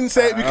 and I didn't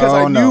say it because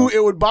I knew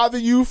it would bother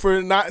you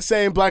for not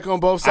saying Black on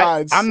Both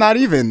Sides. I'm not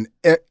even.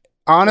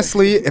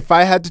 Honestly, if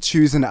I had to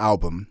choose an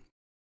album,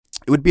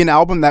 it would be an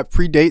album that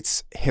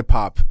predates hip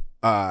hop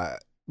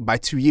by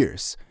 2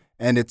 years,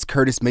 and it's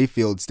Curtis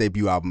Mayfield's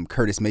debut album,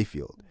 Curtis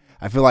Mayfield.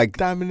 I feel like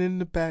Diamond in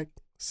the Back,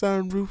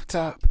 Sun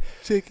Rooftop,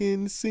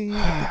 Chicken Scene, the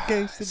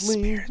Gangsta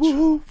Lean.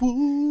 Woo,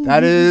 woo.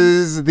 That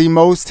is the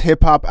most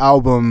hip hop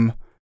album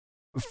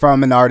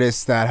from an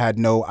artist that had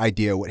no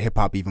idea what hip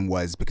hop even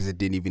was because it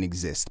didn't even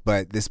exist.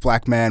 But this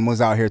black man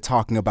was out here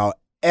talking about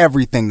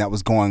everything that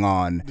was going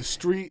on. The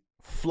street,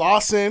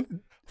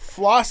 flossing,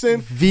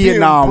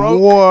 Vietnam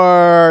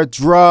War,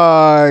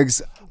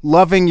 drugs,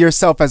 loving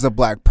yourself as a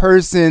black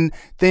person,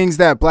 things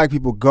that black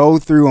people go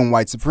through and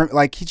white supremacy.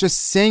 Like, he's just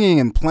singing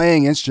and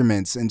playing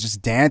instruments and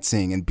just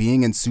dancing and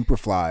being in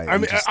Superfly. I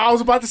mean, I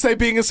was about to say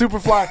being in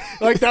Superfly.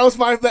 Like, that was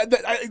my,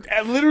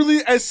 I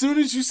literally, as soon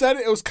as you said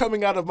it, it was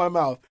coming out of my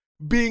mouth.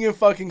 Being in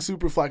fucking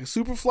Superfly.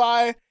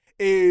 Superfly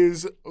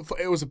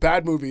it was a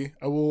bad movie.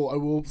 I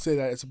will say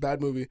that it's a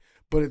bad movie,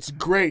 but it's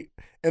great.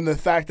 And the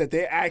fact that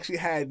they actually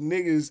had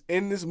niggas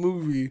in this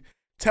movie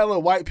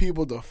telling white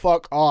people to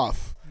fuck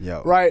off.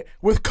 Yo. Right?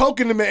 With coke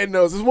in the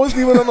nose. This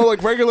wasn't even on no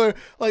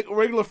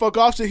regular fuck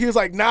off shit. He was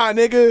like, nah,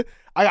 nigga,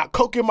 I got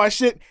coke in my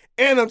shit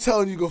and I'm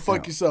telling you go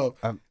fuck yourself.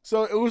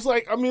 So it was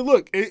like, I mean,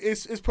 look,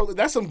 it's probably,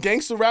 that's some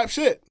gangster rap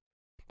shit.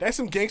 That's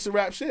some gangster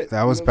rap shit.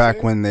 That was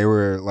back when they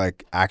were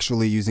like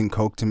actually using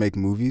coke to make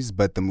movies,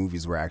 but the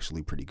movies were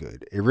actually pretty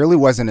good. It really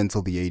wasn't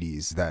until the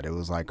 80s that it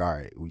was like, all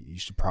right, you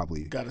should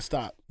probably gotta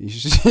stop. You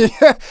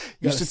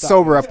should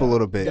sober up a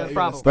little bit.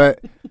 Yeah,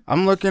 but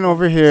I'm looking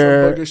over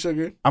here. Some burger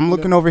sugar. I'm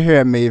looking over here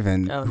at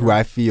Maven, who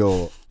I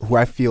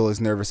feel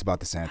is nervous about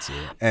this answer,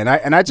 and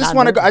I just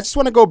want to go. I just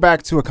want to go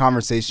back to a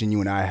conversation you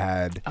and I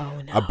had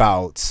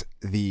about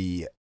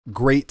the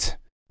great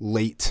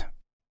late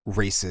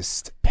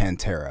racist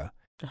Pantera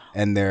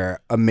and their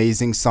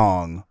amazing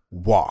song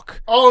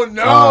Walk. Oh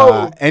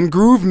no! And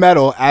groove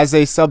metal as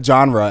a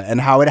subgenre,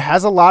 and how it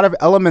has a lot of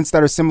elements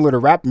that are similar to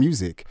rap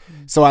music.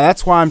 So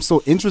that's why I'm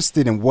so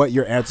interested in what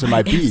your answer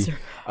might be,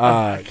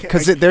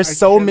 because there's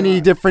so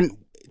many different.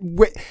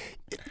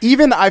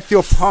 Even I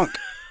feel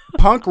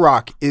punk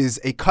rock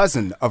is a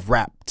cousin of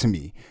rap to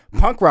me.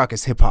 Punk rock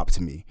is hip hop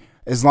to me,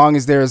 as long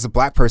as there is a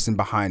black person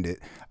behind it,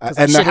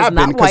 and there have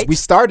been because we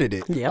started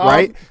it,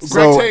 right?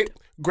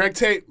 Greg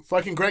Tate,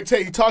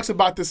 he talks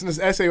about this in his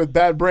essay with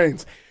Bad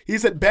Brains. He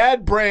said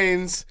Bad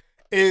Brains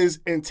is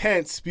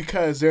intense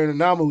because they're an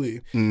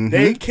anomaly. Mm-hmm.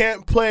 They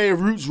can't play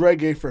roots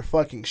reggae for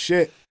fucking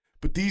shit,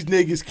 but these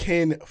niggas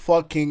can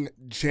fucking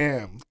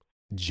jam.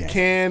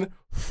 Can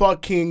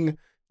fucking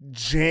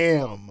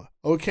jam.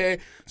 Okay?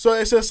 So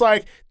it's just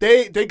like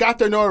they got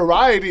their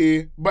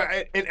notoriety, but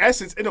in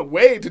essence, in a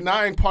way,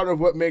 denying part of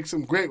what makes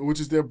them great, which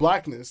is their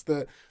blackness,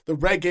 the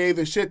reggae,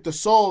 the shit, the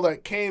soul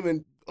that came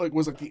and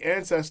was like the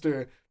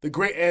ancestor, the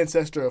great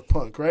ancestor of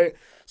punk, right?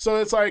 So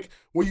it's like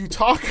when you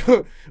talk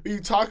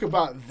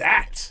about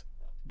that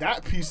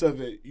piece of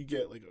it, you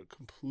get like a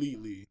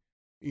completely,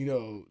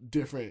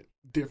 different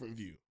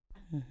view.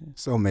 Mm-hmm.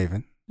 So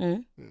Maven, yeah.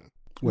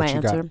 What my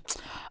answer?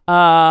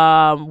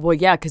 Well,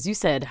 yeah, because you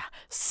said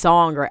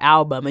song or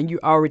album, and you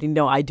already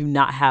know I do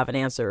not have an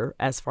answer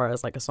as far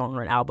as like a song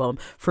or an album.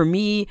 For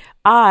me,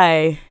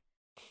 I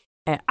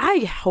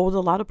hold a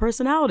lot of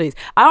personalities.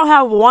 I don't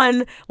have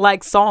one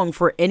like song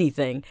for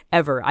anything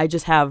ever. I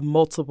just have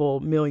multiple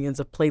millions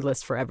of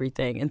playlists for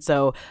everything. And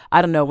so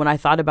I don't know, when I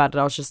thought about it,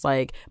 I was just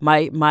like,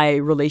 my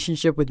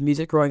relationship with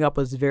music growing up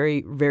was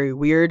very, very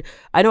weird.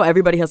 I know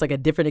everybody has like a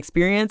different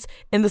experience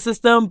in the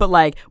system, but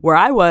like where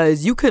I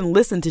was, you couldn't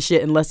listen to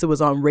shit unless it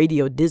was on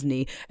Radio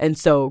Disney. And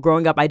so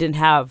growing up, I didn't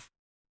have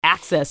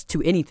access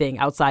to anything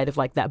outside of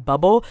like that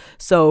bubble.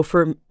 So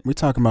we're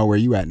talking about where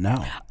you at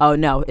now. Oh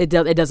no, it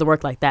doesn't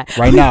work like that.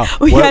 Right now,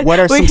 what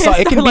are some songs?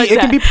 It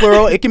can be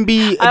plural. It can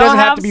be. It doesn't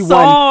have to be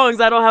songs.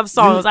 One. I don't have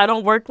songs. I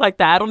don't work like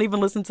that. I don't even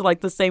listen to like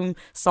the same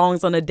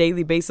songs on a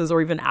daily basis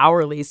or even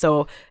hourly.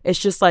 So it's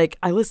just like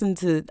I listen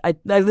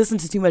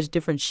to too much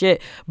different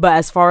shit. But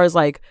as far as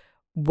like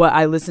what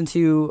I listen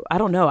to, I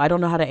don't know. I don't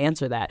know how to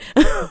answer that.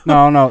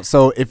 No.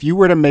 So if you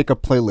were to make a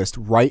playlist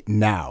right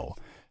now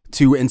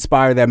to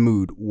inspire that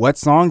mood, what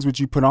songs would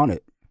you put on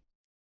it?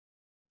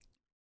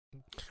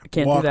 I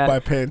can't Walk do that. by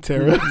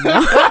Pantera.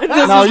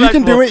 No, you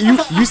can do it.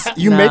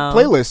 You make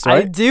playlists,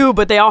 right? I do,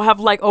 but they all have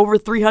like over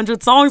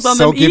 300 songs on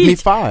them each. So give me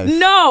 5.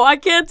 No, I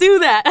can't do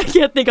that. I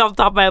can't think off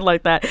the top of my head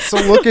like that. So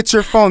look at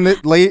your phone.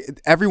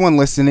 Everyone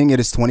listening, it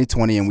is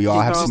 2020 and we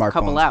all have smartphones.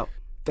 Couple out.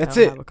 That's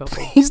it.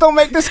 Please don't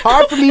make this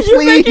hard for me, please.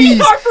 You're making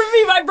it hard for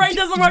me. My brain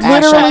doesn't work.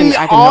 Literally,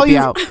 I can help you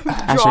out.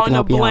 Drawing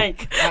a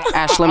blank.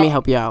 Ash, let me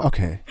help you out.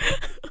 Okay.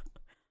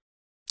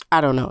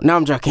 I don't know. No,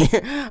 I'm joking.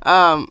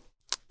 I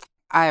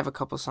have a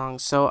couple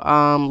songs. So,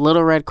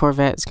 Little Red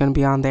Corvette is gonna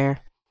be on there.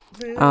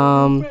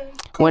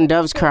 When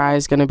Doves Cry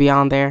is gonna be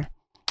on there,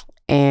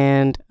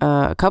 and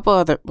a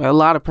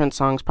lot of Prince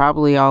songs.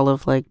 Probably all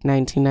of like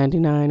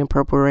 1999 and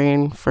Purple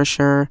Rain for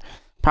sure.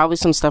 Probably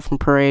some stuff from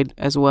Parade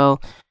as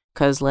well,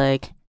 cause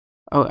like,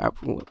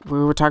 we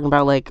were talking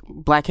about like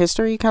Black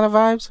History kind of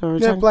vibes. Or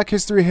yeah, Black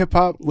History, hip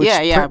hop.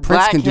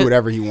 Prince can do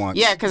whatever he wants.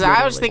 Yeah, cause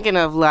I was thinking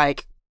of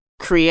like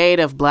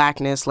creative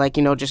blackness, like,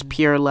 you know, just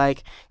pure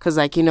like, cause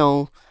like, you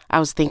know, I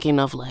was thinking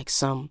of like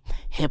some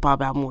hip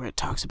hop album where it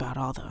talks about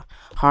all the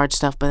hard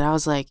stuff, but I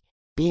was like,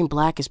 being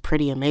black is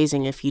pretty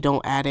amazing if you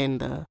don't add in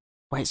the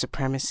white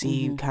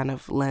supremacy kind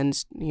of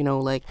lens, you know,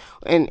 like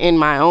in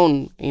my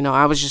own, you know,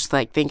 I was just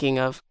like thinking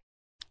of,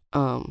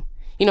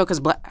 you know,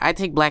 because I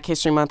take Black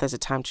History Month as a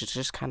time to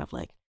just kind of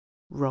like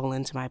roll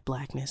into my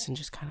blackness and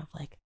just kind of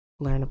like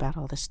learn about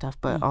all this stuff,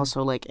 but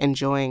also like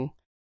enjoying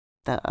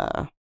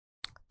the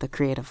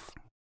creative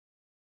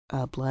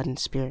blood and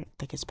spirit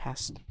that gets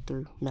passed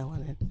through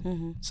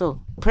melanin.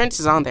 So Prince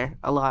is on there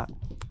a lot.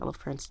 I love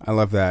Prince. I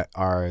love that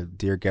our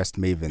dear guest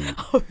Maven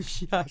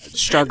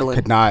struggling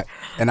could not,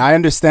 and I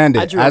understand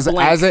it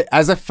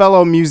as a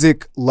fellow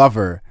music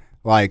lover.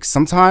 Like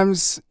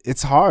sometimes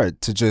it's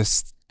hard to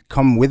just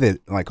come with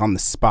it like on the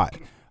spot.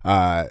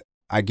 I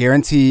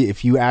guarantee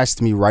if you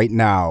asked me right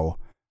now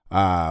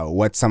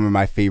what some of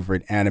my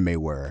favorite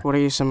anime were. What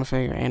are some of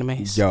your favorite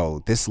animes?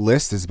 Yo, this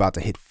list is about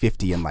to hit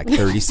 50 in like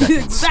 30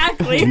 seconds.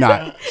 Exactly. Do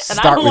not and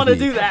start I don't want to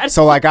do that.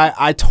 So like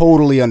I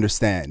totally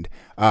understand.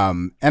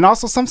 And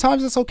also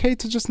sometimes it's okay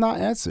to just not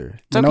answer.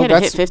 It's okay to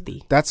hit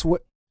 50. That's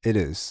what it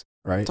is,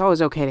 right? It's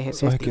always okay to hit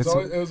 50.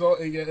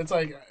 It's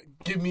like,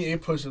 give me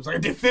 8 push-ups. Like, I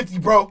did 50,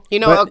 bro. You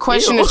know, a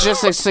question is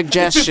just a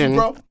suggestion.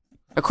 50,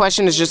 a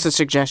question is just a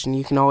suggestion.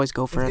 You can always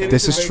go further.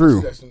 This is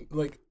true.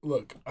 Like,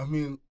 look, I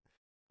mean,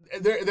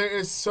 there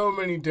is so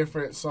many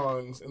different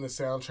songs in the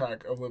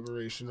soundtrack of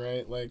Liberation,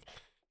 right? Like,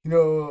 you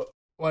know,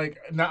 like,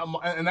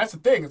 and that's the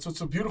thing. It's what's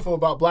so beautiful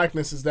about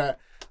blackness is that,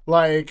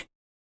 like,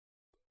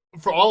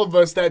 for all of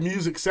us, that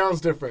music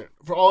sounds different.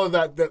 For all of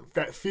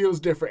that feels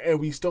different, and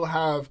we still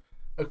have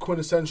a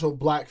quintessential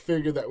black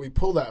figure that we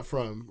pull that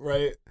from,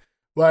 right?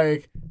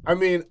 Like, I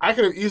mean, I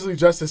could have easily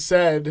just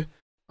said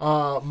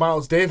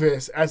Miles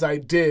Davis as I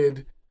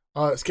did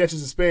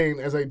Sketches of Spain,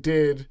 as I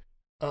did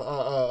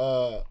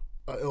Illmatic.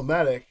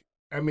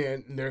 I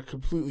mean, they're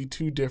completely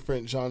two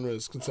different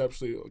genres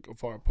conceptually, like,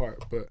 far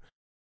apart, but,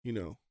 you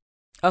know.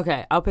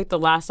 Okay, I'll pick the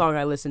last song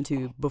I listened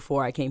to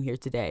before I came here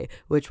today,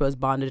 which was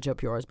Bondage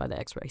Up Yours by the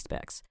X-Ray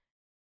Specs.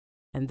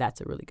 And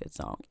that's a really good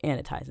song, and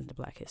it ties into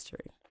Black history.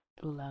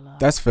 Ooh la la.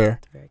 That's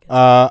fair.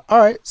 All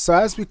right, so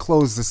as we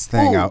close this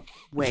thing out.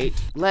 Wait,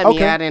 let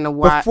me add in a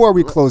why. Before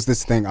we close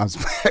this thing,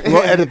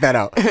 we'll edit that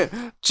out.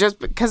 Just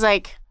because,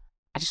 like,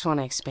 I just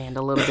want to expand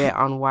a little bit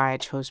on why I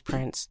chose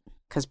Prince.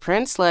 Because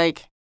Prince,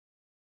 like,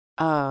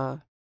 I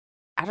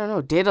don't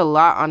know, did a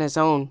lot on his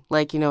own.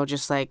 Like, you know,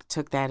 just like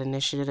took that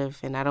initiative.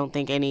 And I don't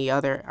think any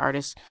other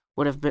artist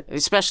would have been,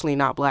 especially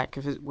not black,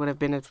 would have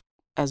been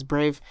as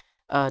brave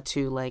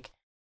to like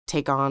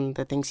take on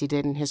the things he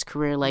did in his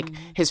career. Like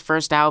his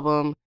first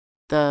album,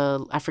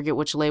 I forget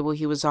which label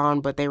he was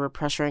on, but they were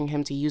pressuring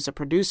him to use a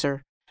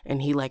producer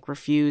and he like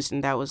refused.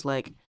 And that was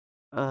like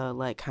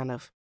kind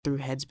of threw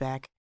heads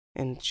back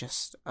and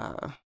just,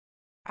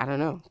 I don't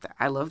know.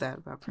 I love that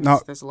about Prince. No,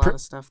 there's a lot of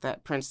stuff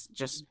that Prince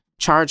just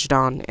charged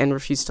on and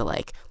refused to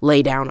like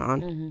lay down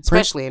on,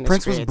 especially in his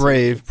Prince was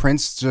brave.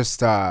 Prince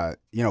just,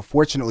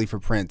 fortunately for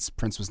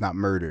Prince was not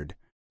murdered.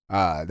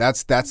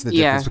 That's the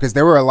difference, because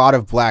there were a lot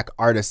of black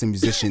artists and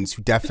musicians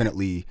who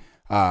definitely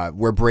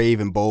were brave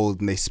and bold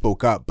and they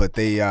spoke up, but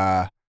they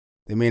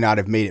may not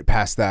have made it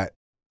past that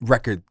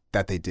record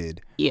that they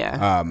did.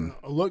 Yeah.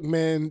 Look,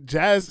 man,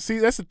 jazz. See,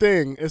 that's the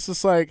thing. It's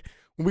just like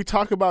when we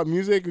talk about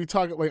music, we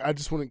talk like, I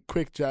just want a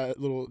quick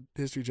little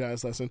history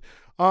jazz lesson.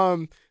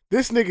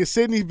 This nigga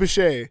Sidney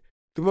Bechet,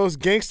 the most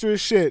gangster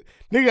shit.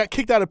 Nigga got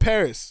kicked out of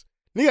Paris.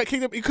 Nigga got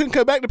kicked up. He couldn't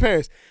come back to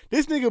Paris.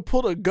 This nigga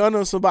pulled a gun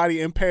on somebody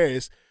in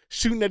Paris,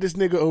 shooting at this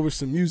nigga over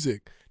some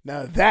music.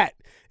 Now that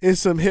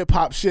is some hip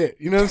hop shit.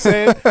 You know what I'm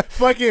saying?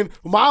 Fucking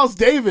Miles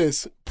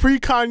Davis,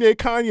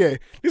 Kanye.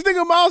 This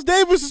nigga Miles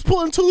Davis is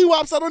pulling Tuli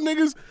Wops out on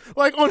niggas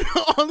like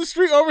on the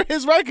street over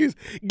his records.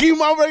 Give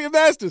my record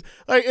masters.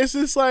 Like, it's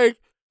just like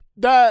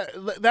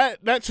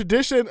that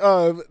tradition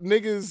of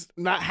niggas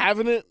not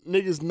having it,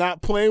 niggas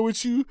not playing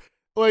with you.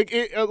 Like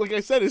like I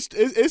said,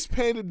 it's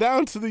handed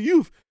down to the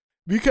youth,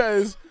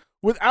 because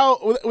without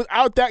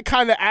that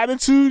kind of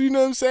attitude, you know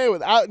what I'm saying?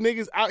 Without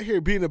niggas out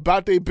here being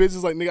about their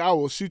business, like, nigga, I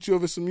will shoot you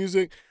over some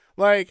music.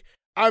 Like,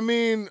 I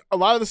mean, a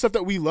lot of the stuff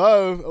that we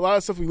love, a lot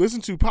of stuff we listen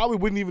to probably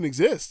wouldn't even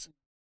exist.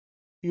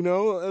 You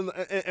know? And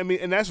I mean,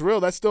 and that's real.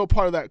 That's still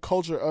part of that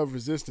culture of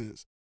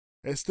resistance.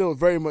 It's still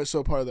very much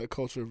so part of that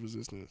culture of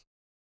resistance.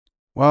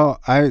 Well,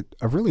 I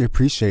really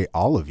appreciate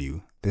all of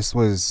you. This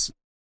was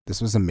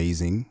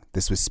amazing.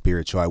 This was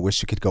spiritual. I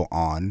wish it could go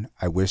on.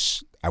 I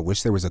wish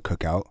there was a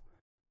cookout,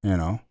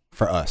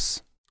 for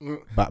us.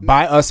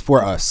 By us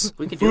for us.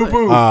 We could do it.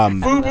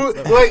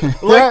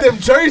 Fubu, like them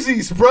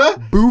jerseys,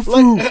 bruh.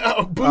 Boo-foo.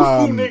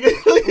 Boo-foo,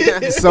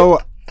 nigga. So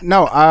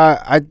no,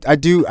 I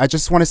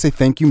just want to say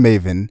thank you,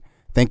 Maven.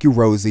 Thank you,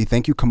 Rosie.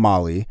 Thank you,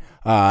 Kamali.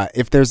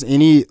 If there's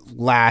any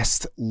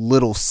last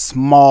little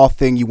small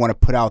thing you want to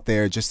put out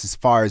there, just as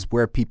far as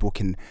where people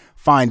can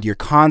find your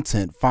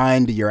content,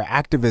 find your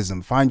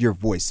activism, find your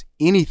voice,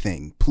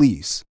 anything,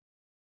 please.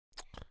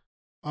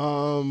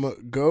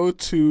 Go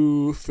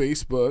to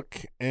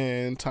Facebook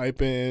and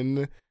type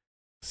in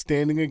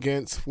Standing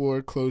Against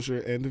Foreclosure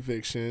and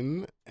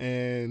Eviction,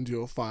 and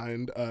you'll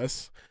find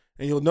us.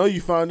 And you'll know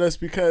you found us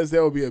because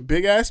there will be a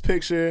big ass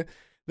picture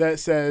that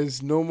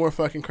says "No more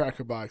fucking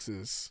cracker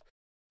boxes"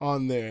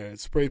 on there.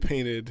 It's spray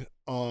painted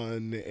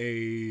on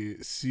a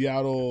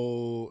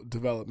Seattle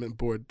development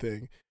board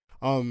thing.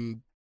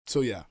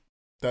 So yeah,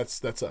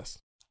 that's us.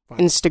 Fine.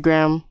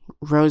 Instagram,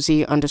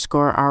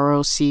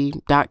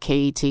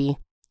 Rosie_ROC.KET.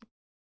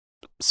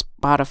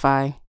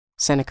 Spotify,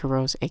 Seneca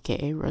Rose,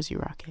 aka Rosie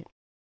Rocket.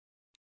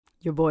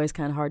 Your boy is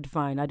kind of hard to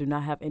find. I do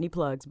not have any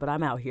plugs, but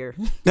I'm out here.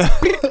 We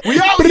out here. We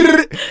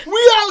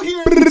out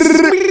here.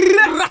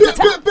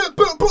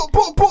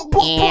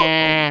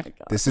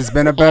 This has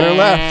been a Better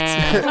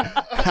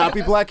Left.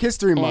 Happy Black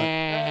History Month.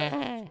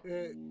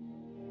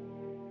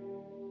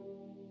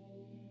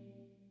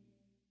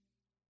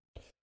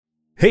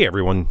 Hey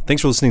everyone,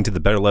 thanks for listening to the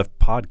Better Left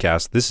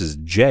podcast. This is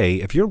Jay.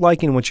 If you're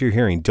liking what you're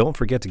hearing, don't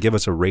forget to give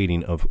us a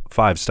rating of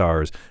 5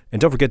 stars. And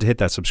don't forget to hit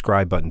that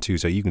subscribe button too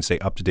so you can stay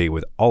up to date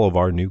with all of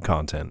our new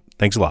content.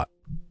 Thanks a lot.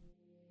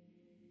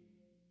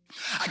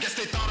 I guess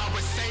they thought I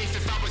was safe.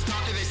 If I was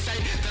talking, they say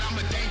that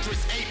I'm a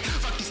dangerous ape.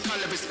 Fuck these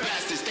colorless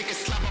bastards. They can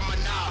slap on my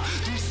knob.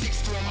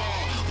 3-6 to them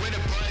all. With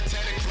a bud,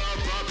 tear the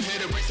club up.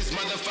 Hit a racist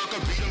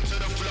motherfucker. Beat him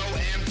to the flow.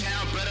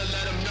 M-Town, better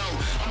let him know.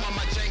 I'm on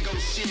my Django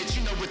shit.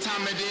 You know what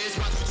time it is.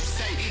 Watch what you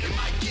say. It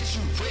might get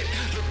you whipped.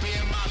 Look me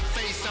in my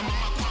face. I'm on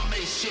my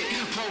Kwame shit.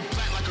 Pro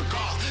black like a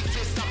golf.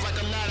 Fist up like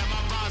a ladder. My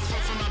bars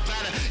fall from my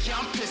bladder. Yeah,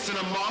 I'm pissing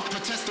them off.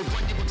 Protest the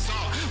one you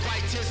exalt.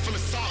 White tears full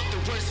of salt.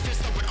 The worst fist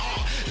up with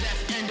all.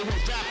 Left end to a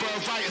rapper.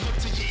 Right hook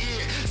to your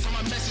ear. So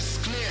my message is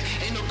clear.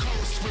 Ain't no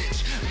code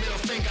switch. Middle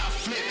finger I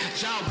flip.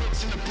 John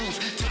Wicks in the booth.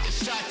 Taking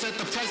shots at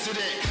the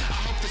president. I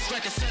hope this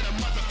record set a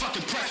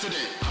motherfucking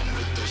precedent. I'm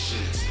with the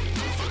shit.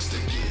 No fucks to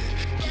get.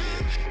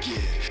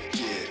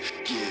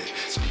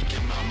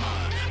 Speaking my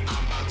mind.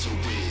 I'm about to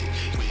wig.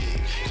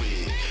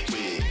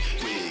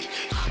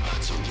 I'm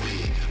about to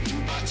wig. You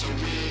about to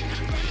wig.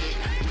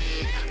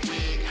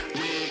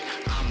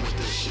 I'm with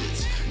the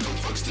shits. No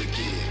fucks to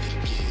give.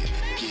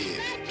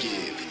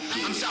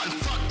 I'm shouting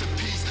fuck the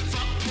peace,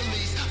 fuck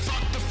police,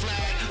 fuck the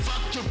flag,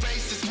 fuck your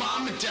racist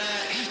mom and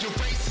dad, your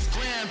racist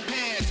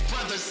grandparents,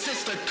 brother,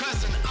 sister,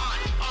 cousin,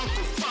 aunt,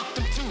 uncle, fuck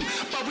them too.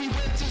 But we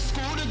went to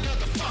school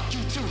together, fuck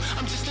you too.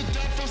 I'm just a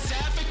devil's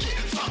advocate,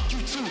 fuck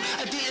you too.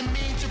 I didn't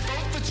mean to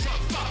vote for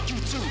Trump, fuck you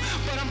too.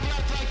 But I'm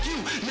black like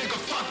you, nigga,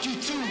 fuck you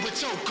too with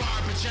your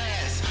garbage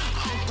ass.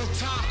 Uncle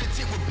Tom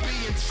content with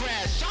being trash.